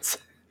understands.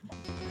 Okay.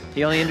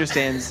 He only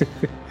understands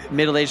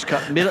middle-aged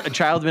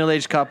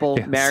couple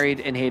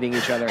married and hating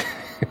each other.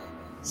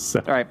 So,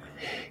 all right,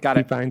 got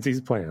it. He finds these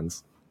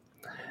plans.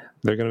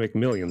 They're going to make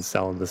millions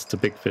selling this to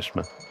Big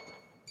Fishma.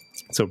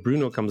 So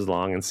Bruno comes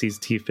along and sees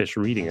T-Fish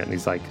reading it, and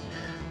he's like,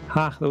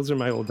 "Ha, those are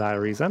my old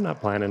diaries. I'm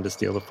not planning to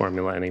steal the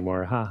formula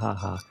anymore. Ha, ha,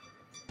 ha."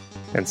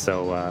 And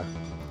so,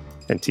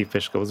 and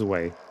T-Fish goes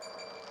away,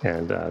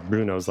 and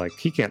Bruno's like,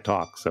 he can't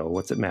talk, so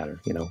what's it matter?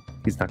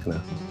 He's not going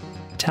to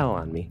tell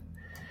on me.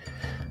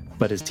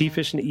 But as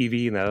T-Fish and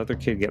Evie and that other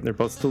kid get in their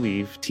boats to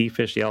leave,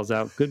 T-Fish yells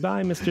out,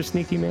 "Goodbye, Mr.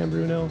 Sneaky Man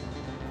Bruno."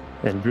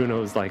 And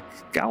Bruno's like,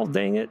 "God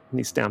dang it." And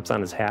he stamps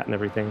on his hat and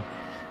everything.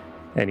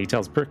 And he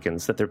tells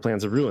Perkins that their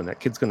plans are ruined. That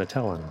kid's going to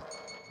tell on him.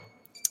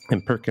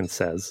 And Perkins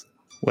says,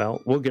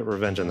 "Well, we'll get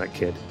revenge on that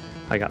kid.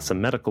 I got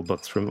some medical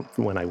books from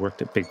when I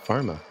worked at Big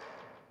Pharma.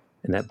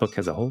 And that book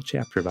has a whole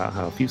chapter about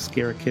how if you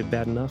scare a kid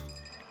bad enough,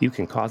 you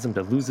can cause him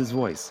to lose his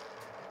voice."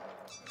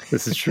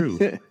 This is true.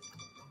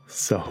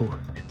 So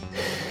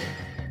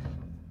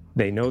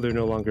they know they're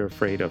no longer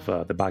afraid of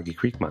the Boggy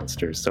Creek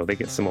monsters, so they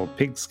get some old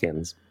pig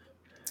skins,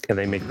 and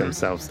they make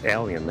themselves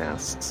alien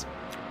masks.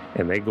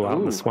 And they go out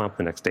in the swamp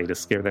the next day to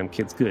scare them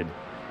kids good,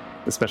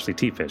 especially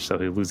T-Fish, so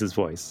he'll lose his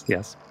voice.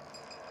 Yes?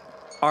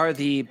 Are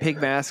the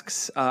pig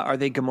masks, are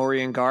they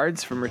Gamorrean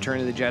guards from Return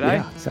of the Jedi?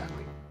 Yeah,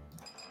 exactly.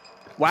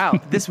 Wow,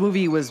 this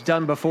movie was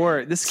done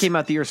before. This came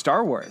out the year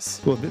Star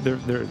Wars. Well,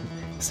 they're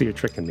see, you're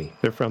tricking me.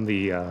 They're from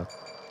the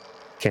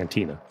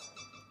Cantina.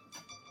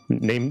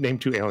 Name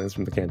two aliens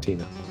from the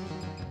Cantina.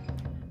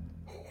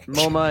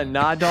 Moma and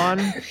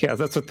Nadon. Yeah,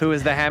 that's what. Who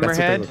is the Hammerhead? That's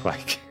what they look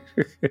like.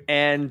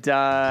 And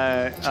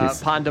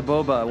Ponda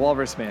Boba,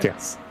 Walrus Man.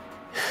 Yes.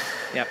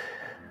 Yep.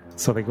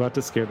 So they go out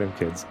to scare them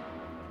kids.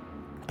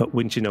 But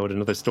wouldn't you know it,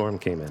 another storm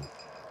came in.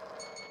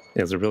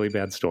 It was a really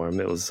bad storm.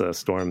 It was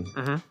Storm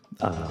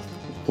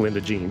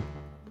Linda Jean.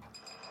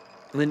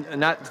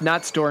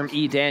 Not Storm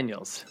E.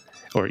 Daniels.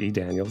 Or E.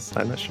 Daniels.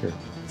 I'm not sure.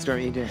 Storm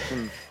E.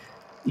 Daniels.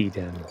 E.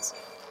 Daniels.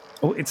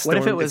 Oh, it's Storm.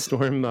 What if it was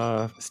Stormy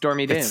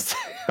Dan?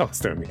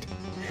 Stormy Dan.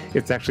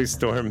 It's actually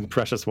Storm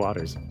Precious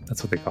Waters.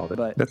 That's what they called it.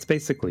 But that's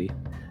basically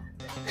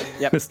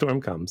the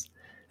storm comes.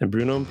 And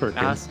Bruno and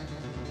Perkins,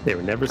 they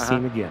were never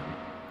seen again.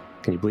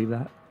 Can you believe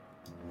that?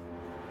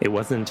 It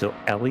wasn't until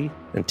Ellie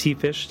and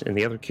T-Fish and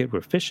the other kid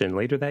were fishing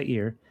later that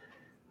year,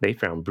 they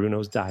found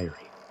Bruno's diary.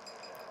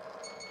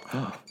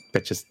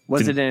 That just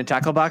was it in a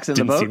tackle box in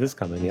the boat? Didn't see this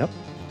coming. Yep.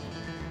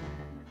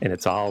 And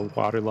it's all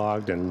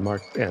waterlogged and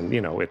marked, and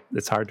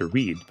it's hard to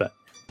read. But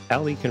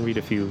Ellie can read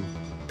a few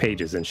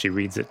pages, and she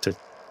reads it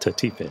to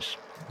T-Fish.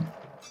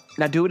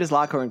 Now do it as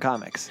Lockhorn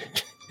Comics.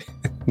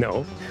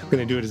 No, I'm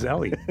going to do it as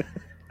Ellie.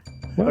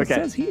 Well, okay. It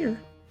says here.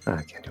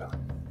 I can't do it.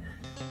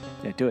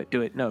 Yeah,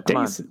 do it. No, come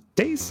on.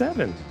 Day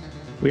 7.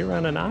 We were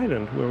on an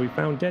island where we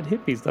found dead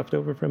hippies left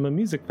over from a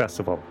music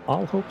festival.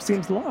 All hope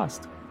seems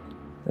lost.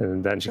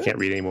 And then she can't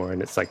read anymore,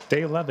 and it's like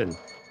day 11.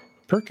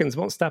 Perkins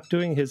won't stop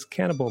doing his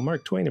cannibal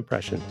Mark Twain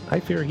impression. I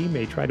fear he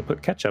may try to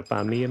put ketchup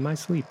on me in my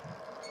sleep.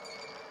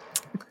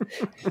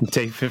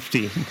 Day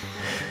 15.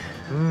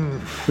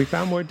 We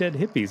found more dead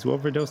hippies who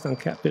overdosed on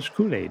catfish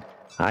Kool-Aid.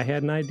 I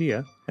had an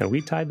idea, and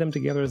we tied them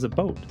together as a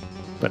boat.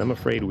 But I'm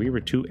afraid we were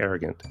too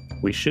arrogant.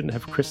 We shouldn't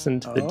have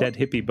christened the dead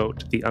hippie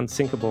boat the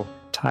unsinkable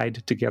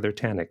Tied Together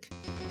Tanic.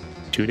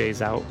 2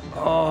 days out,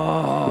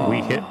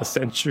 we hit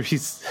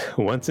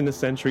a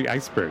once-in-a-century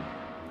iceberg.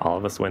 All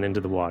of us went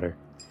into the water.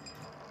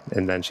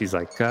 And then she's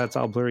like, it's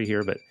all blurry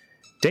here, but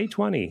day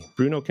 20,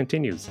 Bruno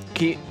continues.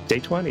 Day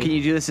 20. Can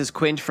you do this as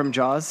Quint from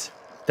Jaws?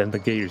 Then the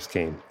gators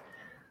came.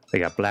 They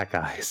got black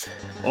eyes.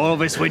 All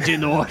of us went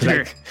in the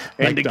water,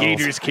 and the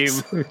gators came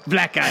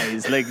black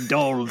eyes, like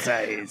doll's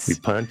eyes. We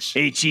punch,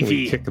 we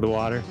kick the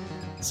water.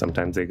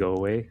 Sometimes they go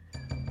away,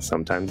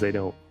 sometimes they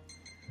don't.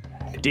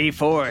 Day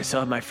 4, I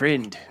saw my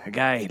friend, a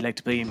guy who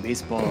liked playing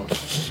baseball.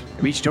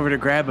 Reached over to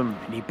grab him,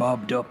 and he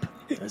bobbed up.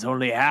 It was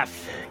only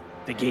half.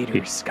 The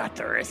gators got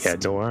the rest. He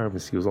had no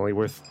arms. He was only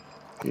worth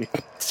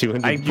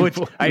 200. I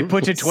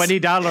put a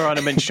 $20 on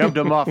him and shoved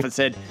him off and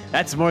said,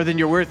 "That's more than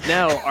you're worth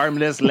now,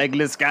 armless,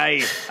 legless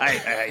guy."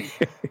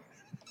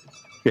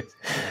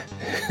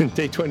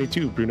 Day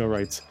 22, Bruno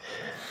writes,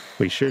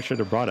 "We sure should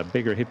have brought a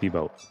bigger hippie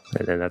boat."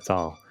 And then that's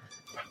all.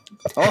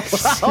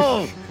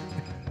 Oh.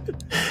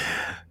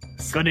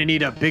 Gonna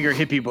need a bigger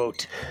hippie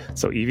boat.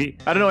 So Evie...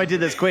 I don't know. I did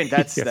this, Quint.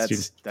 That's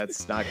Yes,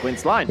 that's not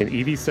Quint's line. And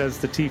Evie says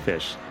to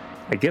T-Fish,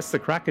 "I guess the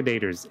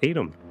crocodilators ate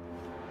him."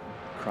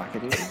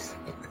 Crocodiles.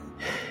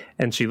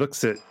 And she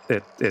looks at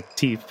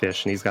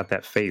T-Fish, and he's got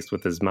that face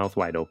with his mouth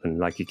wide open,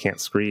 like he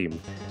can't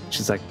scream.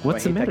 She's like,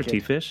 "What's the matter,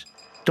 T-Fish?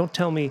 Don't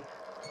tell me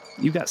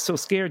you got so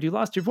scared you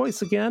lost your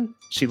voice again."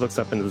 She looks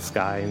up into the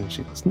sky, and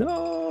she goes,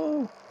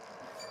 "No."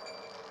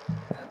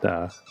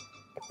 And,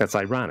 that's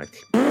ironic.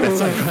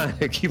 That's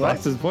ironic. He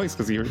lost his voice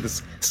because he heard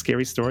this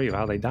scary story of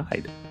how they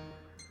died.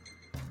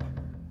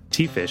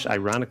 T-Fish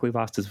ironically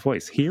lost his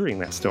voice hearing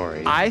that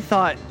story. I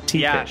thought,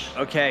 T-Fish.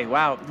 yeah, okay,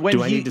 wow. When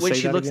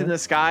she looks in the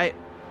sky,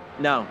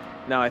 no,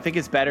 I think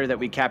it's better that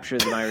we capture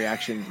my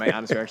reaction, my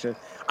honest reaction.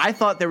 I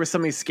thought there was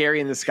something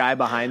scary in the sky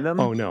behind them.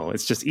 Oh no,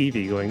 it's just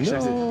Evie going,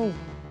 "No,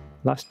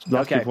 lost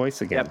your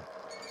voice again." Yep.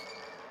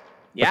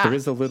 Yeah, but there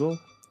is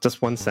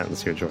just one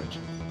sentence here, George.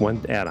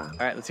 One add-on.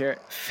 All right, let's hear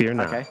it. Fear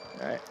not. Okay.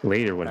 All right.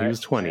 Later, when he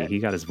was 20, he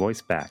got his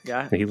voice back.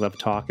 Yeah. And he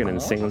loved talking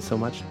and singing so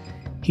much.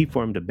 He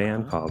formed a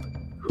band called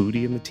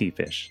Hootie and the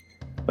T-Fish.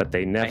 But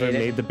they never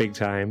made the big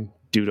time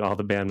due to all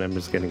the band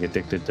members getting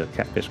addicted to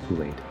catfish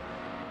Kool-Aid.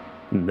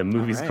 And the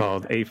movie's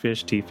called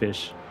A-Fish,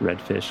 T-Fish,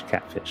 Redfish,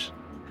 Catfish.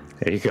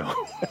 There you go.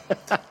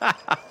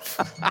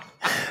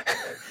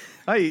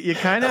 Oh, you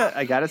kind of,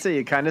 I gotta say,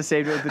 you kind of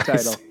saved it with the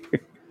title.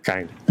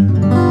 Kind of.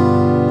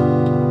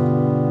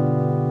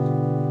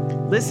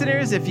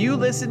 Listeners, if you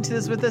listen to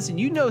this with us and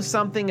you know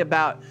something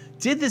about,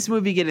 did this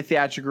movie get a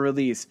theatrical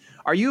release?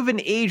 Are you of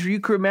an age where you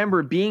can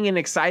remember being an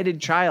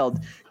excited child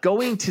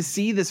going to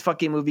see this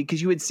fucking movie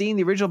because you had seen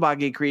the original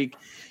Boggy Creek?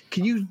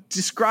 Can you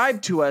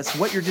describe to us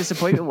what your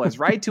disappointment was?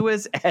 Write to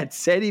us at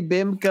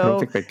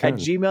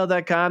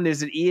SetiBimco@gmail.com.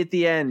 There's an E at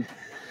the end.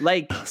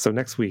 So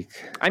next week.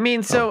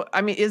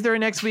 Is there a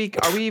next week?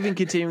 Are we even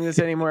continuing this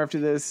anymore after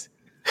this?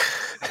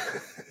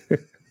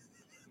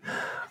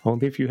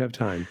 Only if you have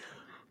time.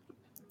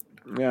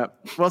 Yeah.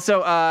 Well,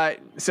 so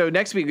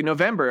next week,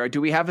 November, do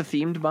we have a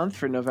themed month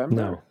for November?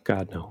 No.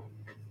 God, no.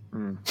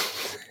 All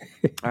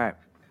right.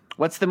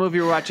 What's the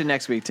movie we're watching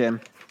next week, Tim?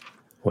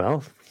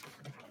 Well,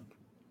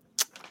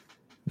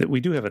 we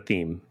do have a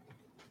theme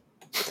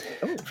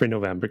for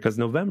November, because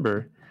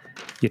November,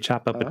 you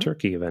chop up a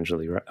turkey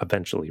eventually, right?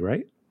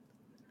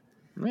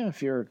 Yeah,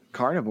 if you're a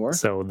carnivore.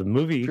 So the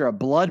movie if you're a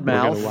blood we're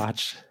mouth. going to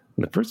watch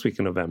in the first week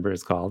of November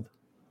is called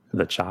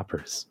The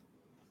Choppers.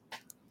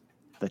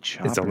 The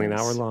Choppers. It's only an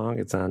hour long.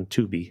 It's on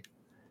Tubi.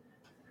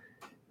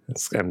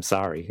 I'm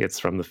sorry. It's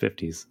from the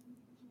 50s.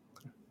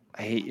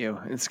 I hate you.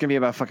 It's going to be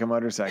about fucking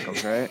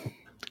motorcycles, right?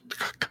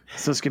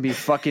 So it's going to be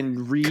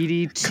fucking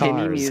reedy,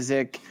 tinny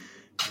music.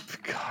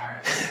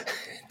 Cars.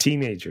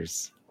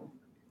 Teenagers.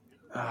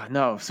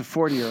 No, so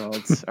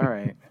 40-year-olds. All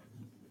right.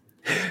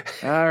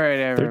 All right,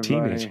 everybody. They're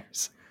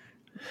teenagers.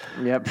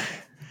 Yep.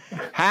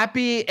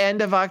 Happy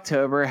end of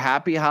October.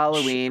 Happy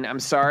Halloween. I'm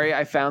sorry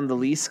I found the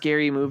least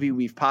scary movie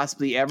we've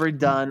possibly ever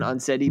done on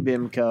SETI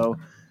BIMCO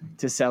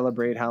to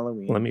celebrate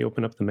Halloween. Let me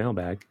open up the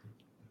mailbag.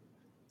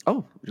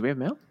 Oh, do we have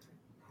mail?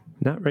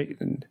 Not right.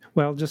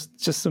 Well, just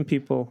some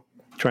people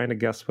trying to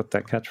guess what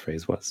that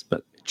catchphrase was,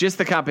 but just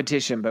the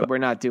competition, but we're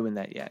not doing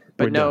that yet.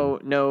 But no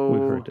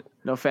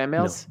fan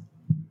mails?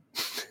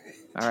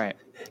 No. All right.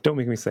 Don't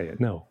make me say it.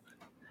 No.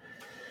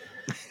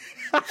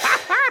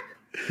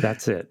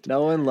 That's it.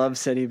 No one loves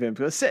SETI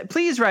BIMCO.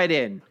 Please write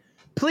in.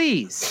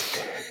 Please.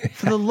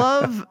 For the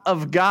love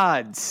of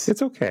gods.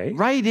 It's okay.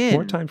 Write in.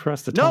 More time for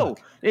us to talk.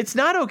 No, it's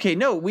not okay.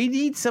 No, we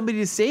need somebody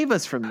to save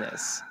us from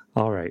this.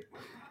 All right.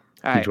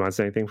 Did you want to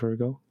say anything before we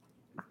go?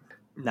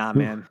 Nah,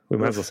 man. We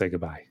might as well say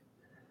goodbye.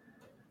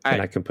 All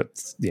right. I can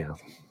put, yeah.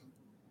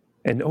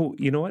 And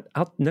you know what?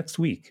 Next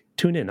week,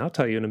 tune in. I'll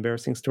tell you an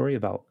embarrassing story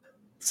about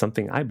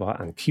something I bought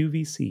on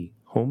QVC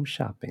Home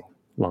Shopping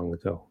long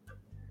ago.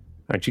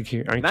 Aren't you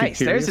curious? Nice.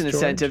 There's an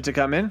incentive George? To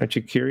come in. Aren't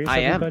you curious,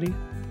 everybody? I am.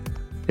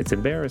 It's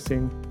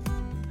embarrassing.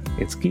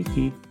 It's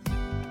geeky.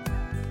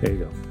 There you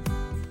go.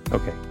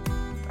 Okay.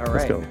 All right.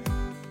 Let's go.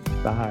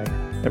 Bye,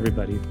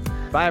 everybody.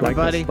 Bye,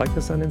 everybody. Like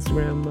us on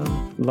Instagram.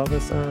 Love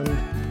us on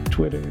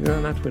Twitter.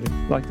 No, not Twitter.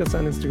 Like us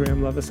on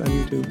Instagram. Love us on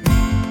YouTube.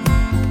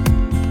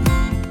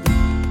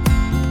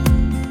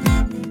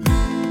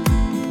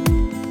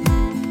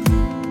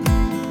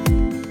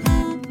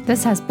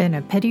 This has been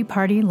a Pity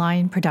Party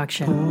Line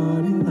production.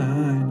 Party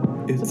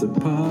line, it's a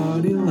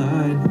party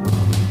line.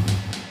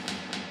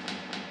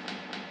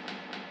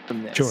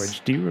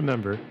 George, do you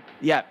remember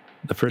the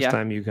first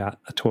time you got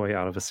a toy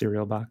out of a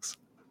cereal box?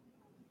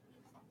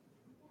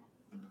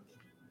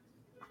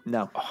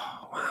 No.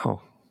 Oh,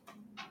 wow.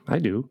 I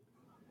do.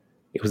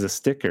 It was a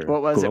sticker.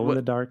 What was it? Glow in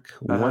the dark.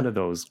 One of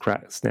those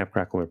Snap,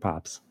 Crackle, or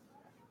Pops.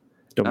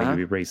 Don't make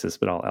me be racist,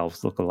 but all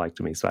elves look alike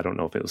to me, so I don't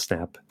know if it was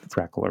Snap,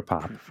 Crackle, or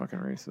Pop. You're fucking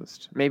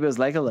racist. Maybe it was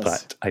Legolas.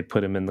 But I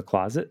put him in the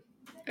closet,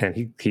 and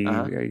he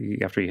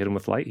after he hit him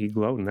with light, he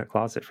glowed in that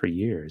closet for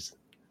years.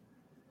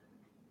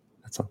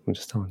 That's all I'm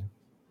just telling you.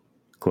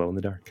 Glow in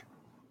the dark.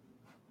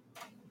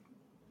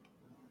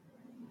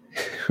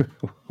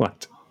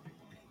 What?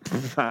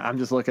 I'm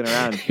just looking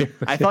around.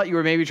 I thought you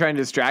were maybe trying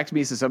to distract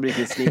me so somebody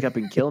could sneak up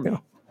and kill me.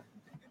 No.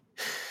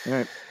 All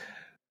right.